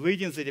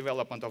leading the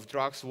development of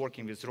drugs,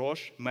 working with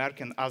Roche, Merck,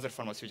 and other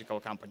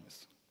pharmaceutical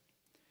companies.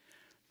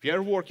 We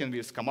are working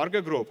with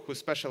Camargo Group, who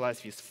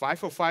specialize with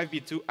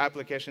 505(b)(2)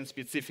 application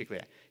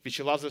specifically, which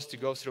allows us to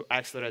go through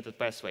accelerated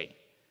pathway.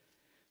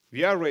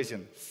 We are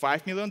raising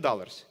 $5 million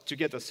to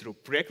get us through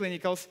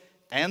preclinicals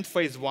and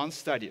phase 1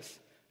 studies.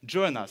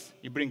 Join us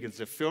in bringing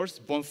the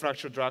first bone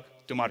fracture drug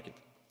to market.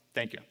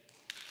 Thank you.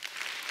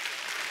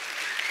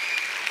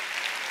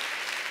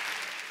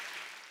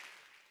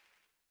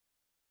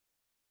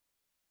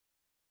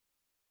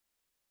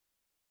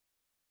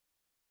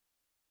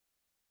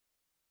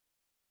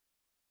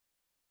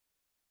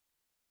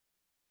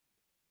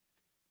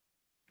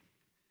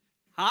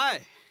 Hi.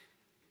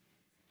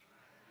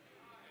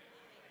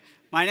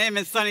 My name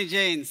is Sunny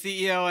Jain,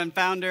 CEO and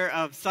founder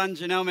of Sun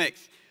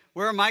Genomics.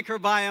 We're a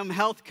microbiome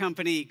health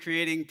company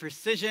creating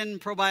precision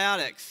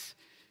probiotics.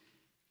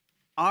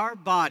 Our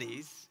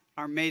bodies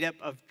are made up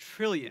of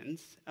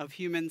trillions of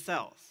human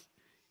cells,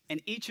 and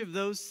each of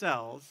those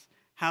cells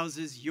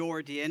houses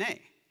your DNA.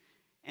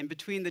 And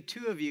between the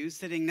two of you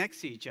sitting next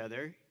to each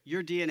other,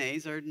 your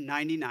DNAs are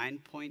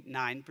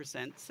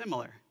 99.9%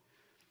 similar.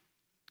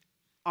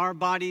 Our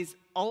bodies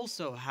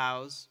also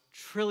house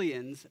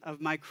trillions of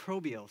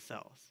microbial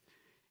cells,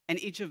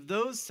 and each of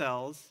those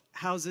cells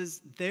houses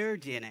their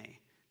DNA,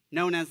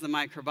 known as the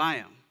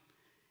microbiome.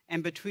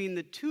 And between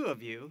the two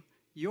of you,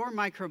 your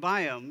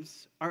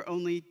microbiomes are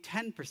only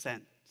 10%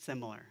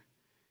 similar.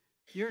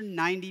 You're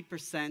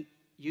 90%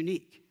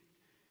 unique.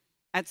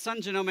 At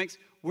Sun Genomics,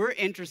 we're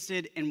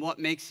interested in what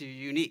makes you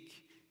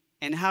unique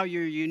and how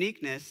your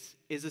uniqueness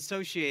is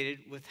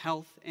associated with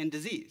health and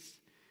disease.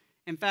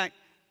 In fact,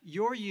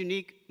 your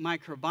unique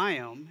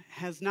microbiome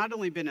has not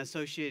only been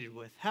associated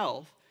with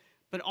health,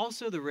 but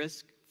also the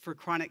risk for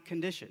chronic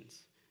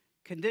conditions,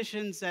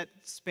 conditions that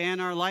span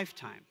our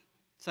lifetime,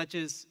 such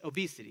as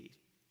obesity,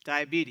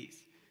 diabetes,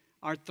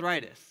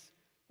 arthritis,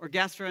 or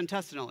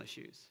gastrointestinal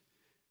issues.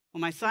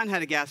 Well, my son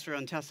had a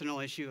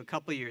gastrointestinal issue a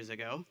couple years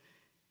ago,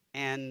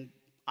 and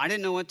I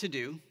didn't know what to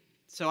do,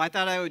 so I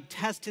thought I would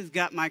test his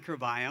gut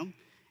microbiome,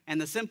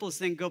 and the simplest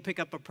thing, go pick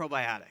up a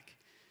probiotic.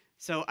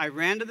 So I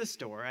ran to the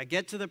store, I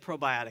get to the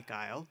probiotic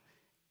aisle,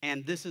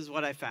 and this is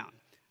what I found.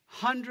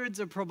 Hundreds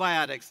of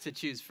probiotics to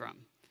choose from.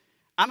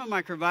 I'm a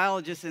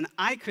microbiologist, and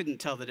I couldn't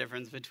tell the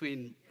difference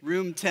between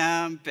room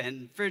temp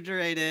and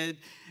refrigerated,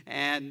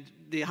 and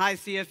the high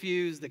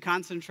CFUs, the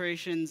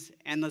concentrations,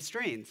 and the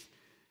strains.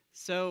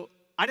 So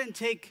I didn't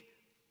take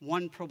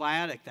one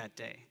probiotic that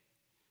day.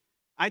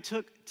 I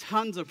took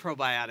tons of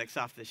probiotics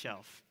off the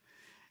shelf.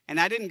 And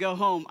I didn't go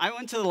home. I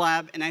went to the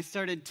lab, and I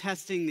started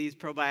testing these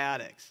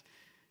probiotics.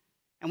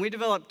 And we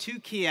developed two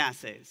key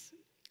assays,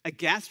 a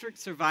gastric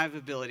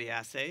survivability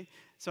assay,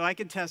 so I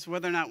could test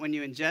whether or not when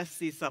you ingest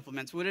these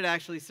supplements, would it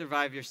actually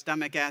survive your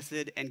stomach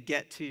acid and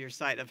get to your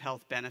site of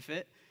health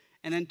benefit?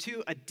 And then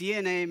two, a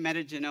DNA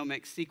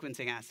metagenomic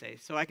sequencing assay,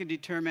 so I could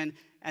determine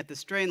at the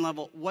strain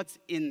level what's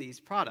in these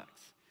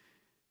products.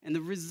 And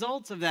the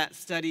results of that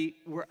study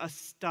were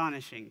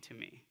astonishing to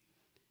me.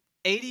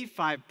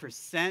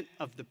 85%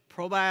 of the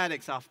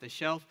probiotics off the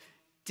shelf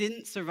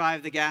didn't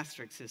survive the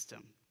gastric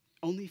system.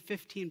 Only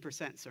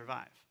 15%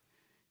 survive.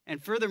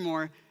 And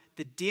furthermore,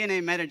 the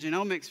DNA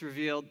metagenomics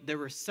revealed there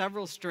were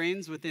several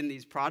strains within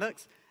these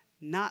products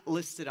not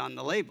listed on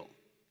the label.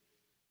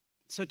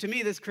 So to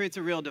me, this creates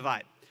a real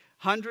divide.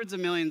 Hundreds of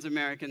millions of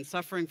Americans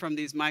suffering from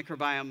these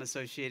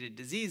microbiome-associated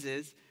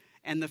diseases,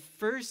 and the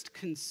first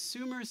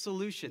consumer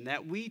solution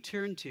that we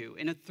turn to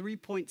in a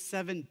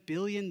 $3.7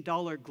 billion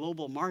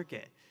global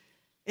market,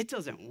 it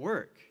doesn't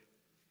work.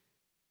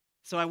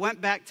 So I went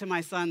back to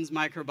my son's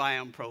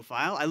microbiome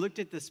profile. I looked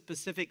at the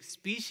specific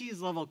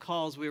species-level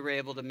calls we were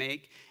able to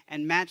make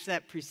and matched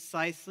that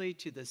precisely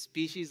to the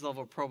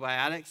species-level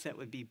probiotics that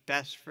would be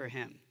best for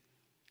him.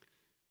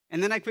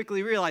 And then I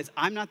quickly realized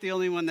I'm not the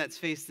only one that's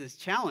faced this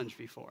challenge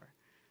before.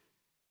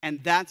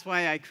 And that's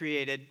why I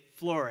created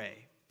Flore,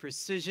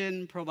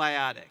 Precision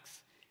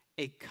Probiotics,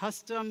 a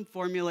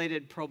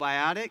custom-formulated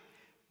probiotic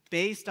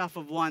based off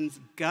of one's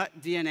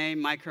gut DNA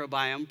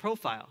microbiome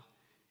profile.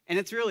 And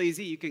it's real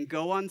easy. You can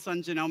go on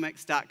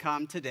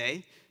sungenomics.com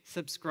today,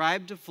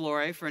 subscribe to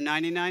Flore for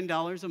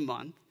 $99 a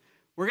month.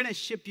 We're going to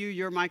ship you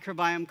your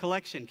microbiome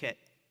collection kit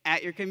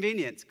at your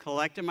convenience.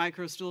 Collect a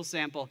microstool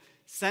sample,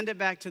 send it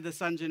back to the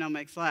Sun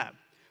Genomics lab.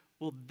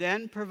 We'll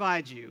then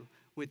provide you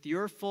with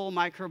your full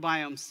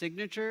microbiome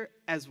signature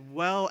as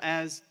well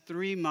as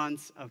 3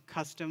 months of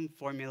custom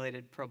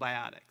formulated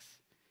probiotics.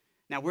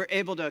 Now, we're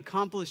able to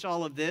accomplish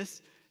all of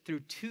this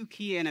through two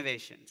key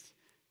innovations.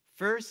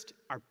 First,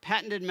 our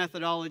patented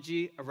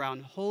methodology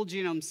around whole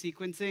genome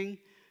sequencing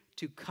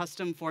to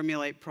custom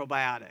formulate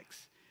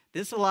probiotics.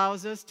 This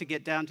allows us to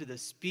get down to the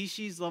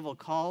species-level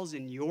calls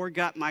in your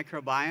gut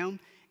microbiome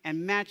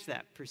and match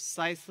that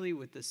precisely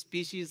with the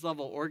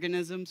species-level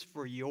organisms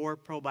for your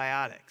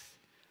probiotics.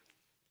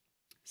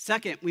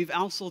 Second, we've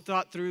also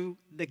thought through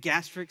the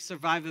gastric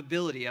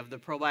survivability of the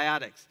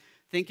probiotics,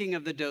 thinking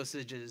of the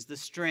dosages, the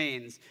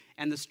strains,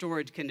 and the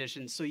storage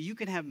conditions so you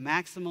can have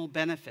maximal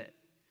benefit.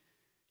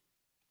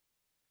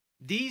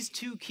 These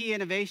two key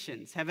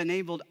innovations have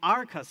enabled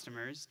our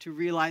customers to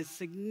realize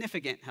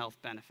significant health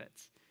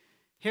benefits.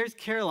 Here's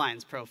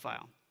Caroline's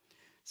profile.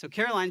 So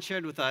Caroline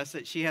shared with us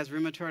that she has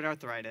rheumatoid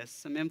arthritis,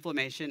 some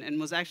inflammation,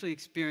 and was actually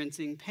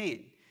experiencing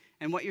pain.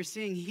 And what you're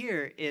seeing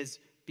here is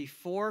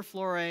before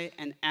Flore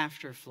and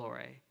after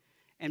Flore.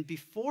 And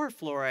before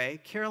Flore,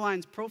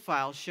 Caroline's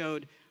profile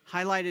showed,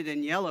 highlighted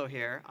in yellow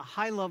here, a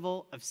high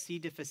level of C.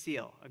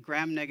 difficile, a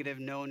gram-negative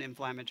known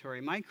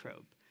inflammatory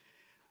microbe.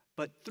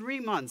 But 3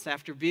 months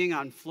after being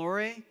on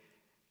Flore,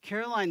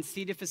 Caroline's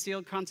C.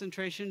 difficile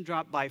concentration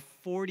dropped by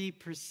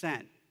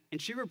 40%.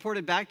 And she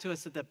reported back to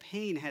us that the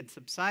pain had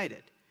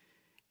subsided.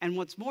 And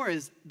what's more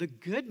is the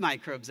good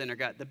microbes in our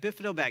gut, the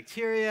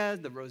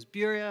bifidobacteria, the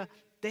rosburia,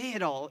 they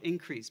had all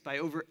increased by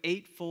over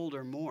 8-fold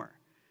or more.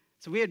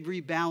 So we had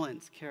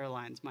rebalanced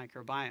Caroline's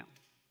microbiome.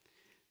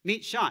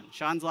 Meet Sean.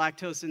 Sean's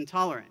lactose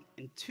intolerant.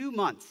 In 2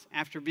 months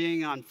after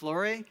being on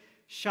Flore,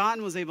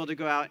 Sean was able to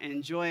go out and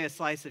enjoy a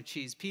slice of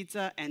cheese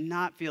pizza and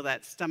not feel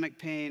that stomach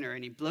pain or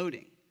any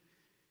bloating.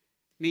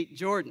 Meet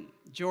Jordan.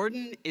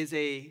 Jordan is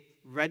a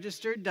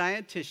registered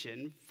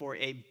dietitian for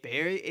a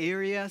Bay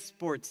Area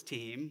sports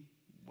team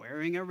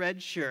wearing a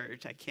red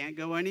shirt. I can't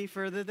go any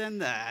further than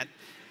that.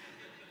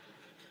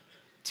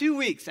 2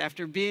 weeks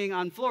after being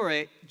on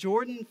Flore,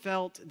 Jordan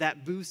felt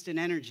that boost in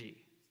energy.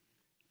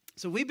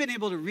 So we've been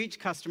able to reach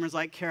customers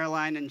like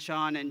Caroline and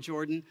Sean and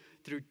Jordan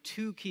through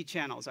 2 key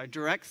channels, our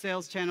direct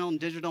sales channel and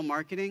digital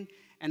marketing,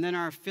 and then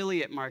our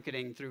affiliate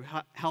marketing through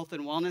health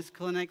and wellness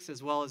clinics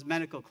as well as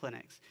medical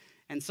clinics.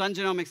 And Sun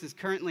Genomics is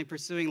currently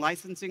pursuing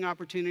licensing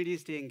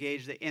opportunities to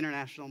engage the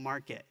international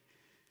market.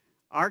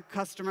 Our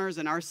customers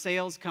and our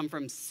sales come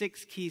from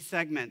 6 key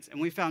segments, and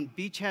we found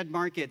beachhead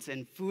markets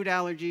in food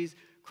allergies,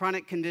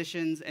 chronic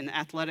conditions, and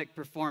athletic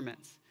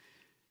performance.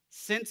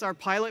 Since our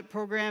pilot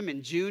program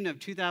in June of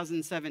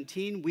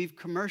 2017, we've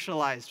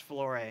commercialized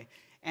Flore,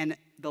 and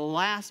the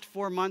last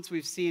 4 months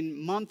we've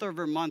seen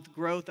month-over-month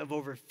growth of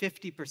over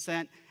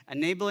 50%,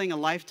 enabling a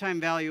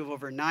lifetime value of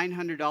over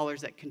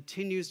 $900 that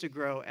continues to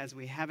grow as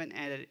we haven't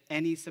added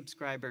any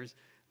subscribers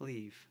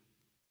leave.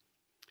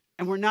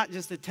 And we're not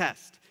just a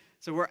test.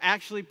 So we're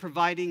actually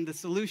providing the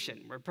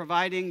solution. We're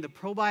providing the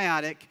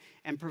probiotic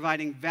and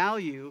providing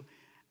value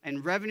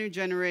and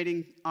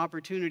revenue-generating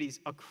opportunities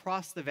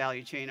across the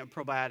value chain of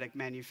probiotic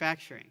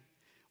manufacturing.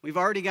 We've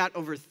already got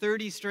over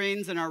 30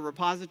 strains in our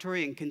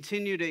repository and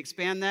continue to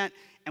expand that,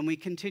 and we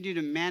continue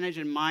to manage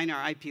and mine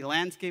our IP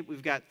landscape.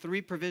 We've got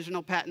 3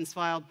 provisional patents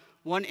filed,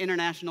 1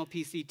 international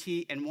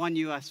PCT, and 1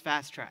 US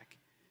fast track.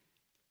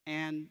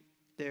 And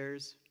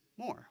there's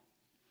more.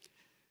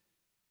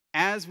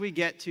 As we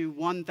get to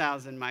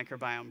 1,000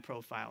 microbiome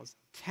profiles,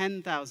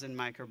 10,000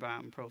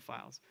 microbiome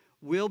profiles,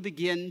 we'll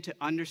begin to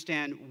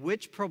understand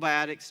which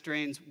probiotic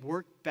strains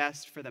work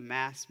best for the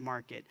mass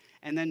market,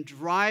 and then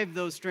drive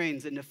those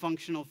strains into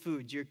functional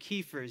foods, your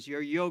kefirs,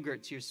 your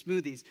yogurts, your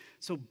smoothies,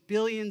 so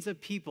billions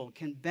of people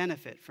can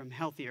benefit from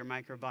healthier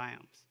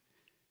microbiomes.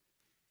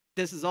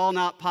 This is all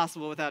not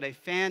possible without a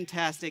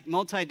fantastic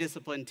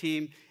multidisciplinary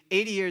team,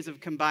 80 years of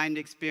combined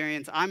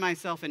experience. I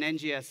myself in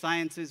NGS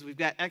Sciences. We've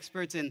got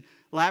experts in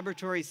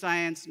laboratory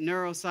science,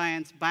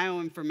 neuroscience,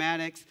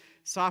 bioinformatics,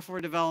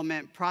 software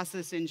development,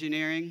 process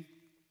engineering.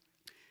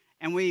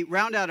 And we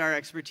round out our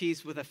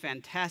expertise with a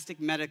fantastic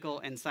medical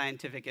and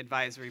scientific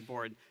advisory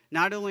board,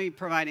 not only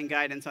providing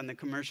guidance on the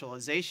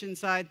commercialization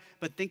side,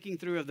 but thinking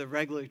through of the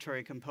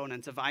regulatory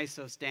components of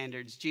ISO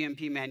standards,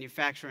 GMP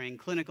manufacturing,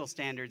 clinical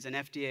standards, and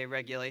FDA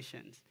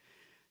regulations.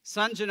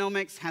 Sun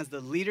Genomics has the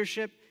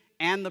leadership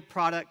and the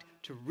product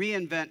to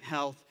reinvent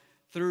health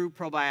through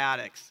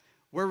probiotics.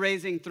 We're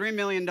raising $3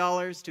 million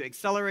to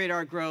accelerate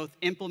our growth,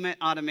 implement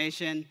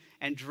automation,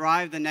 and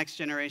drive the next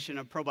generation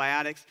of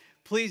probiotics.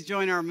 Please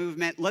join our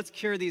movement. Let's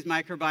cure these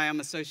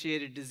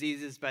microbiome-associated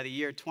diseases by the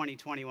year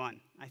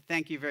 2021. I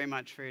thank you very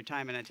much for your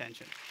time and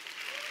attention.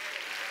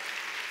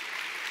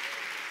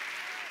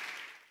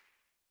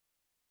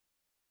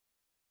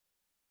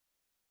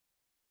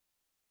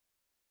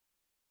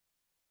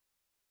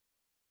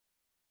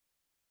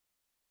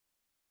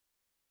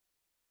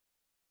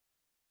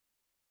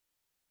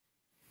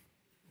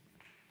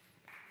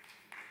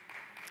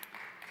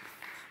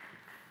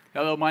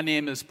 Hello, my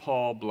name is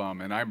Paul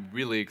Blum, and I'm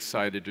really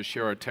excited to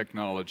share our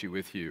technology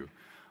with you.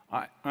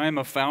 I'm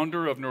a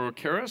founder of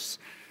Neurokeras.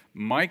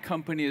 My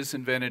company has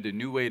invented a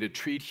new way to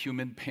treat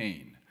human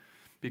pain,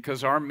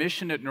 because our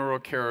mission at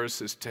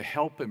Neurokeras is to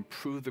help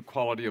improve the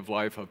quality of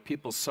life of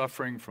people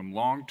suffering from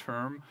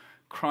long-term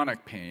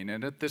chronic pain,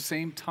 and at the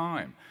same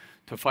time,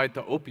 to fight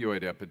the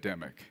opioid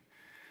epidemic.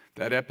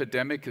 That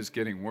epidemic is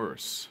getting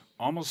worse.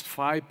 Almost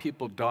 5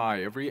 people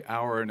die every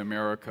hour in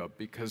America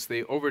because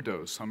they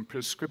overdose on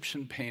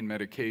prescription pain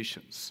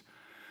medications.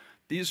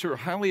 These are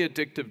highly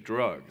addictive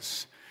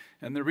drugs,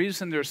 and the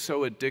reason they're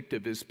so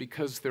addictive is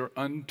because they're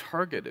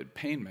untargeted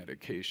pain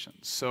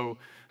medications, so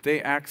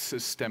they act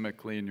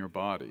systemically in your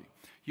body.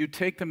 You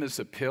take them as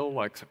a pill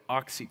like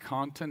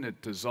OxyContin,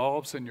 it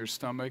dissolves in your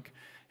stomach,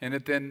 and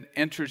it then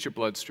enters your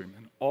bloodstream,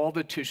 and all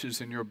the tissues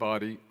in your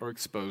body are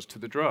exposed to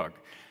the drug.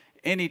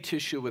 Any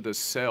tissue with a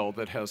cell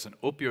that has an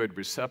opioid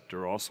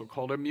receptor, also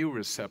called a mu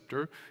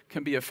receptor,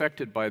 can be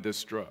affected by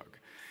this drug.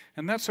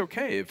 And that's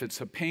okay if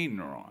it's a pain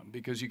neuron,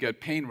 because you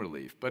get pain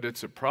relief. But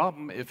it's a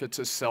problem if it's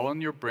a cell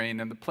in your brain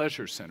in the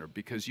pleasure center,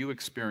 because you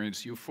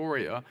experience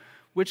euphoria,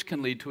 which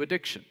can lead to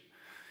addiction.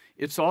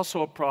 It's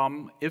also a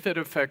problem if it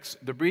affects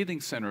the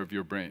breathing center of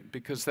your brain,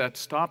 because that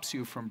stops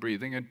you from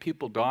breathing, and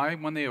people die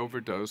when they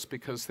overdose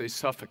because they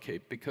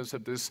suffocate because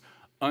of this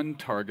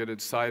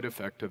untargeted side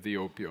effect of the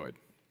opioid.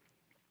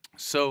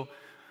 So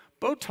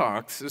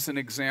Botox is an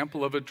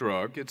example of a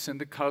drug. It's in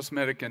the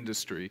cosmetic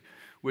industry,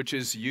 which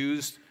is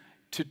used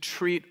to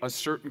treat a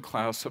certain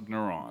class of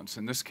neurons,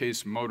 in this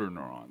case motor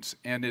neurons,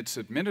 and it's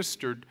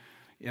administered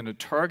in a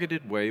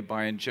targeted way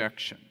by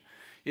injection.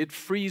 It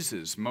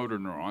freezes motor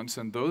neurons,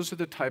 and those are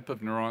the type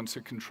of neurons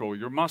that control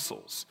your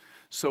muscles.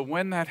 So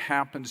when that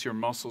happens, your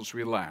muscles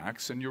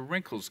relax and your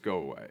wrinkles go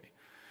away.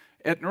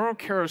 At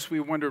NeuroKeras, we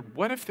wondered,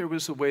 what if there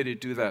was a way to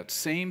do that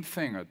same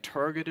thing, a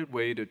targeted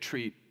way to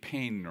treat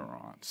pain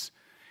neurons?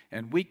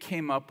 And we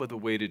came up with a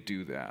way to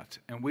do that.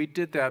 And we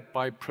did that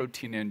by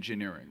protein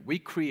engineering. We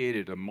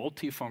created a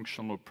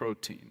multifunctional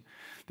protein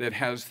that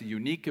has the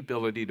unique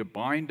ability to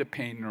bind to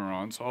pain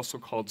neurons, also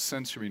called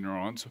sensory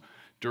neurons.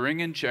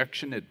 During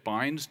injection, it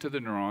binds to the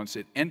neurons,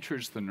 it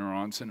enters the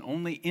neurons, and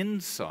only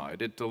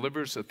inside it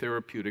delivers a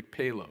therapeutic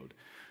payload.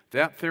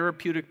 That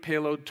therapeutic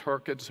payload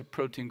targets a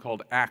protein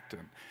called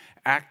actin.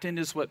 Actin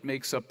is what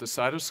makes up the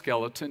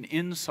cytoskeleton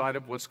inside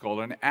of what's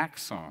called an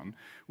axon,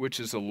 which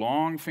is a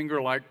long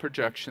finger-like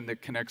projection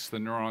that connects the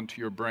neuron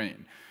to your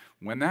brain.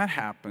 When that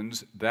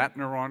happens, that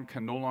neuron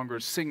can no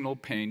longer signal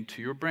pain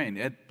to your brain.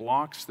 It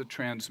blocks the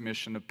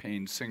transmission of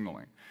pain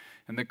signaling.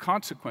 And the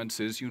consequence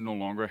is you no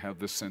longer have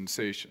the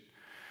sensation.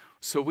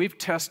 So we've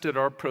tested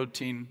our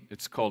protein,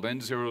 it's called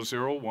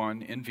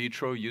N001, in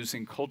vitro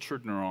using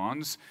cultured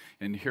neurons.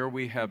 And here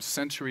we have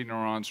sensory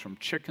neurons from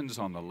chickens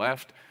on the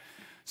left,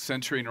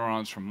 sensory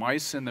neurons from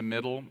mice in the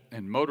middle,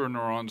 and motor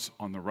neurons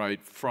on the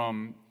right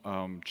from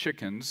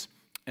chickens.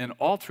 And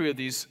all three of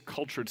these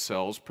cultured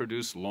cells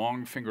produce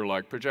long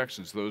finger-like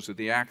projections. Those are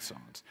the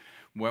axons.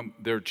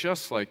 They're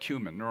just like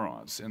human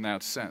neurons in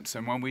that sense.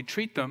 And when we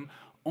treat them,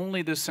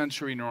 only the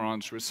sensory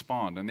neurons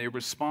respond, and they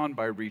respond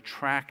by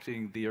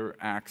retracting their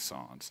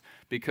axons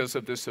because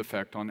of this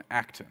effect on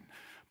actin.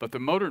 But the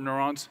motor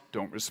neurons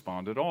don't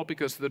respond at all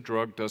because the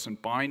drug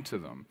doesn't bind to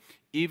them,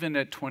 even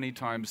at 20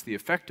 times the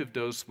effective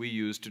dose we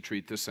use to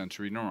treat the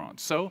sensory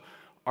neurons. So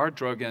our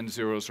drug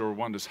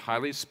N001 is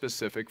highly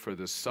specific for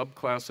this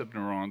subclass of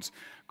neurons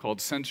called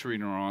sensory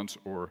neurons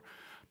or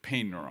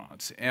pain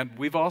neurons. And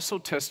we've also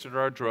tested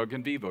our drug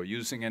in vivo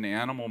using an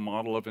animal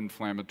model of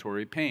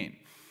inflammatory pain.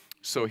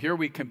 So here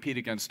we compete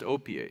against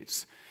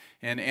opiates.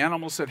 And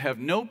animals that have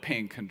no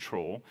pain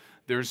control,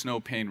 there's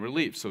no pain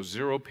relief, so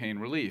zero pain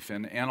relief.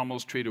 And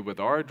animals treated with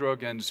our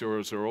drug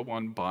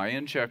N001 by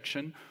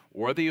injection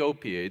or the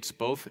opiates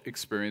both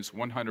experience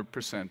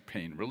 100%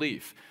 pain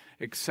relief,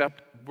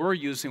 except we're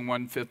using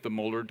 1/5 the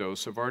molar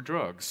dose of our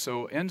drug.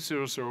 So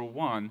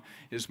N001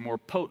 is more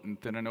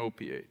potent than an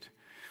opiate.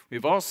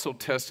 We've also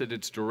tested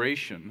its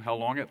duration, how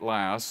long it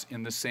lasts,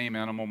 in the same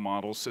animal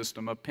model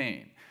system of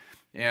pain.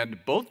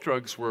 And both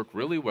drugs work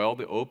really well,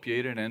 the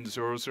opiate and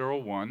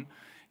N001,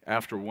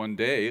 after 1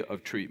 day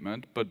of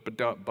treatment,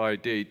 but by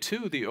day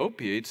 2, the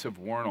opiates have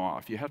worn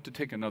off. You have to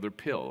take another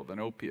pill of an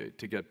opiate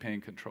to get pain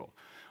control.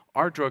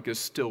 Our drug is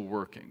still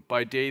working.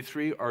 By day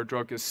 3, our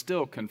drug is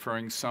still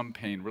conferring some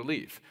pain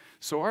relief.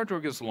 So our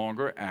drug is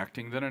longer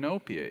acting than an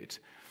opiate.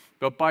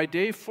 But by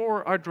day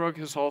 4, our drug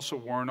has also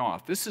worn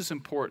off. This is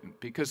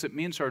important because it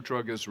means our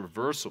drug is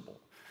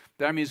reversible.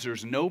 That means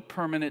there's no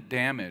permanent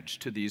damage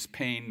to these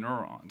pain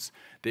neurons.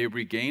 They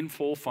regain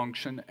full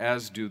function,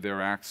 as do their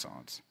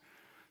axons.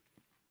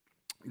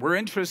 We're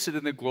interested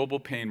in the global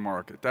pain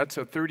market. That's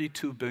a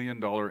 $32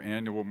 billion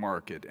annual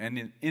market.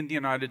 And in the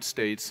United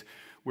States,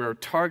 we're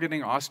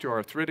targeting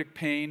osteoarthritic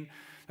pain.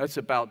 That's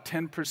about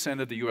 10%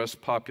 of the US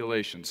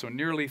population, so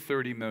nearly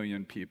 30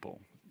 million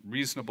people.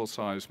 Reasonable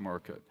size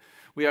market.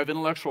 We have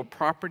intellectual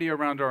property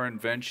around our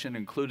invention,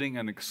 including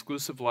an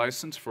exclusive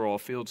license for all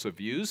fields of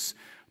use,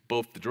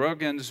 both the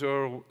drug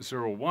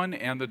N001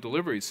 and the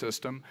delivery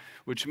system,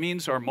 which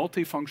means our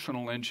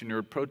multifunctional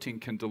engineered protein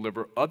can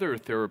deliver other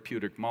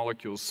therapeutic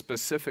molecules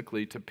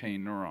specifically to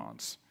pain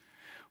neurons.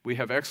 We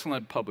have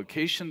excellent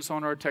publications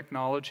on our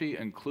technology,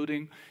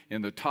 including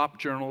in the top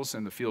journals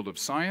in the field of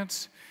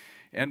science,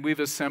 and we've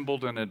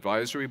assembled an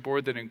advisory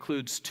board that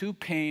includes 2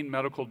 pain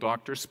medical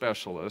doctor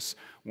specialists,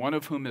 one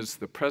of whom is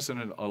the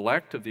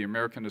president-elect of the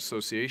American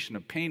Association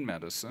of Pain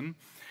Medicine,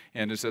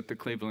 and is at the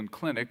Cleveland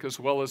Clinic, as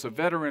well as a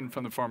veteran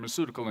from the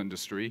pharmaceutical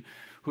industry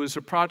who is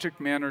a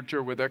project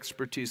manager with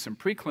expertise in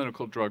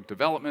preclinical drug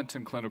development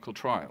and clinical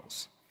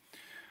trials.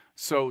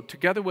 So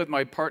together with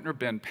my partner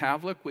Ben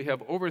Pavlik, we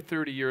have over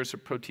 30 years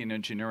of protein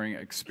engineering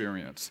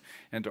experience.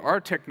 And our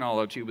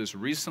technology was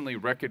recently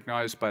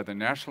recognized by the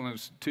National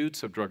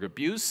Institutes of Drug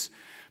Abuse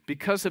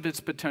because of its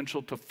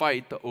potential to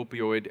fight the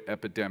opioid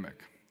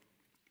epidemic.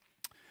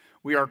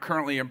 We are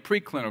currently in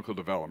preclinical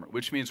development,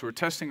 which means we're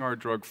testing our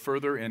drug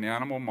further in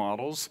animal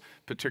models,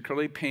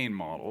 particularly pain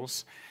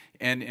models.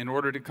 And in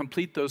order to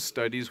complete those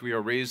studies, we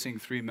are raising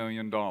 $3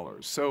 million.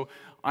 So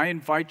I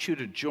invite you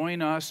to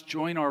join us,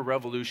 join our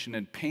revolution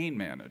in pain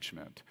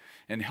management,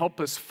 and help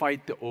us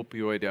fight the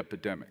opioid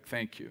epidemic.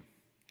 Thank you.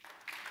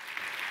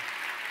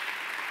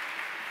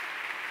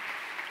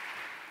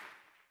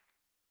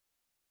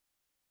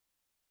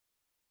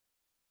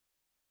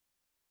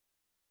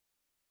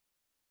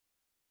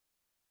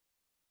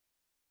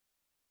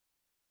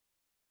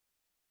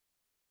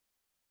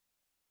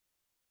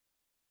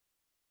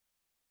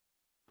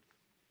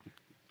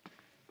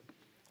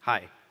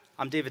 Hi,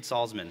 I'm David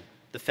Salzman.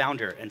 the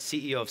founder and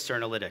CEO of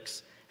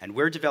Cernalytics, and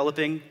we're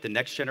developing the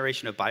next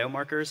generation of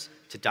biomarkers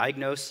to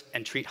diagnose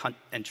and treat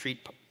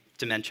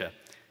dementia.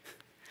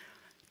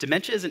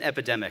 Dementia is an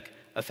epidemic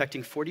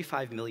affecting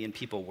 45 million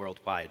people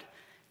worldwide,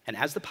 and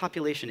as the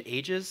population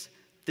ages,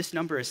 this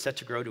number is set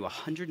to grow to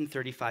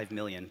 135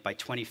 million by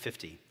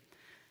 2050.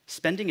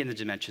 Spending in the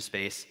dementia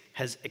space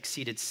has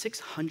exceeded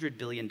 $600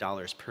 billion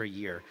per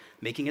year,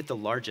 making it the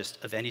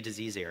largest of any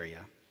disease area.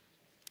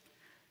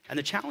 And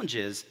the challenge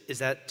is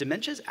that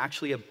dementia is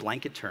actually a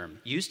blanket term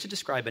used to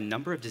describe a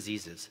number of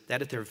diseases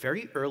that at their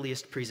very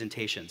earliest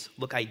presentations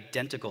look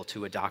identical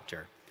to a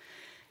doctor.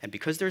 And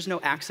because there's no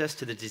access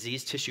to the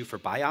disease tissue for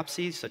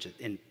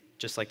biopsy,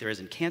 just like there is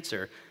in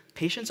cancer,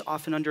 patients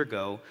often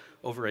undergo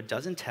over a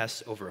dozen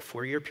tests over a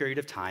 4-year period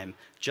of time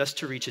just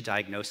to reach a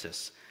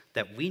diagnosis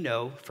that we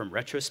know from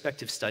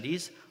retrospective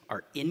studies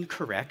are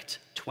incorrect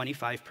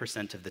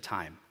 25% of the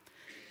time.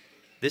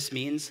 This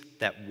means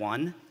that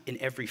 1 in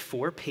every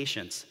 4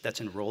 patients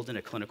that's enrolled in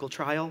a clinical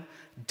trial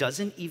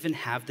doesn't even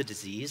have the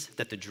disease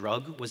that the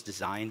drug was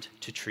designed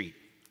to treat.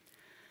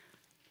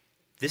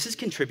 This has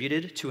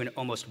contributed to an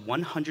almost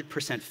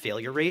 100%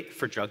 failure rate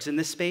for drugs in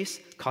this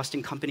space,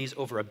 costing companies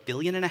over $1.5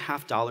 billion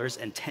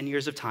and 10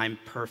 years of time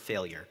per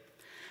failure.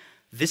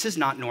 This is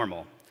not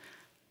normal.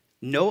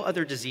 No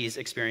other disease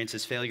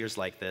experiences failures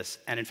like this,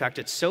 and in fact,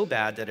 it's so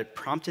bad that it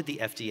prompted the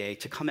FDA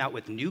to come out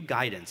with new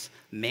guidance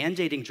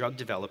mandating drug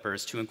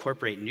developers to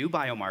incorporate new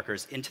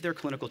biomarkers into their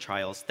clinical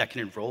trials that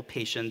can enroll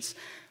patients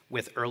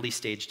with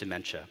early-stage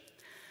dementia.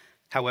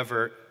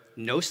 However,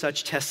 no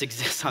such test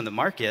exists on the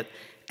market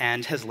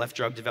and has left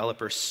drug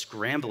developers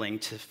scrambling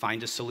to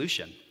find a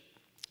solution.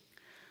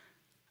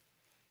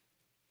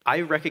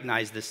 I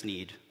recognized this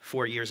need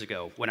 4 years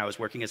ago when I was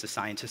working as a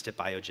scientist at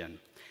Biogen,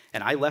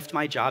 and I left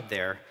my job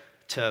there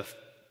to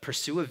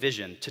pursue a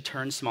vision to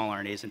turn small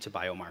RNAs into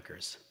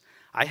biomarkers.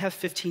 I have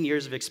 15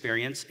 years of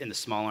experience in the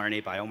small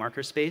RNA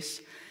biomarker space,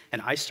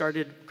 and I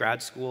started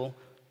grad school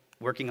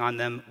working on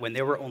them when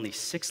there were only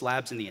 6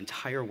 labs in the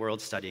entire world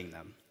studying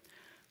them.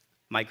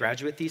 My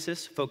graduate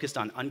thesis focused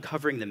on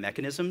uncovering the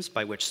mechanisms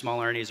by which small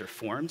RNAs are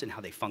formed and how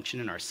they function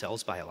in our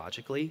cells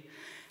biologically,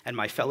 and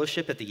my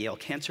fellowship at the Yale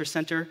Cancer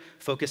Center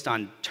focused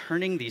on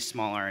turning these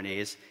small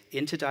RNAs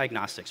into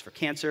diagnostics for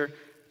cancer,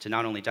 to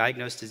not only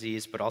diagnose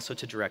disease, but also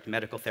to direct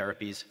medical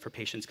therapies for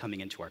patients coming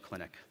into our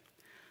clinic.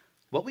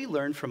 What we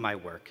learned from my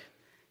work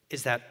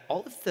is that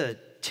all of the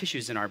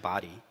tissues in our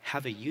body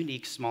have a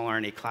unique small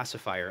RNA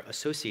classifier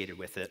associated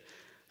with it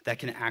that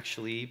can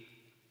actually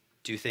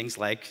do things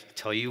like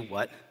tell you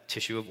what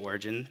tissue of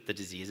origin the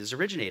disease is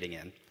originating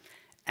in.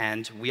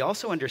 And we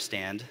also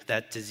understand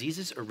that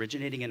diseases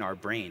originating in our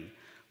brain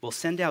will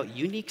send out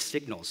unique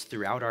signals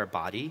throughout our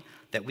body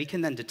that we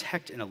can then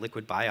detect in a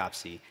liquid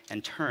biopsy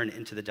and turn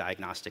into the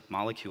diagnostic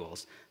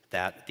molecules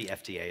that the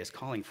FDA is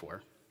calling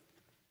for.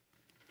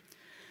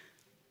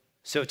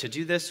 So to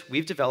do this,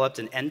 we've developed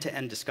an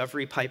end-to-end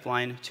discovery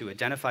pipeline to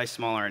identify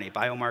small RNA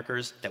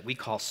biomarkers that we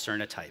call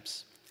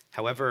Cernotypes.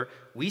 However,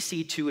 we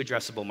see 2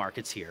 addressable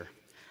markets here.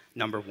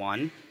 Number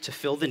 1, to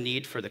fill the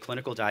need for the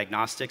clinical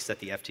diagnostics that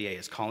the FDA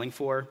is calling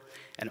for,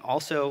 and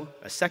also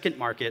a second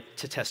market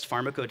to test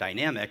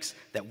pharmacodynamics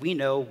that we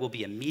know will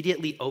be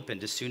immediately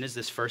opened as soon as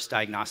this first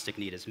diagnostic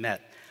need is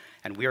met.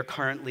 And we are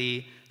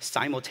currently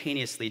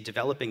simultaneously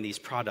developing these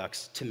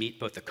products to meet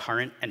both the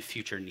current and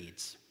future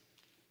needs.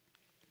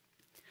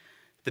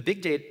 The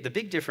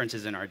big difference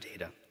is in our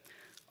data.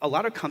 A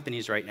lot of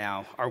companies right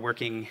now are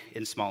working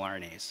in small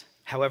RNAs.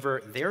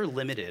 However, they're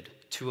limited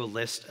to a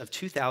list of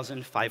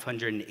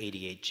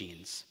 2,588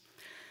 genes.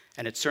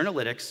 And at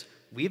Cernalytics,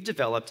 we've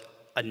developed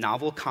a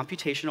novel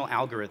computational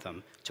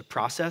algorithm to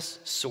process,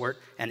 sort,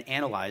 and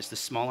analyze the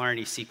small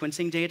RNA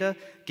sequencing data,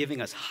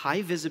 giving us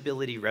high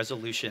visibility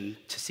resolution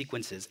to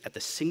sequences at the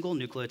single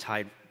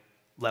nucleotide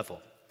level.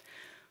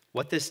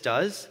 What this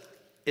does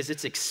is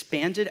it's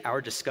expanded our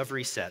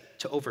discovery set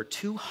to over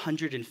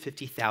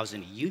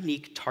 250,000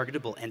 unique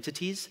targetable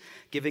entities,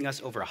 giving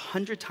us over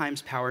 100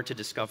 times power to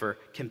discover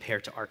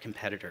compared to our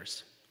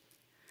competitors.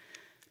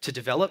 To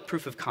develop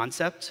proof of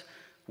concept,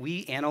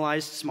 we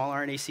analyzed small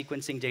RNA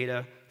sequencing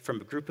data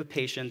from a group of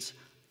patients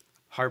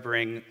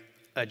harboring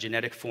a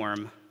genetic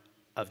form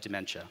of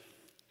dementia.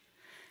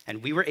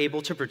 And we were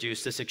able to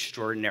produce this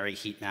extraordinary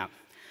heat map.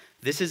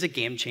 This is a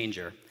game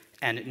changer,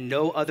 and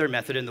no other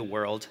method in the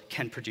world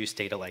can produce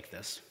data like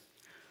this.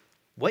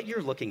 What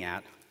you're looking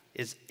at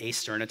is a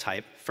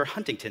Cernotype for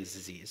Huntington's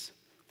disease.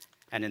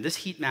 And in this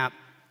heat map,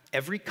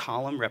 every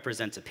column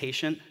represents a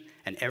patient,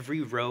 and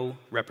every row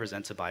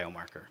represents a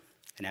biomarker.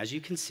 And as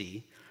you can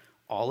see,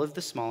 all of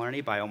the small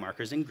RNA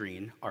biomarkers in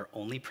green are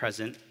only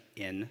present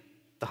in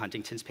the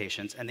Huntington's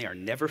patients, and they are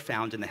never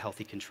found in the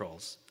healthy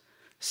controls.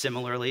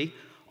 Similarly,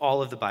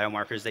 all of the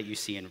biomarkers that you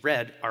see in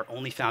red are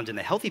only found in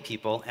the healthy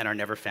people and are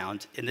never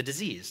found in the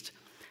diseased.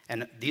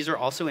 And these are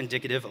also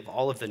indicative of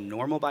all of the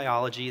normal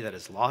biology that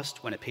is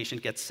lost when a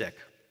patient gets sick.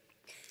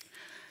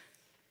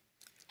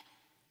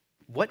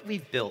 What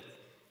we've built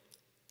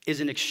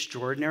is an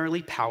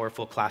extraordinarily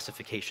powerful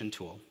classification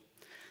tool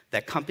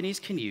that companies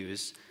can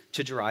use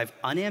to derive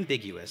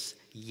unambiguous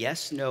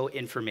yes-no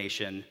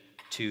information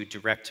to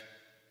direct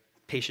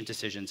patient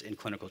decisions in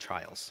clinical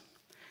trials.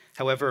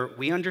 However,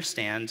 we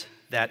understand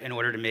that in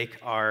order to make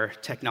our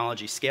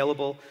technology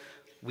scalable,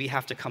 we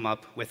have to come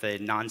up with a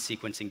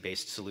non-sequencing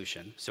based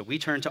solution. So we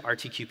turn to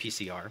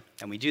RTQ-PCR,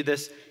 and we do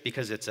this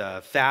because it's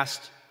a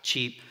fast,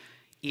 cheap,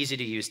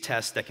 easy-to-use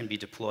test that can be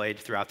deployed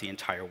throughout the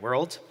entire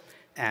world.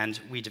 And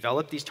we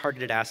develop these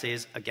targeted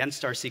assays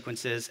against our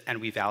sequences,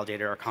 and we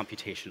validated our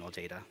computational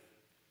data.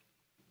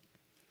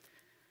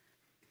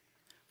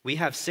 We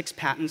have 6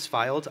 patents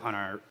filed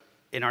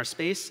in our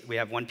space. We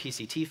have 1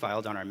 PCT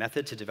filed on our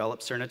method to develop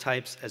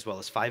Cernotypes, as well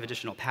as 5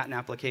 additional patent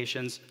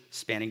applications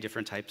spanning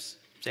different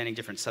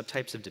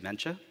subtypes of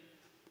dementia.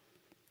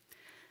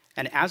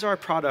 And as our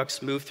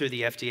products move through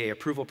the FDA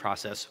approval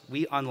process,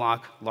 we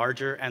unlock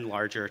larger and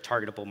larger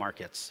targetable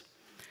markets.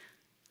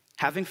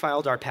 Having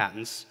filed our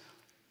patents,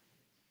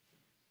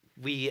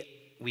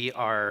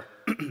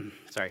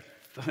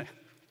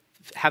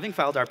 having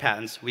filed our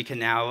patents, we can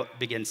now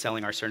begin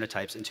selling our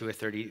Cernotypes into a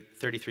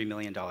 $33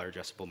 million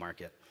addressable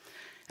market.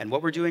 And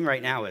what we're doing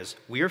right now is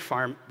we are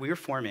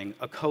forming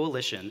a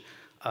coalition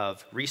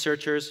of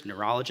researchers,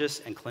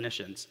 neurologists, and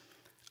clinicians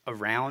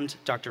around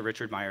Dr.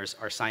 Richard Myers,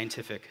 our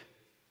scientific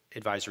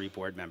advisory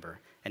board member.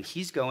 And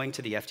he's going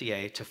to the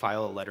FDA to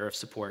file a letter of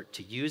support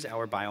to use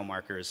our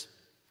biomarkers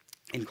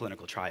in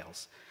clinical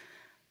trials.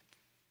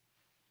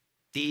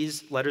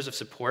 These letters of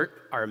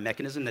support are a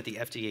mechanism that the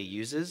FDA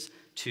uses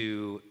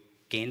to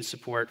gain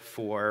support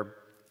for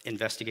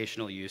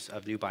investigational use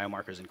of new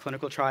biomarkers in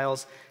clinical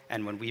trials.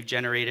 And when we've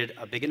generated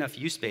a big enough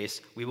use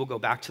base, we will go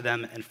back to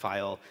them and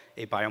file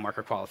a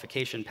biomarker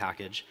qualification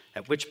package,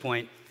 at which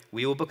point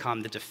we will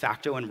become the de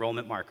facto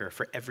enrollment marker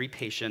for every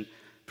patient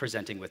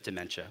presenting with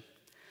dementia.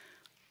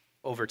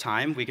 Over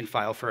time, we can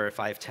file for a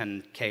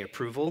 510(k)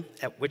 approval,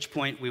 at which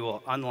point we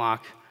will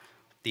unlock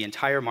the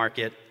entire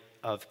market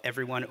of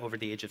everyone over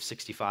the age of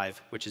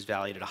 65, which is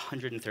valued at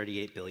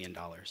 $138 billion.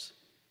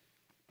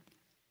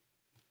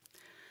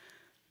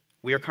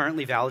 We are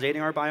currently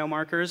validating our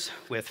biomarkers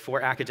with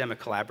 4 academic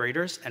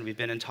collaborators, and we've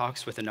been in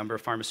talks with a number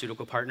of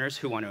pharmaceutical partners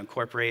who want to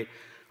incorporate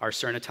our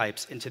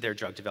Cernotypes into their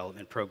drug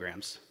development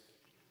programs.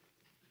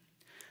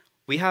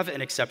 We have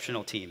an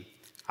exceptional team.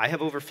 I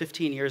have over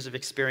 15 years of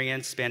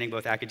experience spanning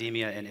both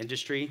academia and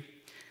industry.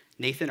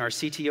 Nathan, our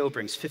CTO,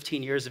 brings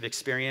 15 years of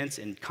experience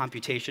in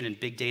computation and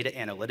big data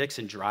analytics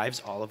and drives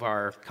all of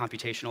our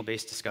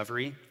computational-based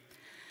discovery.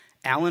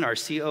 Alan, our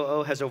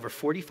COO, has over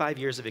 45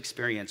 years of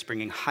experience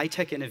bringing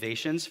high-tech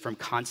innovations from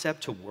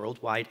concept to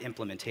worldwide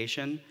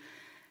implementation.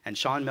 And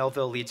Sean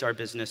Melville leads our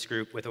business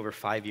group with over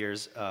 5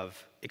 years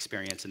of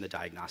experience in the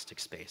diagnostic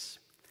space.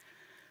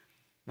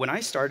 When I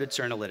started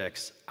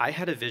Cernolytics, I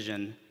had a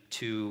vision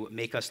to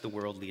make us the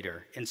world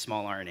leader in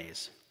small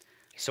RNAs.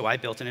 So I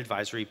built an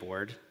advisory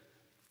board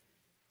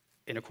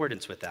in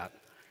accordance with that.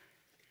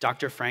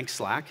 Dr. Frank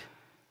Slack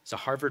is a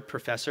Harvard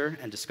professor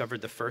and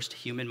discovered the first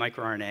human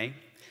microRNA.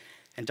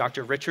 And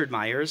Dr. Richard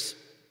Myers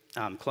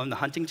cloned the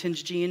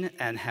Huntington's gene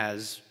and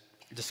has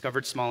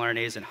discovered small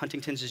RNAs in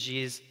Huntington's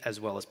disease as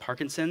well as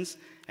Parkinson's.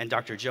 And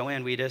Dr.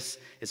 Joanne Wiedis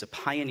is a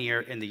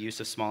pioneer in the use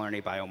of small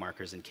RNA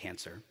biomarkers in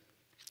cancer.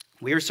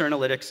 We are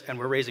Cernolytics, and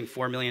we're raising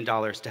 $4 million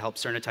to help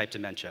Cernotype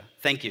dementia.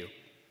 Thank you.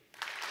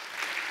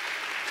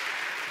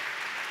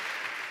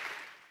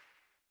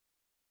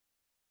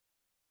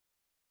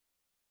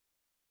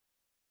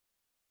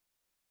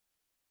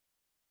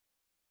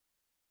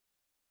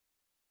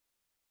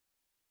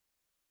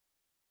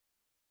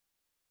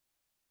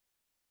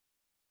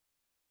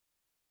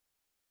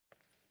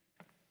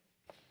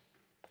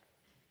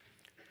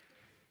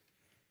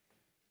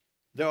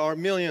 There are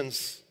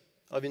millions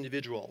of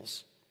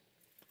individuals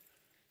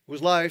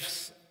whose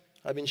lives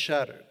have been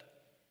shattered,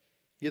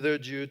 either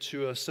due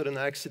to a sudden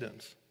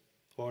accident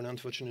or an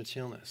unfortunate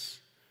illness.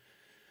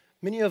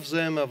 Many of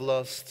them have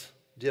lost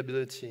the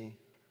ability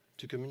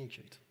to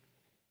communicate,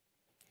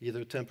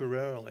 either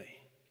temporarily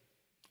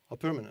or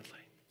permanently.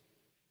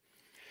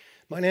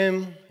 My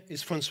name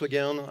is François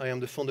Guerne. I am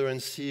the founder and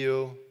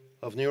CEO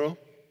of Neuro.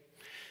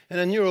 And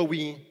at Neuro,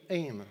 we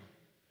aim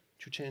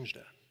to change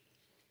that.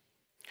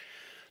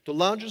 The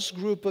largest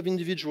group of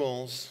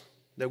individuals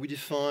that we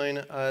define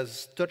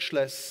as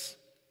touchless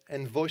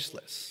and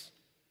voiceless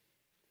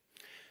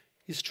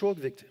is stroke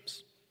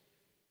victims.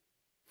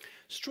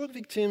 Stroke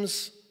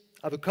victims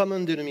have a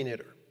common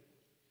denominator.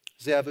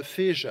 They have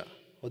aphasia,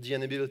 or the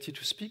inability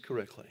to speak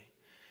correctly,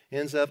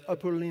 and they have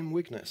upper limb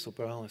weakness or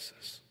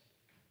paralysis.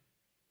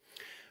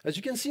 As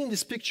you can see in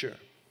this picture,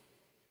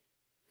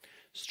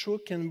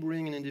 stroke can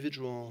bring an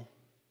individual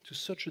to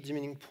such a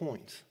demeaning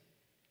point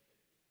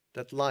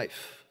that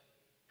life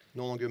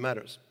no longer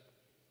matters.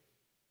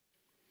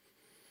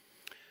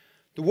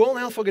 The World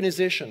Health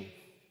Organization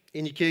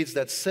indicates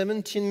that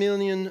 17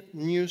 million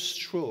new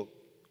strokes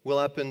will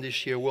happen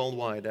this year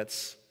worldwide.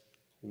 That's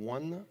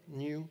one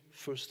new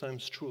first-time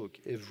stroke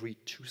every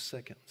 2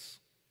 seconds.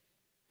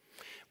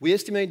 We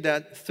estimate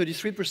that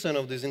 33%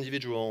 of these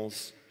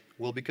individuals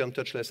will become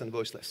touchless and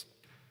voiceless.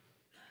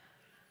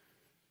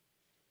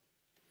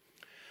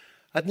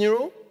 At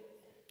Neuro,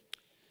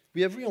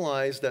 we have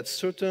realized that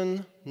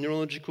certain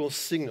neurological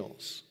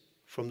signals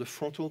from the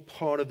frontal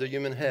part of the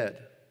human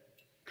head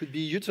could be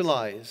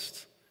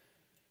utilized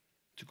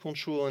to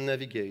control and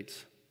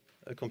navigate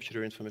a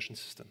computer information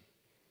system.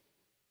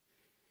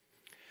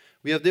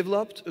 We have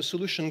developed a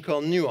solution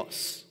called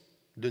NUOS,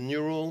 the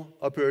Neural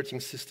Operating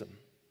System.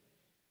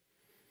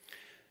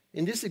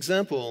 In this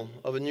example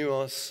of a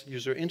NUOS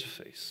user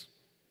interface,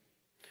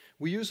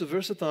 we use a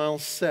versatile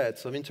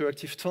set of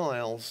interactive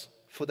tiles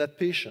for that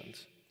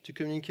patient to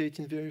communicate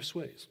in various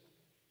ways.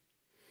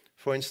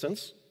 For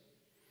instance,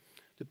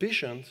 the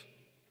patient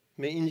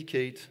may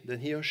indicate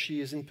that he or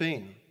she is in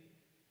pain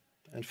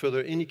and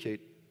further indicate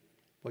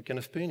what kind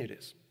of pain it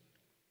is.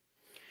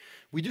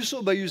 We do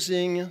so by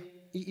using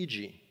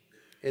EEG,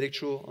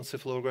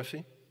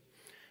 electroencephalography,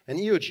 and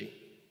EOG,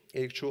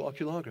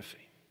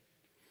 electrooculography.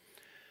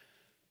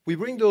 We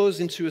bring those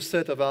into a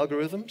set of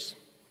algorithms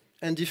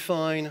and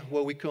define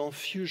what we call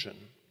fusion.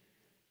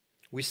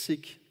 We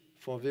seek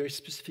for a very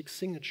specific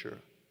signature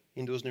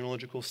in those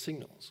neurological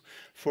signals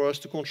for us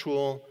to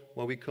control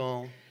what we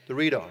call the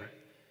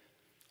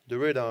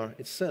radar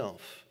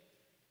itself,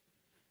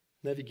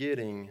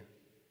 navigating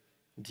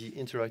the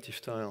interactive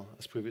tile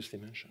as previously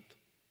mentioned.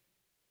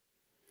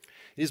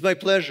 It is my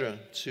pleasure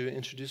to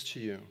introduce to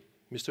you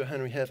Mr.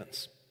 Henry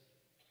Evans.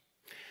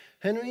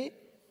 Henry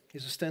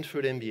is a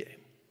Stanford MBA.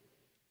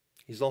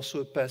 He's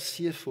also a past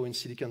CFO in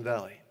Silicon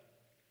Valley.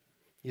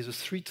 He's a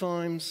 3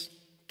 times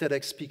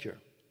TEDx speaker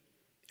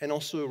and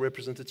also a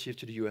representative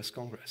to the US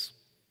Congress.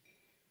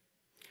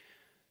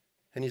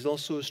 And he's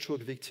also a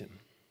stroke victim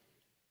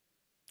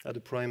at the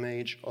prime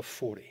age of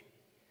 40.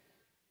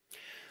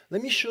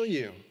 Let me show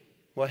you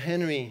what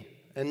Henry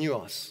and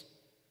NUOS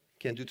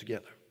can do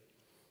together.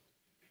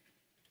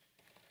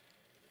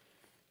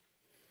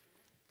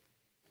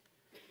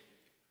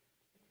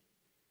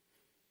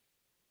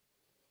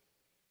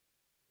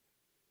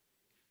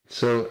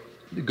 So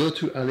go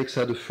to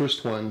Alexa, the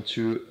first one,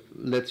 to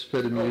let's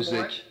play the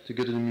music, to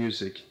go to the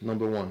music,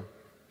 number 1.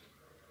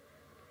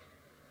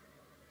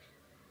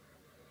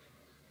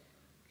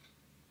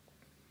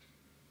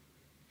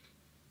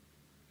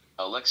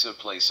 Alexa,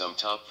 play some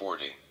top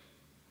 40.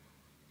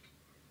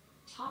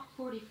 Top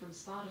 40 from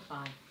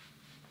Spotify.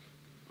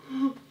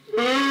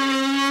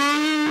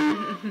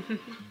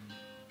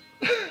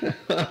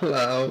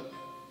 Wow.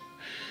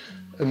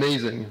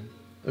 Amazing.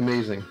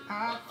 Amazing.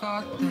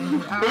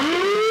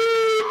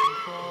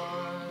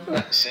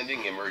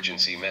 Sending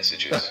emergency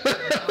messages.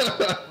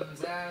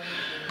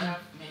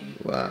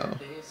 Wow.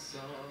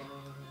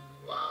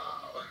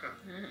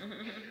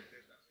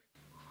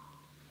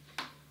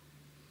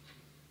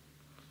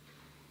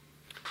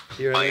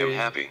 Here I am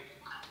happy.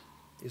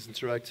 Is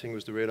interacting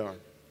with the radar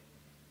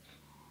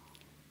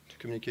to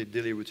communicate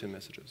daily routine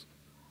messages.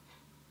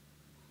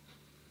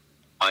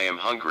 I am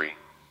hungry.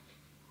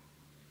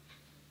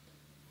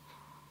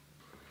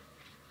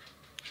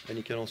 And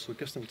you can also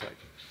custom type.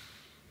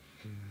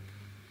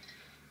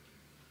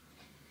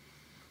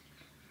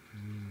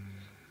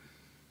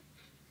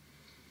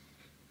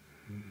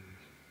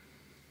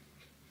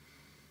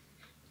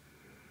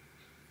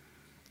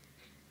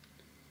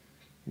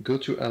 Go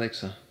to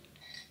Alexa.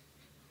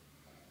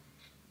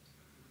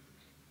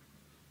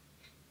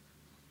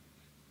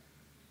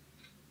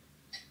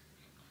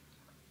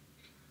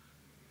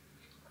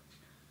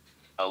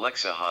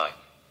 Alexa, hi.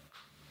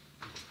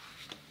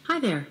 Hi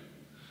there.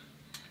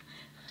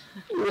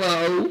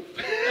 Wow.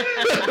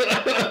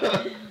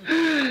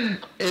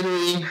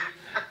 Henry,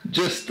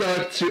 just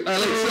talk to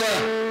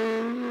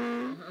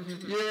Alexa.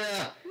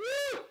 Yeah.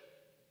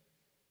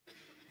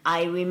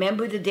 I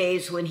remember the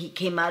days when he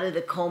came out of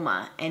the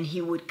coma and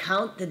he would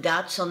count the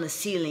dots on the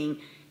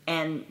ceiling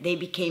and they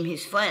became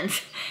his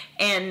friends.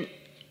 And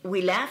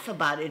we laugh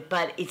about it,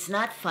 but it's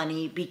not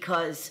funny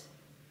because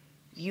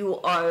you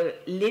are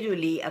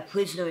literally a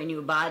prisoner in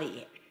your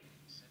body.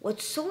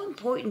 What's so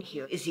important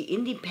here is the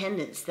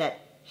independence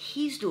that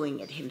he's doing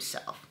it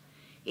himself.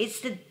 It's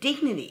the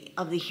dignity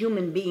of the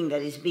human being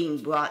that is being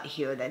brought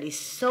here that is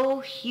so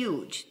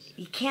huge.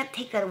 You can't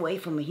take that away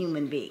from a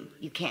human being.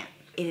 You can't.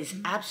 It is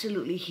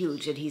absolutely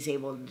huge that he's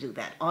able to do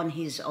that on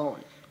his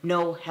own.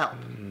 No help.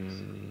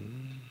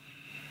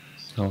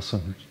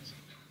 Awesome.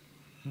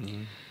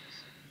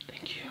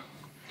 Thank you.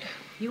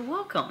 You're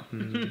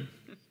welcome.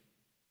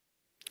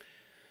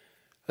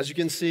 As you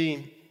can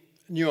see,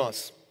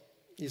 NUOS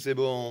is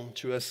able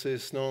to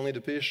assist not only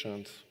the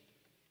patient,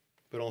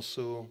 but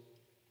also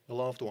a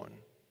loved one,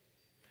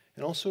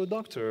 and also a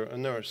doctor, a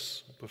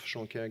nurse, a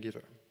professional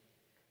caregiver.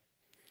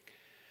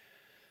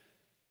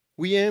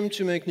 We aim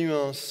to make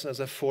NUOS as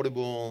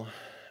affordable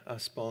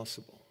as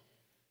possible.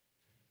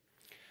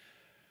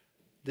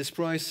 This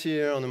price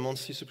here on a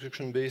monthly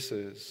subscription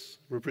basis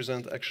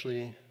represents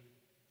actually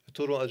a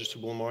total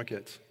addressable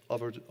market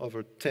of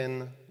over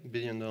 $10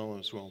 billion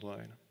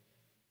worldwide.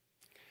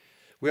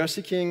 We are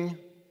seeking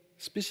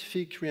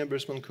specific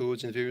reimbursement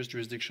codes in various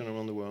jurisdictions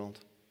around the world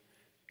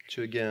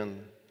to,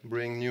 again,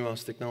 bring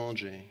NUOS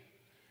technology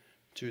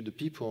to the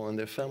people and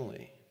their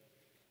family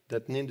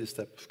that need this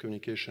type of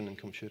communication and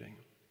computing.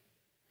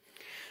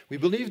 We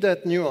believe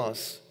that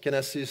Nuance can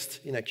assist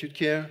in acute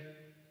care,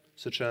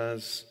 such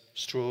as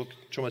stroke,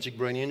 traumatic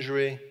brain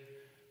injury,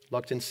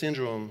 locked-in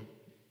syndrome,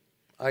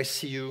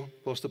 ICU,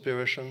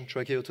 post-operation,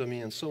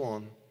 tracheotomy, and so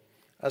on,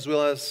 as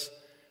well as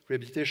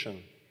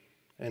rehabilitation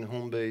and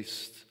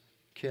home-based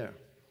care.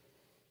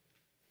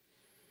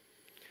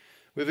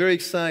 We're very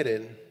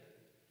excited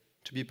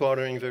to be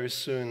partnering very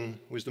soon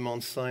with the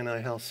Mount Sinai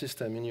Health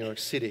System in New York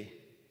City.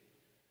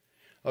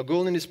 Our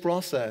goal in this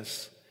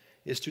process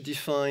is to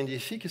define the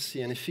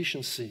efficacy and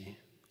efficiency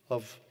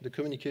of the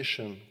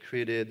communication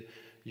created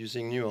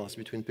using Nuance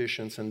between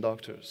patients and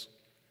doctors,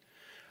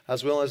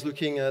 as well as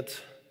looking at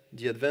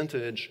the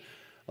advantage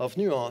of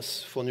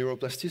Nuance for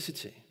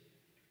neuroplasticity,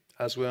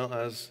 as well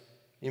as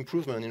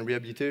improvement in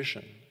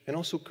rehabilitation, and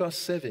also cost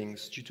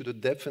savings due to the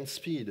depth and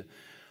speed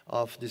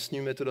of this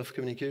new method of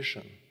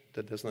communication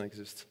that does not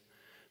exist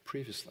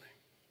previously.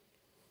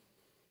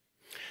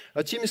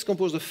 Our team is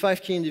composed of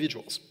 5 key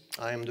individuals.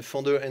 I am the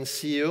founder and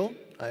CEO.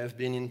 I have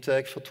been in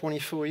tech for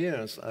 24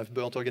 years. I've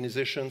built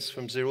organizations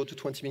from $0 to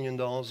 $20 million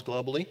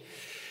globally.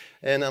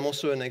 And I'm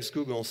also an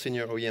ex-Google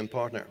senior OEM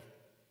partner.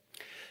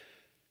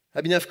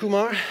 Abhinav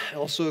Kumar,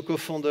 also a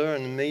co-founder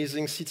and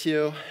amazing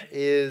CTO,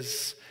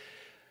 is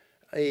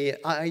a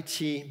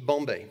IIT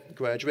Bombay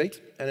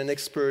graduate and an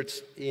expert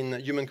in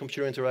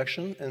human-computer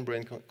interaction and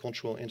brain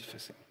control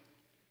interfacing.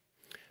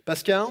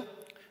 Pascal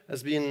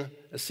has been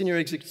a senior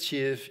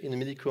executive in the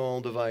medical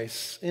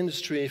device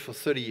industry for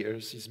 30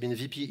 years. He's been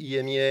VP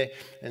EMEA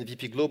and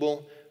VP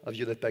Global of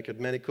Hewlett-Packard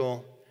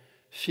Medical,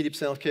 Philips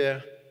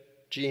Healthcare,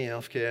 GE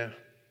Healthcare,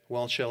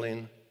 Welch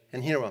Allyn,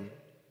 and Hiram.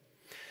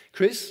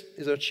 Chris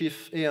is our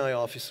Chief AI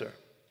Officer.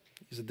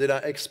 He's a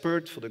data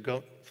expert for the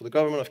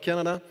Government of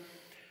Canada,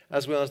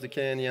 as well as the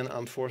Canadian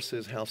Armed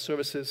Forces Health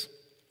Services.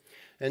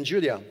 And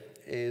Julia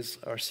is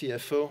our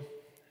CFO.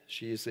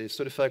 She is a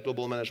certified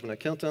global management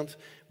accountant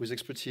with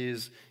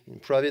expertise in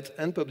private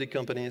and public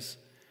companies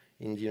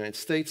in the United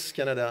States,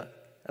 Canada,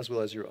 as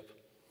well as Europe.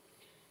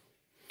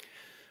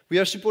 We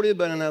are supported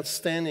by an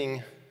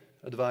outstanding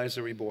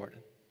advisory board.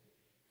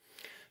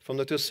 From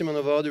Dr.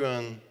 Simona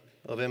Varduran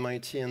of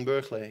MIT and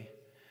Berkeley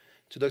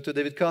to Dr.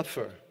 David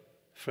Kopfer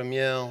from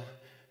Yale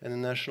and the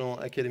National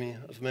Academy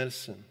of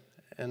Medicine,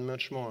 and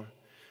much more.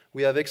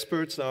 We have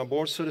experts that are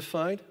board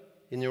certified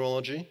in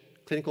neurology,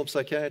 clinical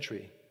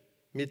psychiatry,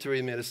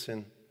 military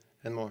medicine,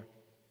 and more.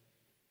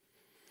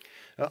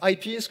 Our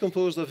IP is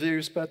composed of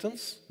various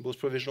patents, both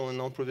provisional and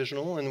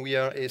non-provisional, and we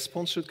are a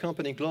sponsored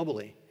company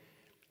globally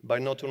by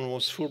Norton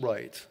Rose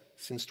Fulbright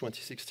since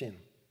 2016.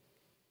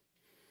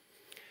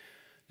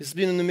 This has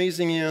been an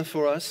amazing year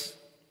for us.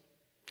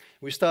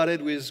 We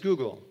started with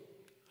Google,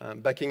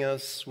 backing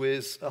us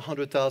with a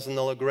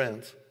 $100,000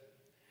 grant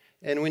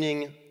and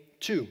winning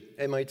 2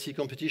 MIT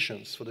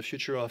competitions for the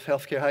future of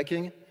healthcare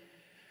hacking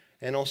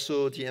and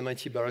also the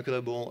MIT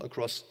Barracuda Bowl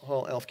across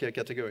all healthcare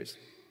categories.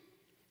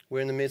 We're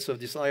in the midst of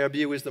this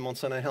IRB with the Mount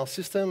Sinai Health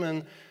System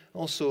and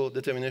also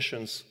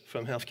determinations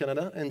from Health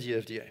Canada and the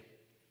FDA.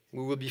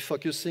 We will be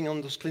focusing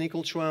on those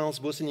clinical trials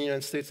both in the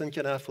United States and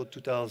Canada for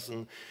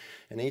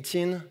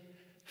 2018,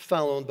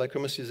 followed by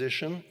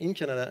commercialization in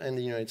Canada and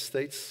the United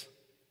States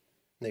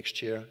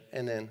next year,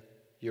 and then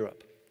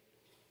Europe.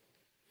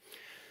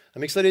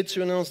 I'm excited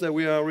to announce that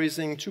we are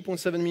raising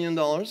 $2.7 million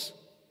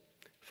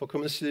for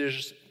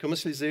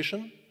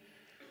commercialization,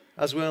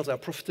 as well as our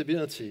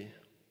profitability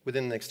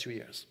within the next 2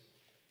 years.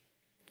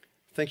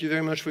 Thank you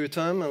very much for your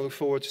time. I look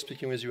forward to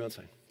speaking with you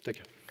outside. Take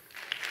care.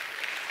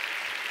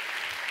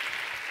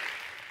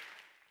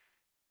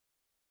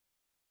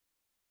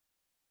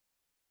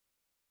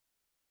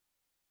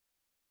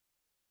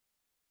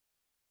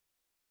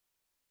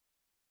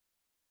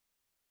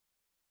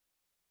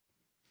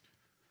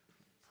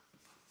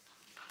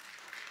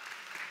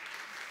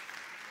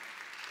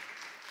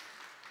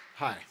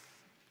 Hi,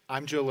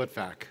 I'm Joe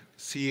Litvak,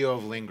 CEO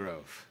of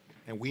Lingrove,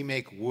 and we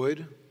make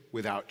wood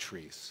without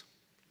trees.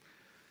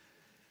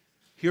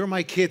 Here are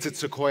my kids at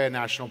Sequoia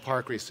National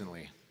Park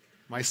recently.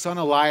 My son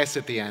Elias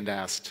at the end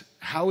asked,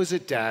 "How is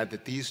it, Dad,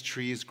 that these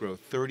trees grow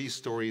 30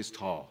 stories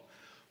tall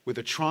with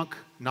a trunk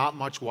not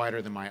much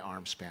wider than my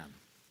arm span?"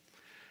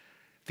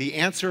 The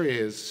answer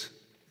is,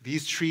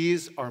 these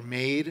trees are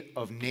made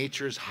of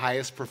nature's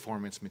highest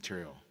performance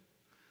material.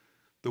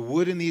 The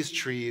wood in these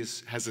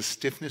trees has a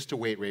stiffness to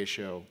weight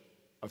ratio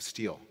of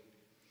steel.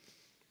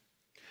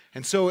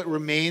 And so it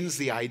remains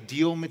the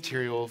ideal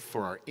material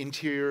for our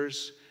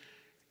interiors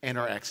and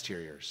our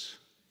exteriors.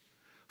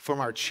 From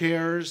our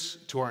chairs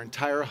to our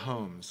entire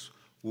homes,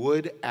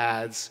 wood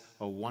adds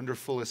a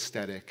wonderful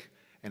aesthetic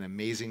and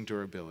amazing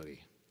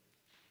durability.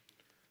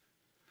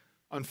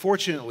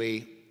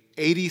 Unfortunately,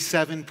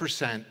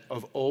 87%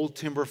 of old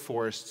timber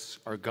forests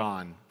are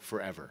gone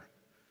forever.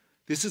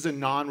 This is a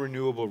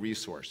non-renewable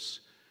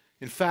resource.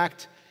 In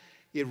fact,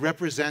 it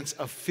represents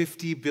a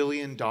 $50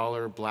 billion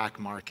black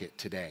market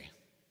today.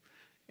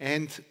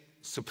 And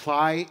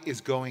supply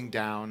is going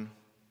down,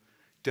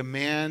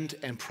 demand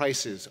and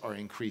prices are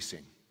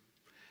increasing.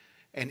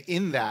 And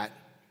in that,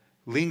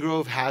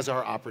 Lingrove has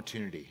our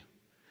opportunity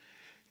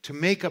to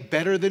make a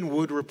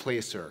better-than-wood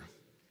replacer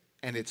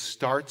and it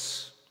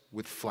starts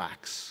with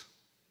flax.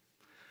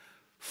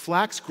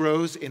 Flax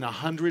grows in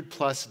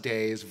 100+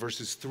 days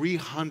versus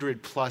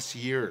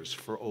 300+ years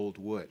for old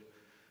wood.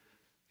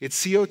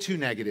 It's CO2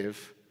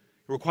 negative,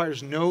 it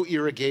requires no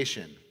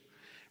irrigation,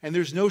 and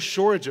there's no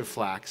shortage of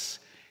flax.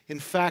 In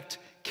fact,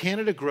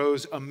 Canada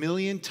grows 1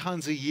 million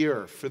tons a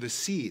year for the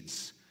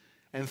seeds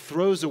and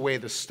throws away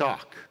the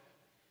stalk.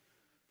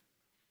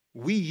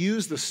 We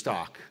use the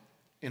stalk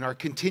in our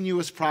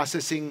continuous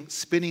processing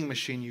spinning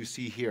machine you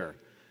see here,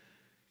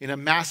 in a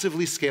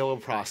massively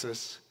scalable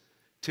process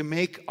to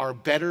make our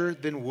better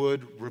than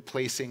wood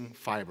replacing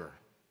fiber.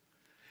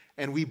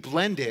 And we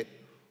blend it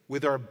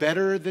with our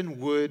better than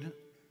wood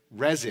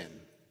resin,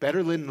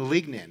 better than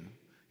lignin.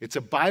 It's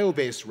a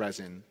bio-based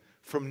resin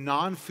from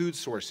non-food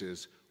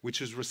sources, which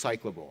is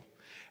recyclable.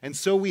 And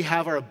so we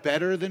have our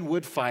better than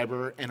wood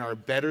fiber and our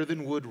better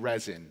than wood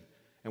resin,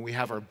 and we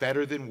have our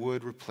better than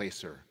wood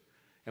replacer,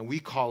 and we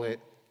call it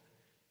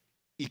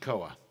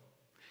ECOA.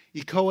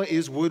 ECOA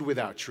is wood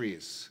without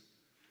trees.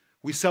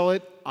 We sell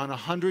it on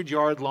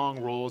 100-yard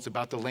long rolls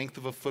about the length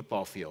of a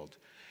football field.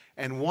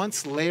 And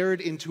once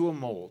layered into a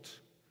mold,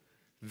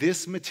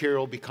 this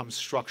material becomes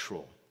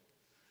structural.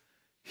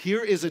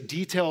 Here is a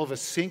detail of a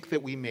sink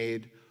that we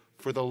made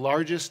for the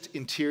largest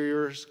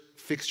interiors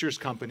fixtures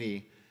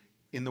company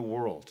in the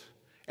world.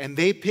 And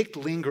they picked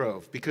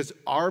Lingrove because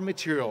our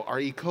material, our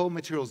ECOA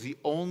material, is the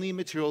only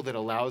material that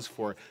allows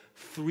for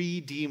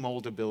 3D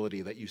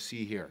moldability that you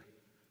see here.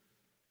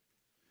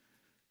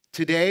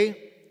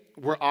 Today,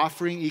 we're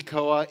offering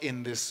ECOA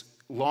in this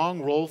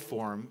long roll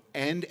form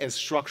and as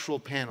structural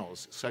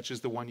panels, such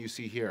as the one you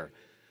see here.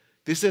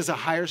 This has a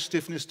higher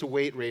stiffness to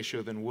weight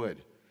ratio than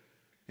wood.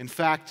 In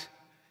fact,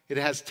 it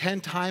has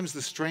 10 times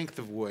the strength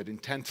of wood in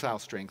tensile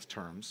strength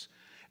terms,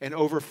 and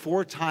over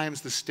 4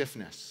 times the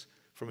stiffness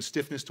from a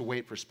stiffness to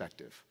weight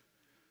perspective.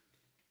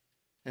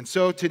 And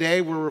so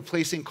today we're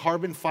replacing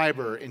carbon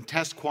fiber in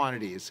test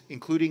quantities,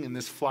 including in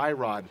this fly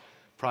rod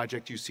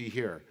project you see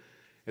here,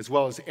 as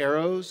well as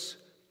arrows,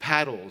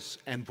 paddles,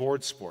 and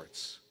board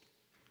sports.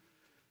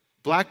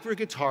 Blackbird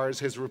Guitars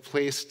has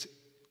replaced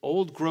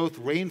old-growth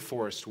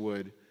rainforest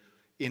wood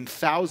in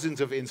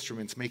thousands of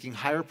instruments, making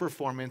higher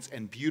performance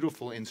and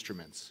beautiful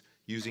instruments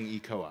using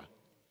ECOA.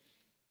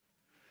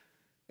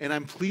 And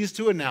I'm pleased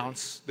to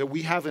announce that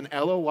we have an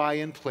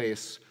LOI in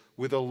place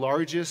with the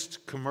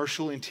largest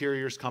commercial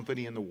interiors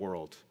company in the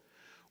world.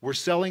 We're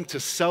selling to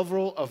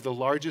several of the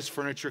largest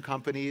furniture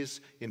companies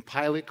in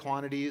pilot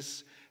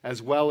quantities,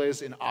 as well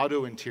as in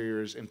auto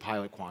interiors in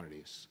pilot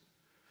quantities.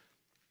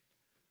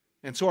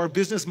 And so our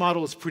business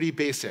model is pretty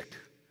basic.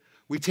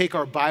 We take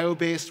our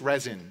bio-based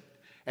resin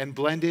and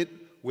blend it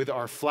with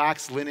our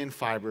flax linen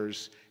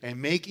fibers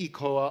and make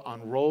ECOA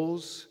on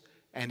rolls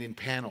and in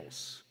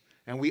panels.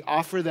 And we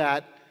offer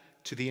that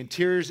to the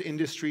interiors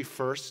industry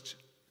first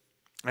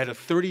at a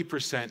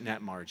 30%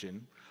 net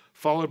margin,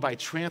 followed by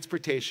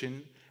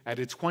transportation at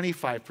a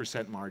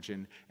 25%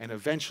 margin, and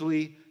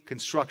eventually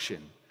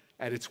construction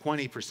at a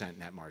 20%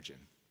 net margin.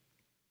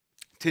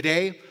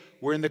 Today,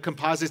 we're in the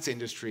composites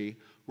industry,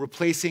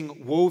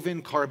 replacing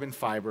woven carbon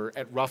fiber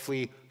at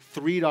roughly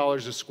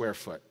 $3 a square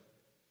foot.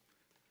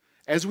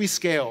 As we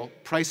scale,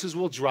 prices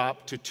will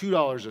drop to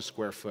 $2 a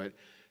square foot,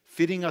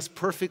 fitting us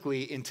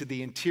perfectly into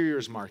the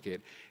interiors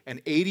market, an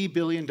 $80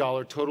 billion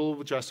total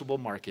addressable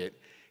market,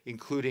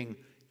 including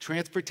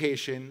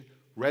transportation,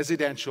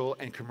 residential,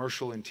 and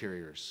commercial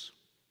interiors.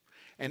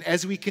 And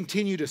as we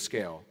continue to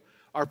scale,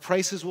 our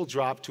prices will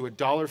drop to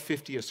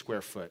 $1.50 a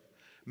square foot,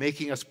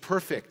 making us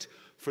perfect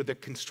for the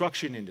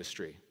construction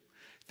industry.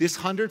 This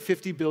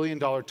 $150 billion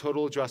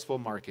total addressable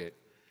market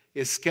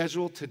is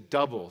scheduled to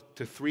double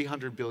to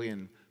 $300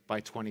 billion by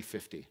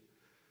 2050.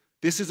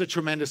 This is a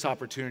tremendous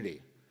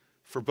opportunity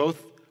for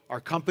both our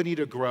company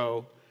to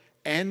grow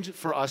and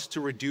for us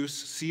to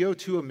reduce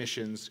CO2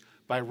 emissions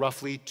by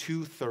roughly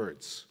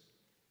 2/3.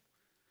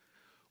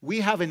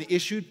 We have an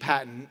issued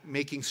patent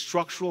making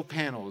structural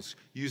panels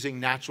using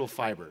natural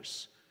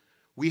fibers.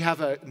 We have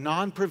a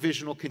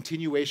non-provisional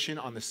continuation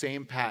on the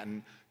same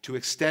patent to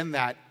extend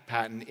that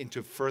patent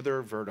into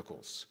further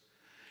verticals.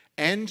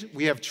 And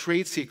we have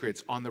trade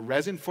secrets on the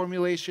resin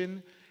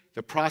formulation,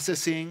 the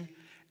processing,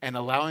 and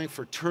allowing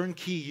for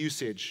turnkey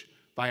usage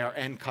by our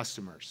end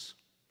customers.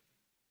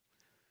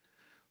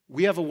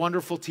 We have a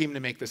wonderful team to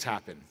make this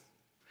happen.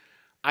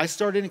 I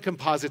started in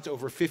composites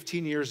over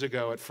 15 years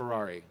ago at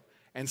Ferrari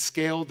and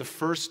scaled the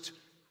first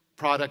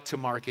product to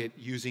market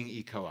using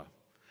ECOA.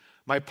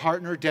 My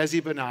partner,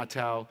 Desi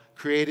Benatau,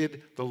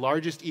 created the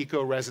largest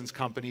eco-resins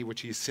company,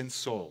 which he's since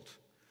sold.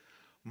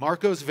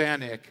 Marcos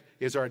Vanek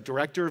is our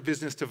Director of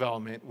Business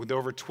Development with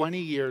over 20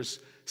 years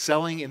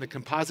selling in the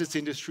composites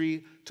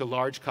industry to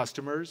large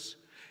customers.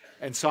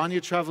 And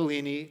Sonia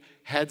Travellini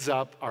heads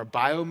up our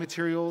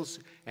biomaterials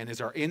and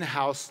is our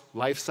in-house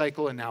life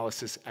cycle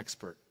analysis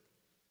expert.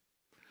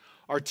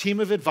 Our team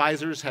of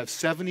advisors have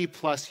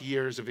 70+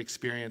 years of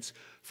experience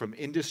from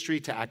industry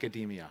to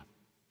academia.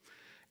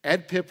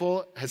 Ed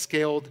Pipple has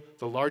scaled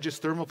the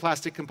largest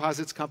thermoplastic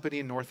composites company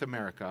in North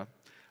America,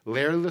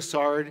 Larry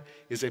Lessard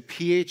is a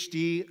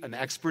PhD, an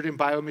expert in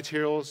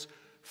biomaterials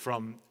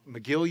from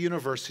McGill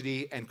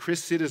University, and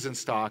Chris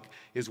Citizenstock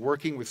is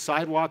working with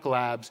Sidewalk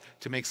Labs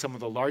to make some of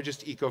the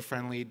largest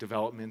eco-friendly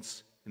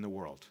developments in the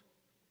world.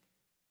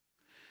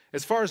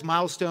 As far as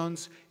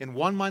milestones, in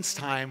 1 month's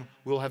time,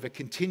 we'll have a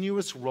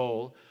continuous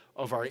roll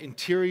of our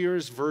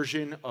interiors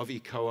version of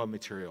ECOA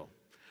material.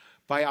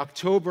 By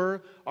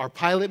October, our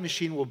pilot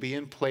machine will be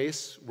in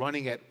place,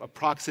 running at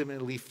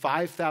approximately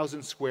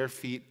 5,000 square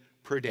feet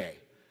per day.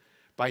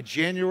 By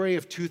January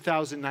of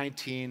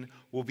 2019,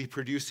 we'll be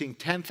producing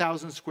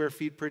 10,000 square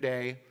feet per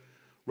day,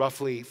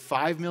 roughly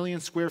 5 million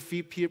square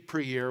feet per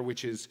year,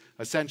 which is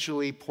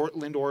essentially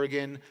Portland,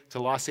 Oregon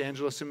to Los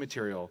Angeles in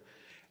material,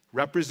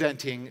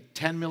 representing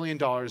 $10 million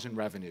in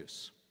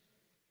revenues.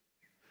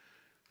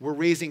 We're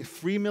raising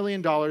 $3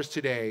 million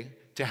today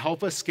to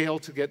help us scale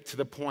to get to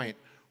the point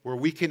where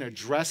we can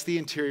address the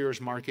interiors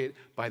market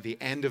by the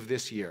end of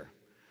this year.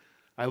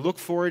 I look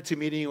forward to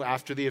meeting you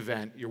after the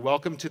event. You're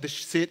welcome to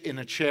sit in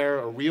a chair,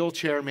 a real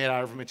chair made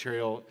out of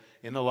material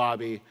in the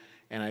lobby,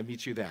 and I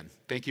meet you then.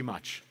 Thank you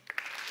much.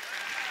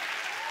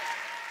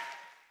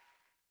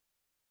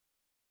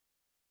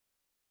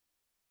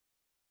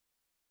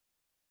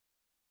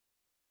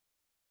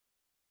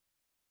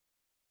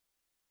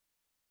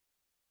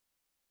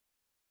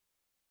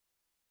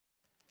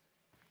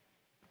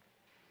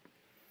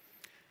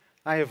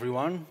 Hi,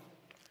 everyone.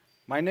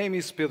 My name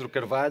is Pedro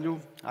Carvalho.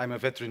 I'm a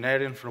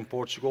veterinarian from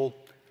Portugal,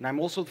 and I'm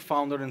also the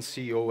founder and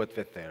CEO at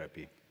Vet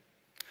Therapy.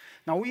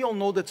 Now, we all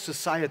know that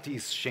society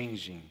is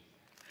changing,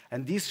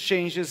 and these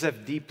changes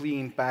have deeply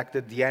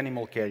impacted the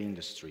animal care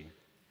industry.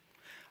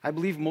 I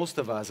believe most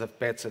of us have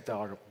pets at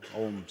our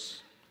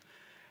homes.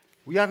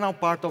 We are now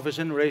part of a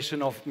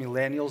generation of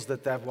millennials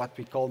that have what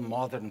we call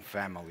modern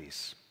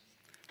families.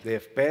 They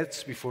have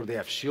pets before they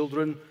have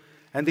children,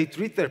 and they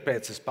treat their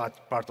pets as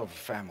part of the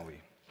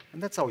family.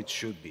 And that's how it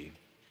should be.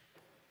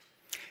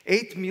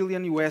 8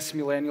 million US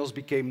millennials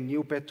became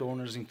new pet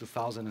owners in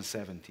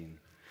 2017,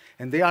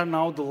 and they are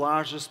now the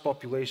largest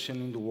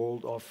population in the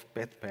world of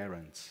pet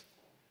parents.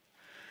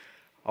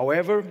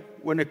 However,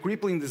 when a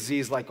crippling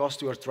disease like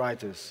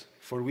osteoarthritis,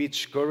 for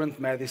which current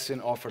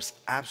medicine offers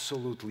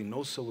absolutely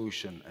no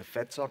solution,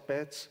 affects our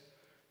pets,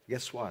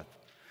 guess what?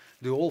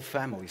 The whole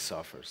family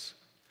suffers.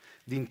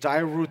 The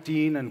entire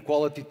routine and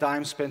quality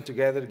time spent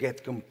together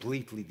get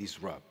completely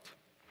disrupted.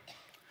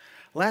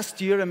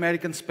 Last year,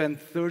 Americans spent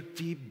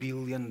 $30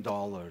 billion.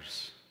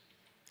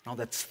 Now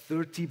that's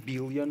 $30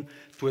 billion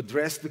to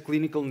address the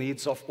clinical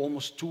needs of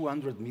almost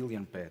 200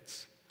 million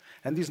pets.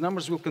 And these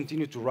numbers will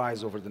continue to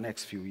rise over the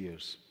next few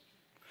years.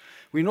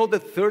 We know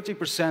that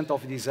 30%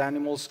 of these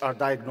animals are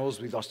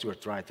diagnosed with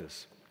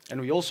osteoarthritis.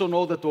 And we also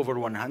know that over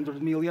 100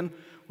 million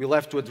will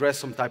have to address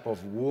some type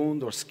of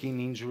wound or skin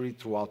injury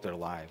throughout their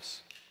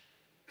lives.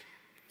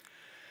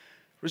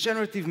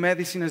 Regenerative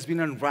medicine has been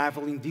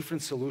unraveling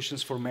different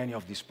solutions for many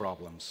of these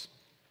problems.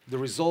 The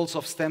results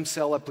of stem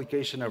cell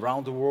application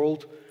around the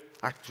world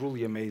are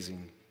truly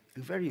amazing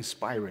and very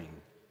inspiring.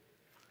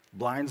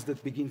 Blinds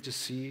that begin to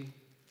see,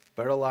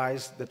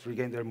 paralyzed that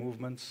regain their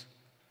movements,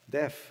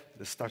 deaf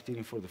that start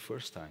eating for the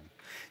first time.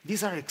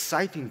 These are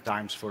exciting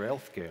times for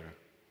healthcare.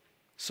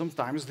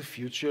 Sometimes the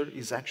future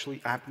is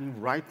actually happening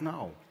right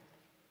now.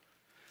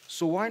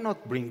 So why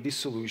not bring these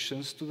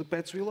solutions to the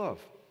pets we love?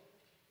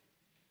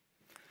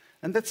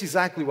 And that's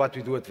exactly what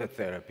we do at Vet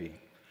Therapy.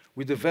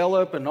 We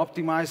develop and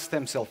optimize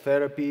stem cell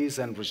therapies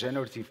and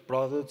regenerative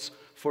products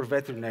for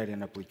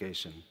veterinarian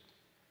application.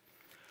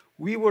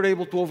 We were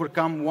able to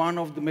overcome one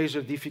of the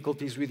major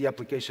difficulties with the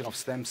application of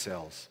stem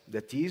cells.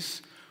 That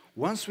is,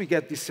 once we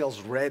get these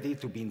cells ready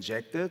to be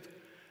injected,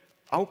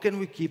 how can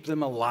we keep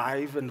them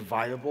alive and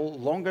viable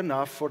long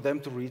enough for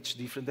them to reach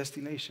different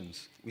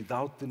destinations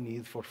without the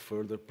need for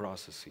further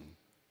processing?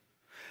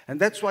 And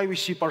that's why we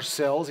ship our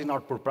cells in our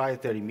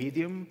proprietary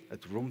medium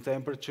at room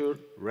temperature,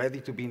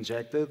 ready to be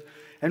injected,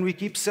 and we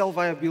keep cell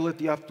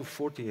viability up to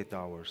 48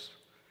 hours.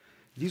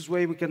 This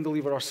way we can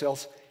deliver our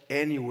cells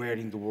anywhere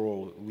in the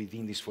world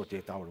within this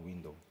 48-hour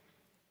window.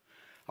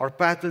 Our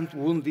patent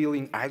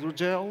wound-healing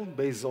hydrogel,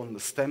 based on the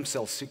stem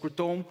cell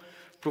secretome,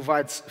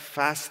 provides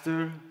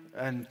faster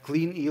and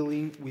clean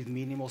healing with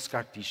minimal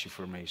scar tissue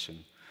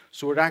formation.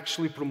 So we're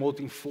actually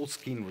promoting full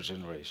skin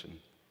regeneration.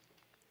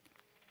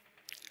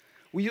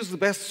 We use the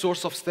best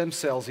source of stem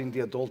cells in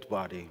the adult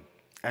body,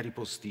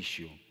 adipose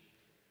tissue.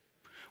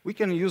 We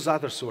can use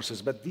other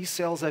sources, but these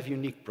cells have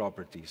unique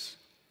properties.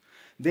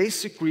 They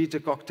secrete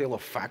a cocktail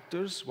of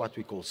factors, what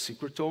we call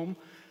secretome,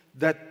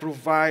 that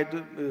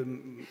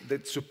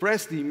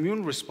suppress the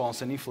immune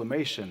response and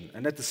inflammation,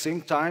 and at the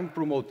same time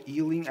promote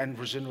healing and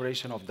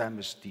regeneration of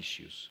damaged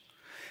tissues.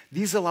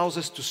 This allows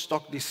us to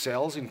stock these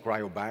cells in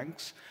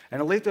cryobanks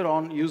and later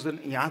on use them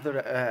in other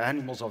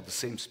animals of the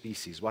same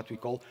species, what we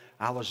call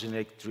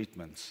allogeneic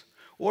treatments.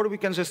 Or we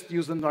can just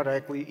use them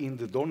directly in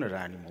the donor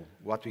animal,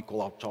 what we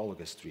call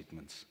autologous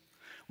treatments.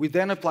 We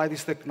then apply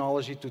this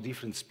technology to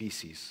different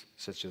species,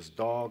 such as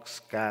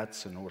dogs,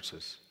 cats, and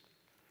horses.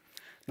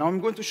 Now I'm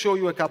going to show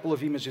you a couple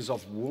of images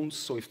of wounds,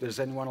 so if there's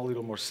anyone a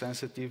little more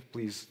sensitive,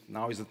 please,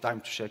 now is the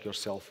time to check your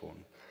cell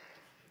phone.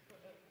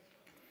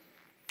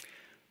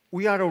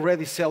 We are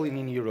already selling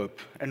in Europe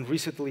and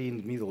recently in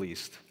the Middle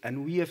East,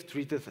 and we have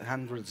treated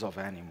hundreds of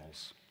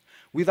animals.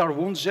 With our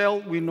wound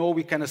gel, we know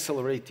we can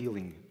accelerate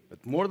healing,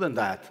 but more than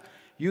that,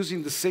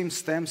 using the same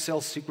stem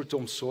cell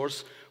secretome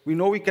source, we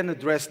know we can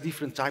address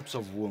different types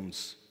of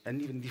wounds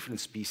and even different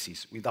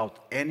species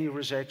without any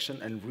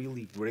rejection and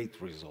really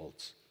great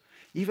results,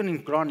 even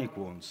in chronic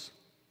wounds.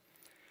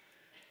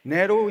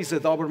 Nero is a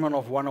Doberman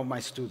of one of my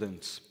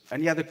students,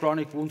 and he had a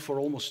chronic wound for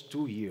almost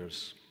 2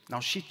 years. Now,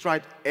 she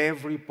tried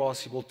every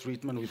possible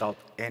treatment without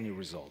any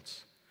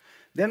results.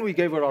 Then we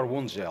gave her our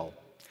wound gel,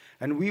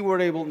 and we were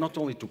able not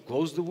only to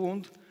close the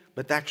wound,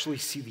 but actually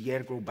see the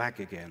hair grow back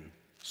again.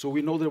 So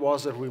we know there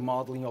was a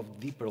remodeling of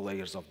deeper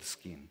layers of the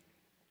skin.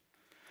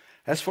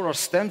 As for our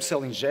stem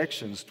cell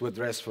injections to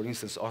address, for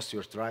instance,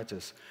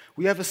 osteoarthritis,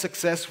 we have a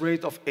success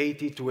rate of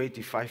 80 to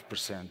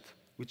 85%,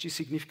 which is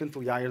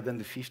significantly higher than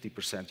the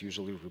 50%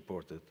 usually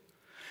reported.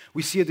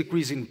 We see a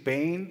decrease in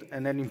pain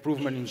and an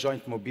improvement in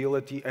joint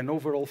mobility and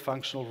overall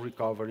functional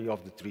recovery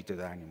of the treated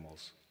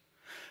animals.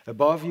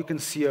 Above, you can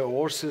see a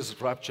horse's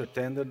ruptured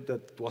tendon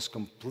that was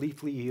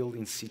completely healed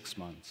in 6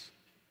 months.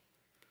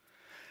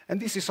 And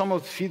this is some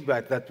of the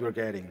feedback that we're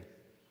getting.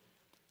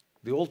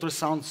 The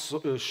ultrasound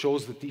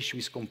shows the tissue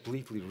is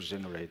completely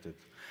regenerated.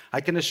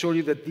 I can assure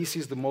you that this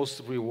is the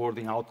most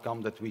rewarding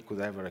outcome that we could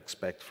ever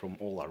expect from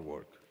all our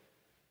work.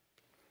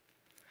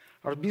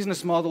 Our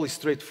business model is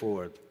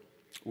straightforward.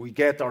 We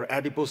get our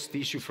adipose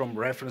tissue from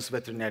reference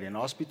veterinarian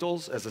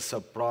hospitals as a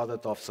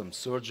subproduct of some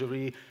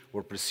surgery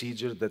or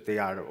procedure that they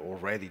are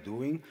already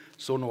doing,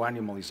 so no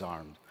animal is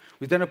harmed.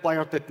 We then apply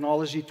our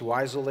technology to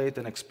isolate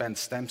and expand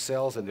stem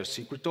cells and their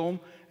secretome,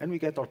 and we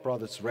get our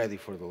products ready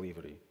for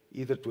delivery,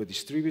 either to a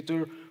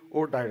distributor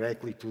or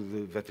directly to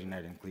the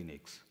veterinarian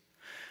clinics.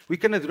 We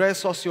can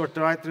address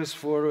osteoarthritis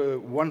for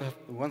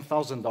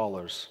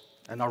 $1,000,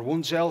 and our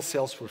wound gel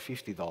sells for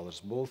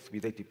 $50, both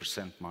with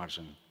 80%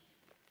 margin.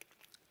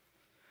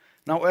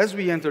 Now, as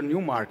we enter new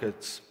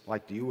markets,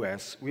 like the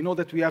US, we know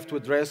that we have to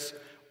address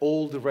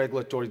all the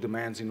regulatory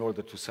demands in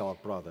order to sell our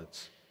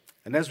products.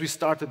 And as we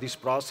started this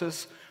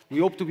process, we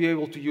hope to be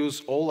able to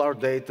use all our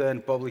data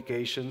and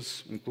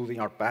publications, including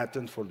our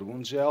patent for the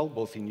wound gel,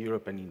 both in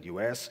Europe and in the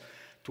US,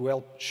 to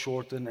help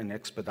shorten and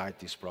expedite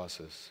this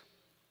process.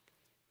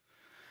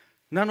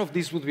 None of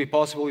this would be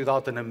possible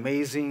without an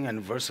amazing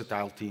and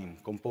versatile team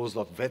composed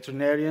of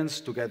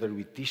veterinarians together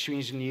with tissue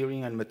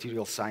engineering and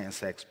material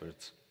science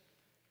experts.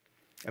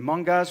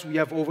 Among us, we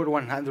have over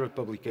 100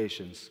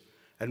 publications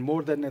and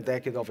more than a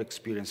decade of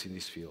experience in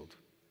this field.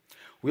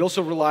 We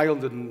also rely on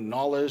the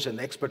knowledge and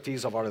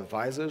expertise of our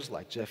advisors,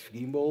 like Jeff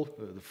Gimbel,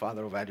 the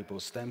father of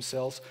adipose stem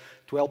cells,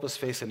 to help us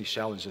face any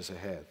challenges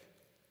ahead.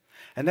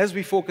 And as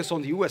we focus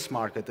on the US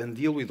market and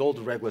deal with all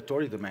the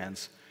regulatory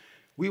demands,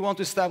 we want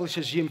to establish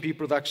a GMP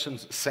production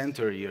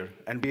center here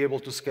and be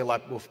able to scale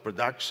up both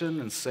production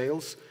and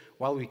sales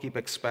while we keep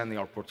expanding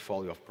our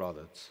portfolio of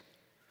products.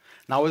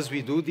 Now, as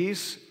we do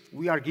this,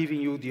 we are giving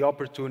you the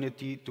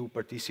opportunity to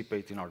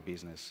participate in our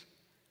business.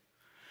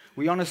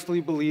 We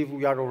honestly believe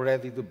we are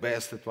already the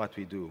best at what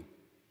we do.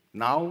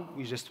 Now,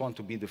 we just want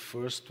to be the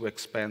first to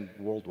expand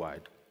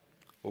worldwide.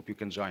 Hope you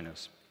can join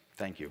us.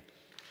 Thank you.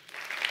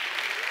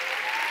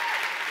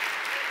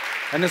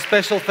 And a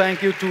special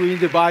thank you to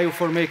IndieBio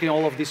for making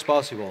all of this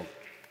possible.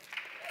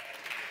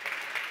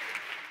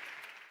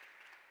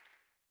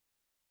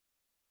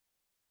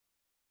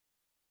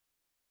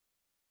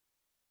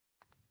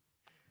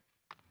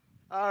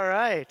 All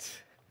right.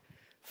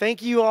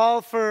 Thank you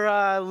all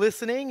for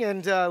listening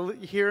and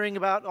hearing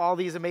about all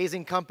these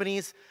amazing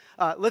companies.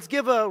 Let's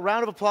give a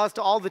round of applause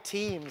to all the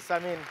teams. I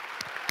mean,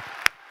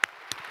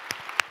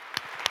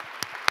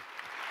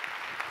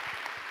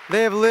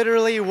 they have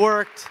literally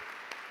worked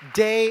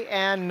day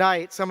and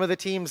night, some of the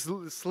teams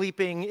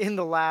sleeping in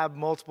the lab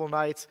multiple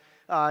nights,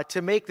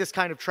 to make this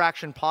kind of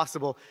traction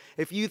possible.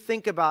 If you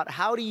think about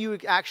how do you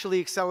actually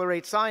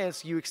accelerate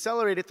science, you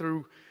accelerate it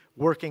through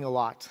working a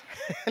lot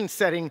and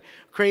setting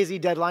crazy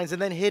deadlines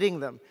and then hitting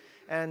them.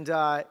 And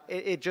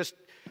it just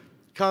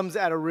comes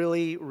at a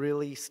really,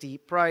 really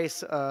steep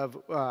price of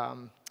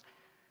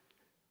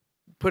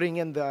putting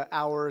in the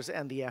hours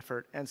and the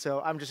effort. And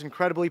so I'm just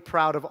incredibly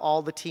proud of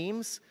all the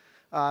teams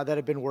that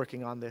have been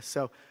working on this.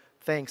 So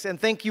thanks. And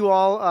thank you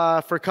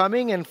all for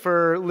coming and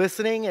for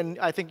listening. And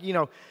I think, you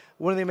know,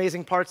 one of the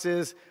amazing parts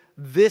is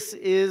this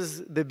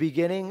is the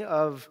beginning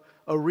of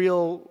a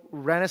real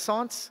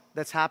renaissance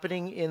that's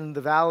happening in the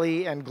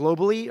Valley and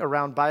globally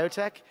around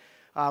biotech.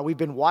 We've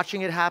been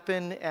watching it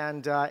happen,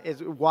 and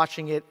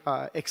watching it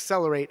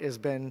accelerate has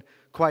been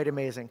quite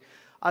amazing.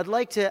 I'd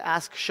like to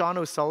ask Sean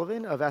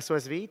O'Sullivan of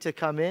SOSV to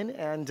come in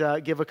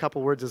and give a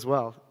couple words as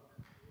well.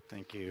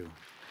 Thank you.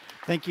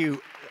 Thank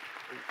you.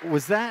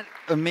 Was that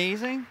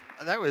amazing?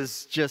 That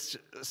was just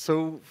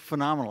so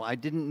phenomenal. I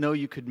didn't know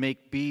you could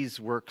make bees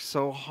work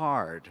so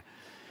hard.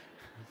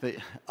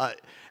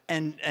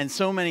 And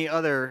so many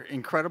other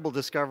incredible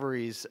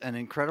discoveries and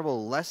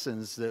incredible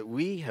lessons that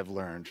we have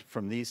learned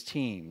from these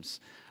teams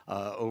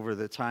over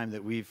the time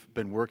that we've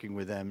been working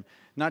with them,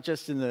 not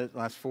just in the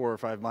last 4 or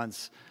 5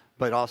 months,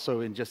 but also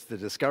in just the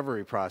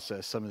discovery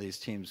process. Some of these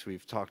teams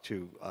we've talked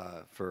to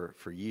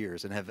for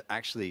years and have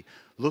actually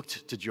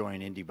looked to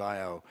join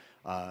IndieBio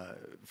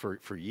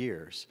for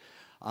years.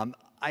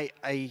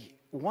 I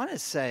want to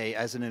say,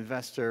 as an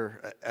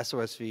investor,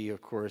 SOSV,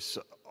 of course,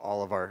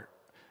 all of our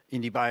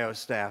IndieBio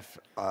staff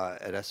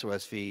at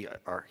SOSV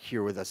are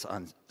here with us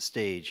on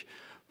stage,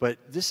 but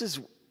this is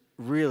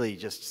really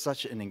just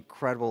such an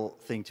incredible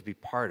thing to be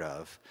part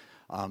of.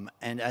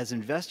 And as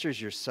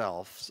investors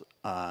yourselves,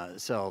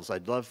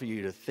 I'd love for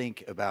you to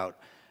think about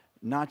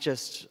not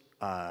just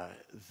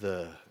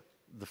the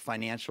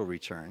financial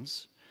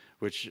returns,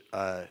 which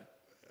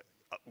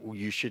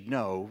you should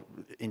know,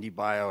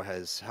 IndieBio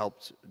has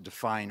helped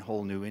define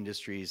whole new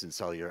industries in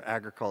cellular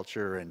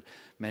agriculture, and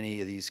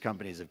many of these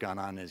companies have gone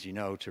on, as you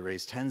know, to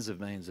raise tens of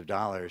millions of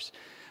dollars.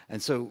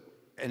 And so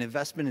an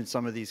investment in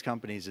some of these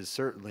companies is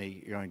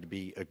certainly going to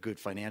be a good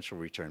financial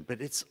return,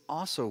 but it's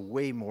also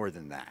way more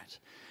than that.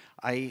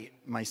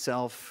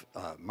 Myself,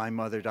 my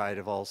mother died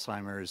of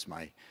Alzheimer's,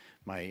 my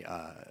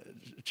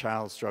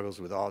child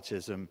struggles with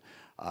autism.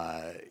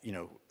 You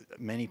know,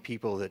 many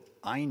people that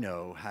I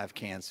know have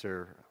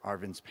cancer.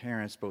 Arvin's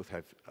parents both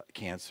have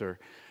cancer.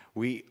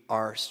 We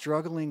are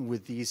struggling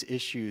with these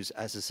issues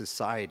as a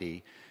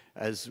society.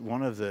 As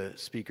one of the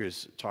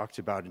speakers talked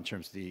about in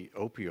terms of the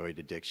opioid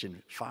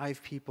addiction,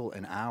 5 people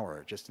an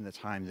hour, just in the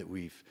time that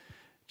we've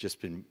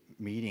just been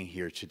meeting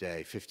here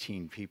today,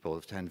 15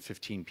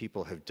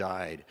 people have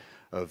died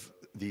of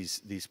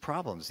these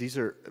problems. These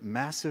are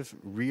massive,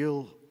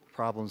 real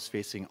problems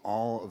facing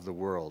all of the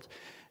world.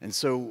 And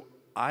so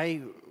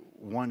I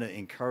want to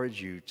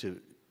encourage you to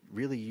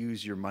really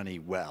use your money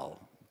well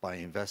by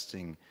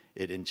investing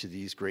it into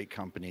these great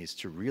companies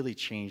to really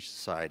change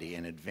society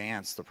and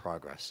advance the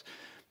progress.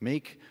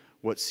 Make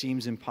what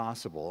seems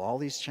impossible, all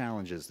these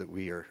challenges that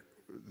we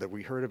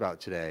heard about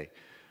today,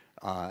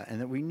 and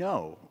that we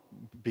know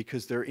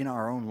because they're in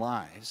our own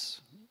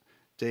lives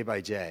day by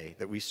day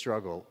that we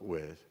struggle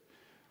with,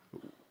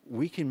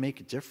 we can make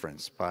a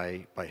difference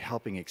by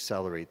helping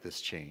accelerate this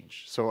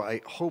change. So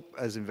I hope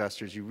as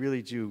investors you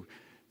really do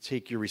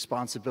take your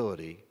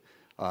responsibility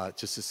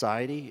to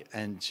society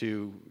and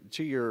to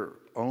your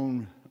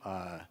own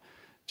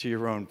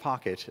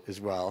pocket as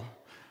well.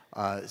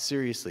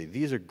 Seriously,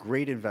 these are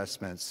great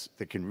investments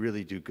that can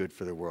really do good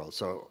for the world.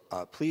 So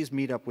please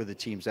meet up with the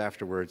teams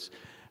afterwards.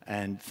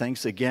 And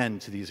thanks again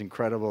to these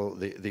incredible,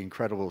 the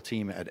incredible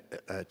team at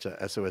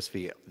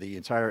SOSV, the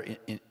entire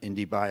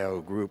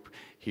IndieBio group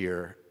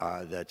here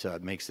that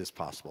makes this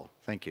possible.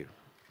 Thank you.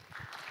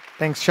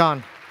 Thanks,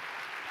 Sean,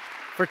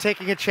 for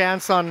taking a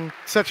chance on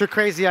such a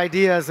crazy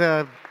idea as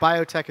a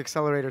biotech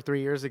accelerator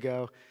 3 years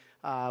ago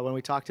when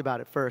we talked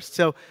about it first.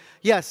 So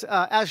yes,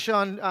 as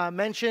Sean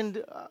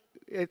mentioned,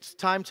 it's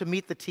time to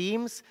meet the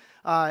teams.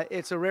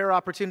 It's a rare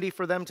opportunity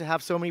for them to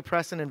have so many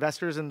press and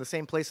investors in the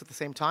same place at the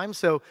same time.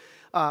 So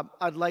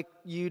I'd like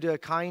you to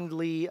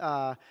kindly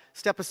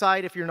step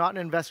aside if you're not an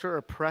investor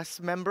or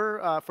press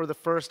member for the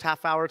first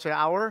half hour to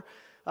hour.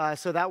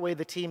 So that way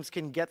the teams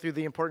can get through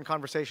the important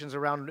conversations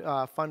around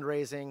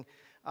fundraising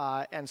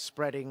and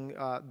spreading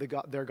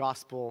their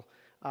gospel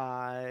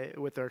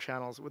with their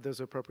channels, with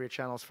those appropriate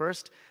channels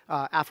first.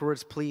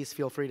 Afterwards, please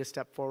feel free to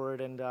step forward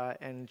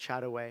and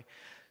chat away.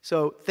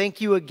 So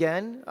thank you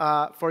again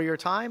for your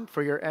time,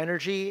 for your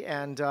energy,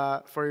 and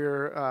for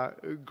your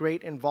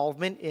great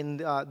involvement in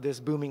this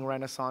booming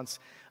renaissance.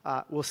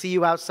 We'll see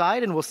you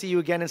outside, and we'll see you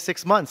again in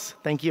 6 months.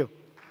 Thank you.